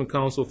Enforcement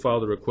Counsel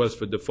filed a request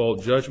for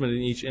default judgment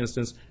in each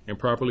instance and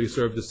properly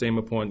served the same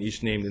upon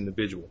each named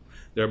individual.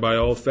 Thereby,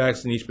 all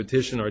facts in each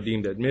petition are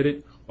deemed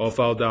admitted, all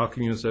filed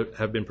documents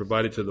have been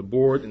provided to the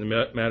Board, and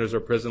the matters are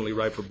presently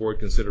ripe for Board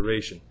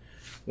consideration.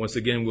 Once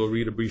again, we'll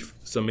read a brief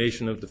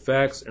summation of the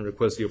facts and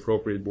request the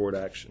appropriate Board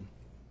action.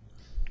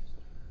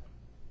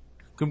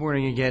 Good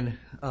morning again.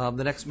 The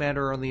next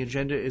matter on the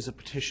agenda is a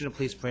petition to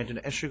place Brandon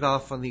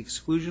Eschigoff on the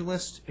exclusion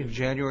list. In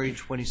January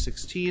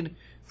 2016,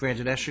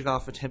 Brandon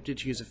Eschigoff attempted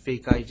to use a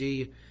fake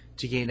ID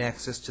to gain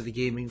access to the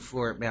gaming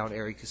floor at Mount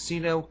Airy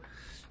Casino.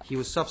 He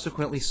was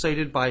subsequently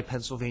cited by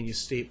Pennsylvania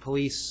State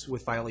Police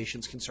with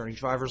violations concerning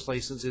driver's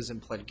licenses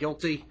and pled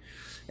guilty.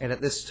 And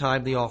at this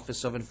time, the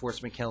Office of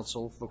Enforcement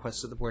Counsel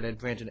requested the board add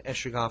Brandon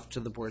Eschigoff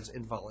to the board's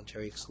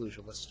involuntary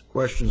exclusion list.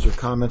 Questions or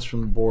comments from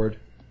the board?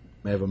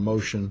 May I have a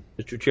motion?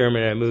 Mr.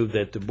 Chairman, I move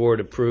that the board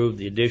approve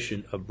the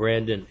addition of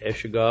Brandon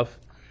Eschigoff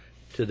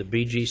to the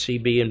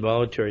BGCB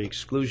involuntary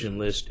exclusion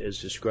list as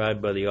described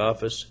by the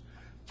Office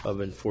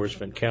of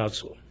Enforcement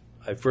Counsel.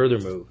 I further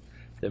move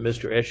that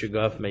Mr.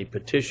 Eschigoff may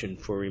petition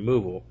for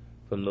removal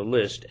from the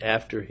list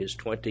after his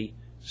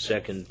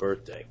 22nd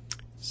birthday.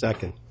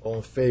 Second. All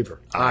in favor?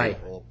 Aye.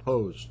 All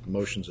opposed?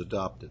 Motion's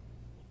adopted.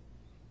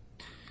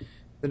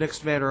 The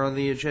next matter on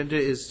the agenda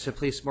is to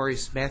place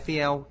Maurice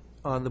Mathieu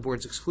on the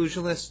board's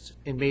exclusion list.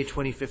 In May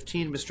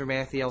 2015, Mr.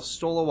 Mathieu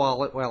stole a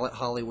wallet while at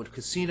Hollywood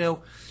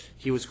Casino.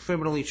 He was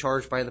criminally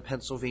charged by the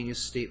Pennsylvania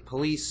State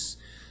Police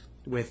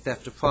with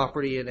theft of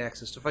property and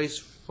access device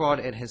fraud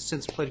and has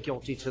since pled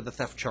guilty to the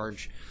theft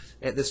charge.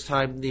 At this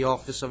time, the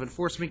Office of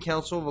Enforcement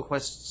Counsel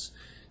requests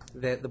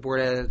that the board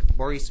add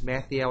Maurice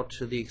Mathieu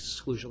to the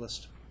exclusion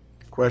list.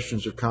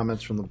 Questions or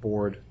comments from the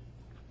board?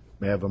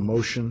 May I have a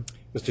motion?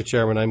 Mr.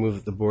 Chairman, I move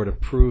that the board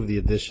approve the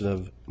addition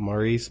of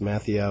Maurice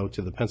Mathieu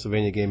to the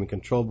Pennsylvania Gaming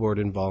Control Board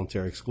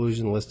involuntary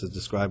exclusion list as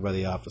described by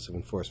the Office of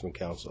Enforcement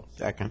Counsel.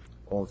 Second.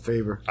 All in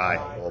favor?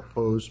 Aye. All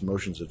opposed?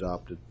 Motion's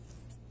adopted.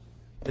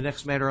 The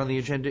next matter on the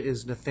agenda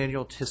is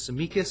Nathaniel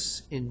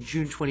Tissamikis. In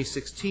June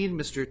 2016,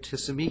 Mr.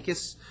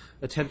 Tissamikis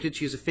attempted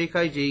to use a fake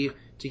ID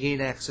to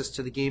gain access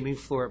to the gaming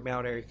floor at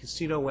Mount Airy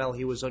Casino while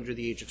he was under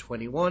the age of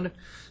 21.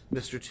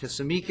 Mr.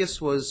 Tissamikis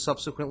was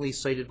subsequently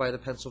cited by the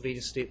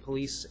Pennsylvania State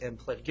Police and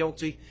pled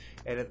guilty,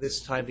 and at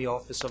this time the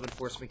Office of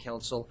Enforcement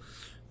Counsel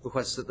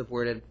requests that the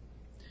board add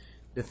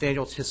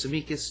Nathaniel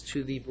Tissamikis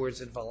to the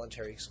board's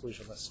involuntary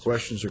exclusion list.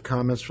 Questions or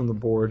comments from the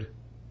board?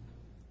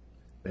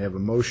 May I have a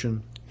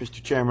motion?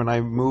 Mr. Chairman,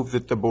 I move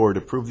that the board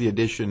approve the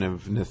addition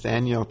of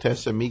Nathaniel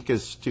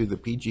Tessamikis to the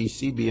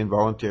PGCB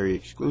involuntary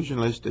exclusion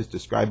list as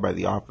described by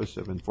the Office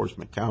of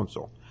Enforcement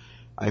Counsel.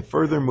 I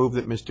further move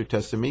that Mr.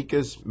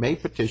 Tessamikis may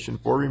petition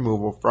for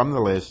removal from the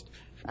list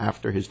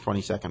after his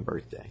 22nd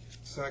birthday.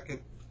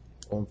 Second.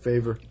 All in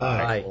favor?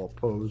 Aye. All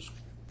opposed?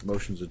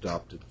 Motion's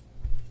adopted.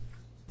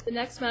 The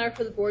next matter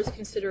for the board's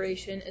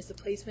consideration is the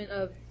placement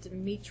of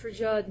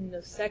Dmitrija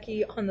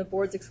Nosecki on the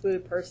board's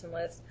excluded person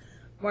list.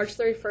 March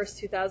 31st,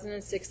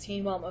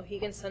 2016, while at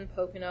Mohegan Sun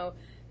Pocono,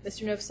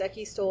 Mr.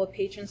 Nosecki stole a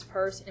patron's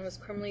purse and was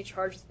criminally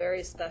charged with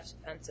various theft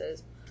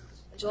offenses.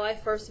 On July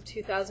 1st of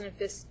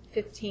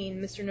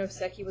 2015, Mr.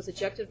 Nosecki was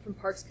ejected from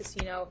Parks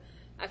Casino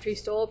after he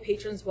stole a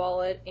patron's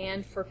wallet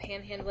and for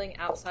panhandling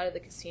outside of the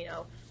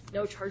casino.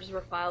 No charges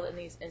were filed in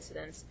these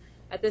incidents.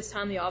 At this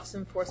time, the Office of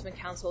Enforcement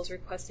Counsel is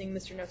requesting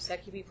Mr.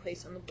 Nosecki be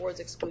placed on the board's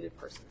excluded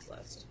persons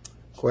list.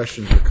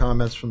 Questions or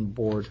comments from the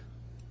board?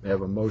 May I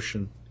have a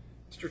motion?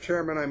 Mr.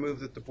 Chairman, I move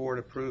that the board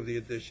approve the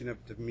addition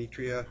of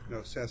Dmitrija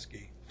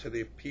Nosecki to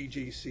the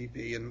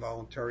PGCB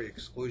involuntary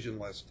exclusion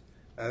list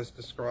as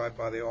described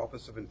by the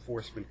Office of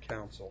Enforcement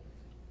Counsel.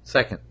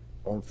 Second.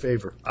 All in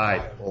favor?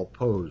 Aye. All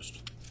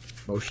opposed?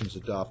 Motion's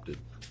adopted.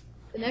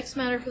 The next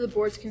matter for the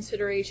board's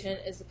consideration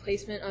is the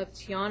placement of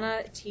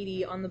Tiana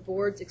Titi on the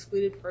board's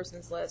excluded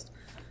persons list.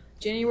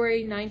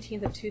 January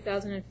 19th of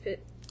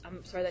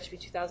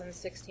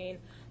 2016,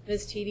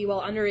 Ms. Titi,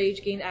 while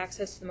underage, gained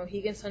access to the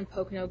Mohegan Sun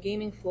Pocono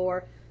gaming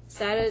floor,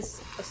 sat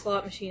as a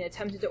slot machine,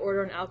 attempted to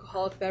order an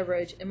alcoholic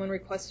beverage, and when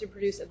requested to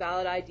produce a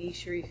valid ID,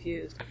 she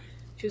refused.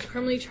 She was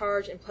criminally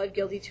charged and pled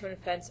guilty to an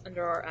offense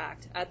under our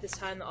Act. At this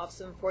time, the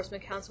Office of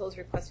Enforcement Counsel is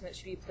requesting that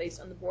she be placed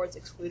on the board's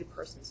excluded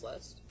persons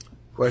list.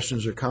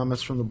 Questions or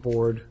comments from the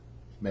board?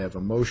 May I have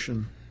a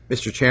motion?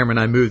 Mr. Chairman,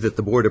 I move that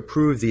the board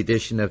approve the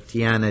addition of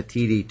Tiana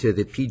Titi to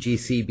the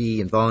PGCB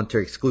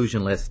involuntary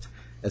exclusion list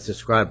as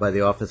described by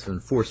the Office of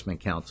Enforcement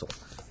Counsel.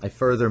 I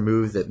further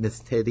move that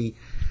Ms. Titi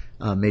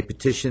may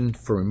petition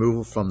for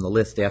removal from the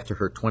list after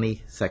her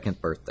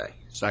 22nd birthday.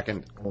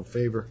 Second. All in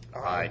favor?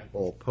 Aye.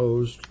 All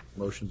opposed?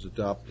 Motion's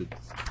adopted.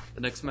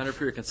 The next matter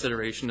for your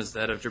consideration is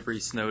that of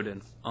Jabri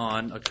Snowden.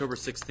 On October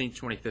 16,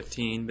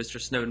 2015, Mr.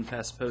 Snowden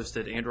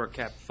posted and/or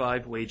capped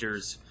 5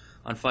 wagers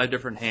on 5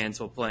 different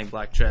hands while playing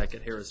blackjack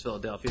at Harrah's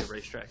Philadelphia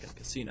Racetrack and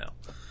Casino.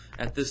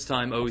 At this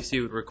time,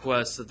 OEC would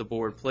request that the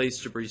board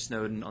place Jabri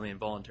Snowden on the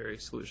involuntary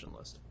exclusion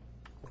list.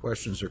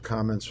 Questions or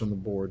comments from the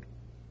board?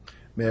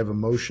 May I have a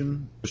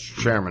motion?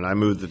 Mr. Chairman, I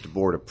move that the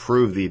board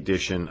approve the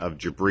addition of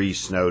Jabri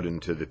Snowden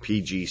to the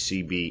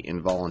PGCB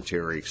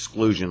involuntary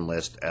exclusion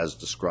list as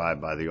described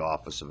by the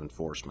Office of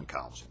Enforcement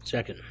Counsel.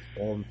 Second.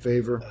 All in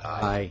favor?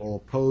 Aye. All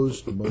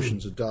opposed? The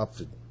motion's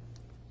adopted.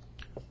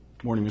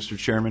 Morning, Mr.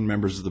 Chairman,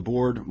 members of the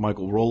board.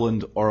 Michael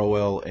Rowland,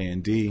 ROL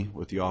A&D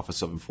with the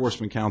Office of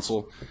Enforcement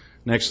Counsel.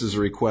 Next is a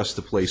request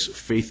to place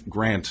Faith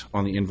Grant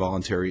on the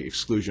involuntary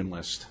exclusion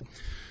list.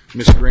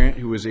 Ms. Grant,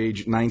 who was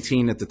age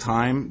 19 at the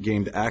time,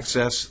 gained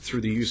access through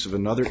the use of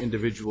another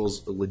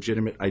individual's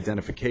legitimate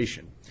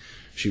identification.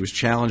 She was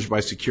challenged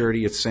by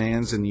security at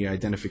Sands and the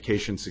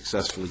identification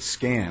successfully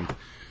scanned.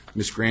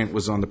 Ms. Grant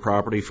was on the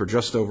property for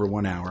just over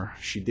 1 hour.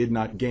 She did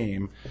not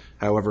game.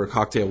 However, a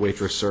cocktail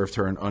waitress served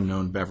her an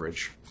unknown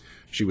beverage.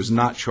 She was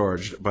not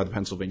charged by the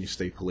Pennsylvania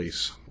State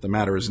Police. The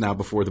matter is now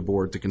before the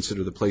board to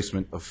consider the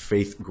placement of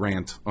Faith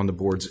Grant on the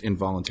board's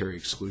involuntary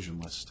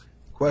exclusion list.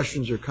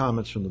 Questions or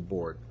comments from the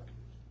board?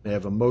 May I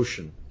have a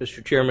motion?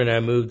 Mr. Chairman, I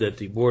move that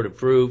the board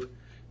approve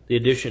the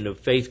addition of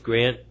Faith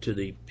Grant to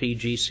the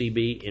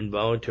PGCB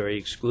involuntary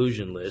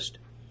exclusion list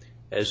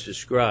as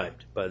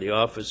described by the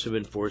Office of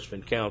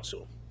Enforcement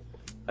Counsel.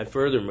 I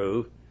further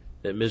move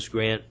that Ms.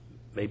 Grant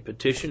may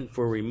petition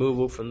for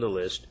removal from the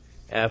list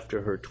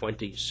after her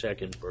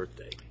 22nd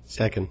birthday.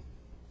 Second.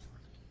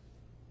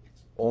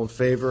 All in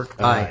favor?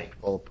 Aye.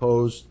 All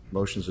opposed?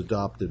 Motion's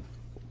adopted.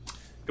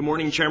 Good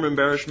morning, Chairman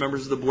Barish,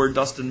 members of the board.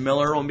 Dustin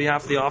Miller on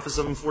behalf of the Office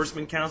of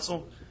Enforcement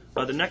Counsel.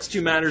 The next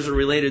 2 matters are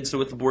related, so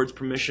with the board's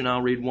permission,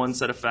 I'll read one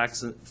set of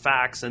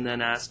facts and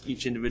then ask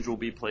each individual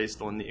be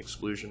placed on the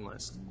exclusion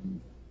list.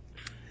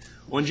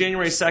 On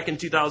January 2nd,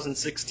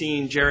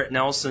 2016, Jarrett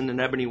Nelson and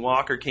Ebony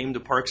Walker came to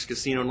Parks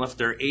Casino and left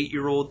their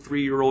 8-year-old,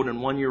 3-year-old, and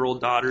 1-year-old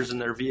daughters in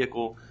their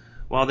vehicle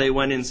while they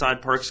went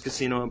inside Parks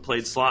Casino and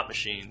played slot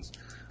machines.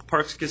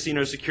 Parks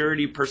Casino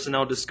security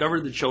personnel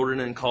discovered the children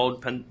and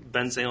called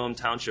Bensalem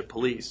Township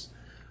Police.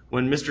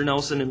 When Mr.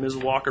 Nelson and Ms.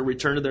 Walker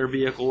returned to their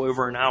vehicle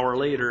over an hour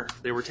later,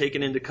 they were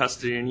taken into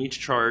custody and each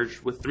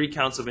charged with 3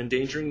 counts of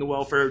endangering the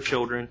welfare of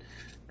children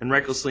and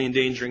recklessly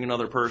endangering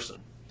another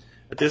person.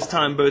 At this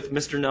time, both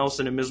Mr.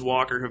 Nelson and Ms.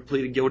 Walker have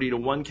pleaded guilty to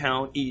 1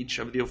 count each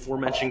of the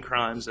aforementioned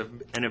crimes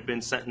and have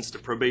been sentenced to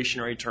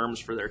probationary terms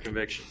for their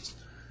convictions.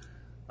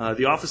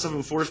 The Office of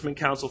Enforcement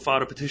Counsel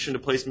filed a petition to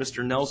place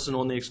Mr. Nelson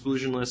on the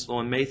exclusion list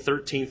on May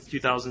 13,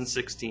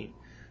 2016.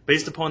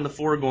 Based upon the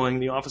foregoing,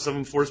 the Office of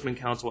Enforcement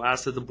Counsel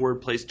asked that the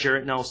Board place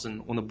Jarrett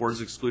Nelson on the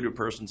Board's excluded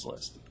persons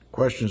list.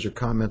 Questions or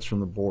comments from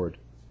the Board?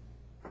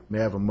 May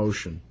I have a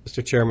motion?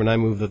 Mr. Chairman, I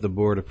move that the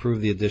Board approve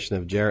the addition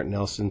of Jarrett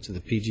Nelson to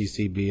the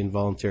PGCB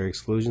involuntary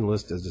exclusion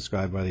list as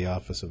described by the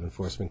Office of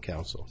Enforcement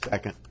Counsel.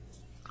 Second.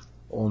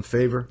 All in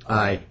favor?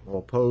 Aye. All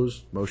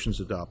opposed? Motion's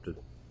adopted.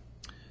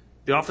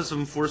 The Office of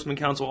Enforcement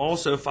Counsel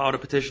also filed a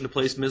petition to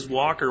place Ms.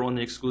 Walker on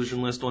the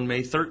exclusion list on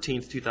May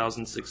 13,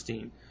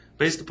 2016.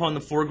 Based upon the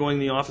foregoing,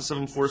 the Office of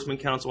Enforcement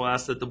Counsel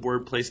asked that the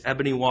Board place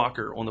Ebony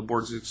Walker on the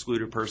Board's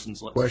excluded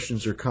persons list.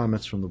 Questions or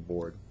comments from the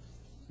Board?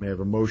 May I have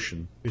a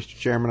motion? Mr.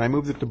 Chairman, I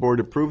move that the Board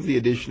approve the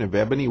addition of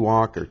Ebony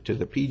Walker to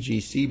the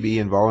PGCB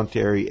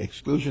involuntary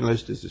exclusion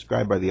list as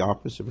described by the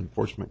Office of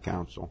Enforcement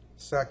Counsel.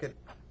 Second.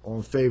 All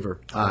in favor?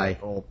 Aye.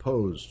 All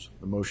opposed?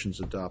 The motion's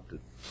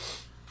adopted.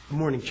 Good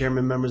morning,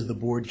 Chairman, members of the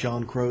Board.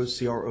 John Crowe,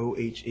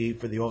 CROHE,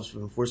 for the Office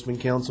of Enforcement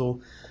Counsel.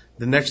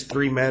 The next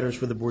 3 matters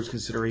for the Board's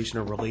consideration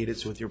are related,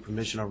 so with your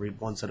permission, I'll read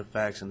one set of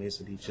facts and ask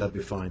that each That'd be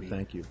fine,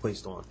 thank you.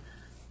 Placed on.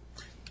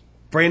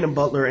 Brandon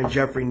Butler and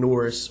Jeffrey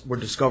Norris were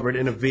discovered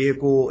in a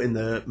vehicle in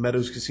the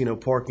Meadows Casino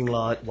parking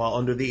lot while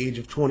under the age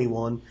of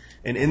 21,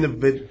 and in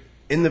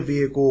the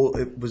vehicle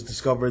it was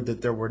discovered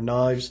that there were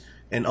knives,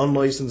 an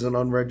unlicensed and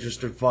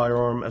unregistered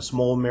firearm, a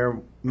small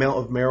amount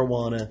of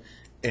marijuana,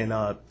 and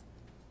a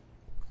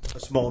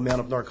small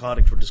amount of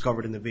narcotics were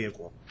discovered in the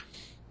vehicle.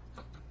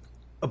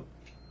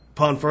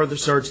 Upon further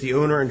search, the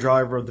owner and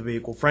driver of the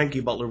vehicle, Frankie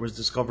Butler, was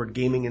discovered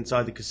gaming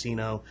inside the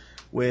casino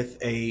with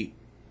a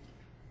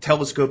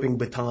telescoping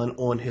baton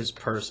on his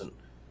person.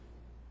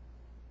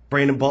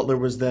 Brandon Butler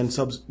was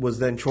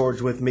then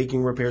charged with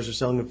making, repairs, or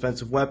selling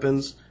offensive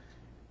weapons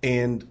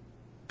and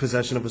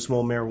possession of a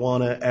small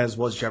marijuana, as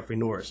was Jeffrey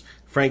Norris.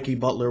 Frankie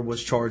Butler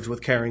was charged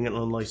with carrying an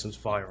unlicensed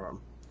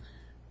firearm.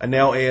 I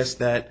now ask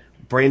that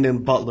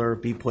Brandon Butler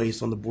be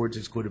placed on the Board's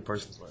excluded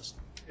persons list.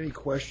 Any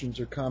questions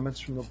or comments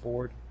from the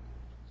Board?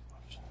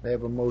 May I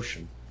have a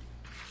motion?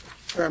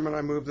 Chairman,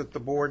 I move that the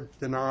Board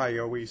deny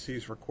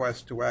OEC's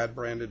request to add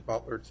Brandon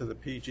Butler to the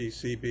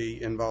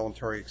PGCB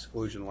involuntary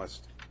exclusion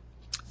list.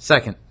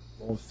 Second.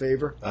 All in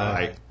favor?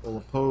 Aye. All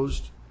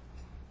opposed?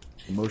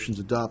 The motion's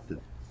adopted.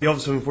 The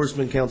Office of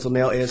Enforcement Counsel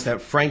now asks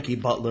that Frankie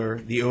Butler,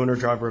 the owner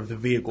driver of the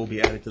vehicle,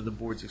 be added to the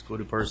Board's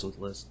excluded persons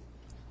list.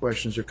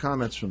 Questions or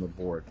comments from the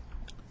Board?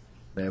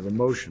 May I have a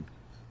motion?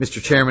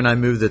 Mr. Chairman, I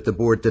move that the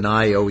Board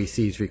deny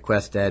OEC's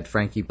request to add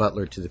Frankie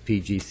Butler to the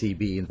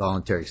PGCB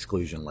involuntary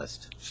exclusion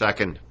list.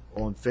 Second.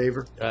 All in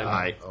favor?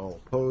 Aye.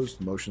 All opposed?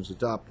 The motion's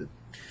adopted.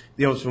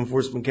 The Office of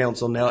Enforcement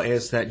Counsel now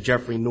asks that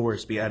Jeffrey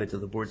Norris be added to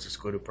the Board's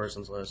excluded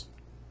persons list.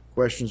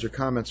 Questions or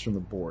comments from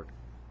the Board?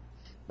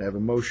 May I have a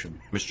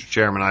motion? Mr.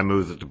 Chairman, I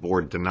move that the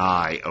Board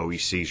deny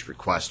OEC's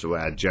request to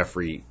add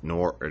Jeffrey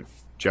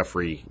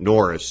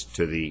Norris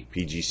to the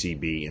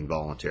PGCB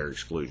involuntary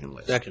exclusion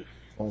list. Second.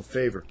 All in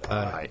favor?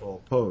 Aye.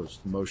 All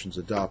opposed? The motion's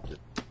adopted.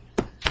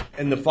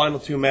 And the final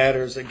 2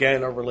 matters,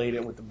 again, are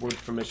related. With the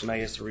Board's permission,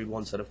 I ask to read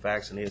one set of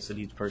facts and ask that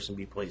each person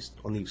be placed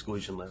on the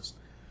exclusion list.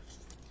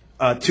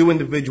 2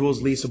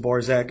 individuals, Lisa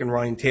Barzak and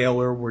Ryan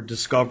Taylor, were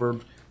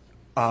discovered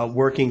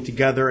working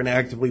together and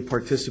actively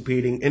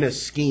participating in a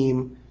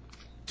scheme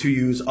to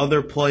use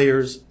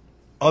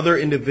other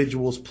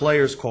individuals'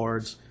 players'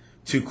 cards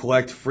to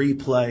collect free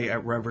play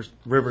at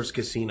Rivers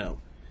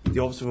Casino. The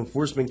Office of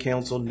Enforcement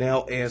Counsel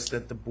now asks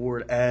that the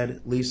Board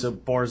add Lisa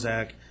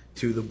Barzak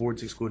to the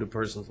Board's excluded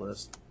persons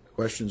list.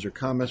 Questions or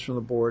comments from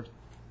the Board?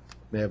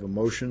 May I have a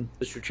motion?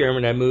 Mr.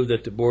 Chairman, I move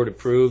that the Board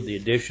approve the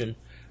addition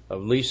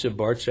of Lisa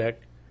Barzak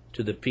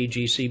to the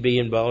PGCB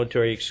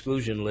involuntary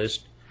exclusion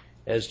list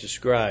as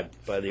described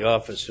by the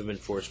Office of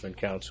Enforcement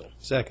Counsel.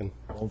 Second.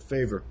 All in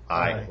favor?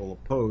 Aye. All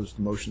opposed?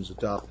 The motion's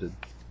adopted.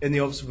 And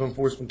the Office of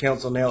Enforcement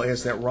Counsel now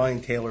asks that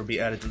Ryan Taylor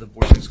be added to the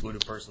Board's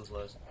excluded persons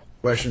list.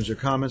 Questions or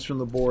comments from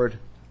the Board?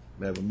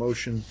 May I have a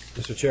motion?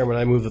 Mr. Chairman,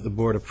 I move that the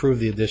Board approve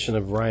the addition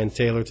of Ryan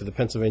Taylor to the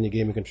Pennsylvania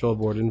Gaming Control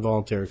Board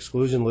involuntary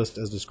exclusion list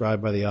as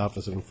described by the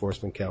Office of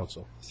Enforcement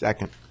Counsel.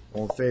 Second.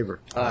 All in favor?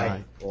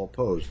 Aye. All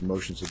opposed? The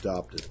motion's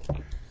adopted.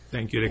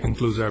 Thank you. That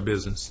concludes our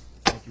business.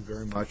 Thank you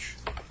very much.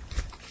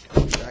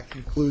 That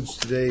concludes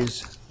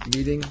today's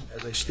meeting.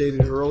 As I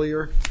stated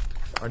earlier,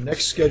 our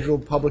next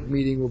scheduled public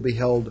meeting will be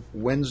held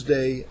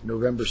Wednesday,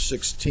 November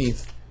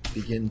 16th,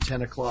 begin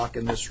 10 o'clock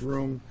in this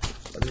room.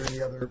 Are there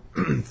any other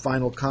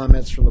final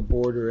comments from the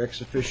Board or ex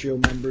officio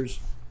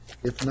members?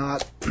 If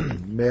not,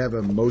 may I have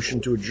a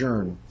motion to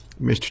adjourn?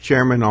 Mr.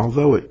 Chairman,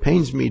 although it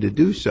pains me to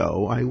do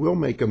so, I will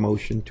make a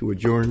motion to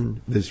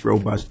adjourn this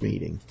robust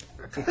meeting.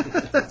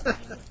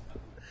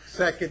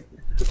 Second.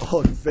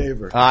 All in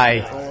favor?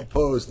 Aye. All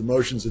opposed? The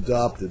motion's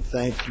adopted.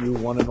 Thank you,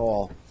 one and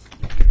all.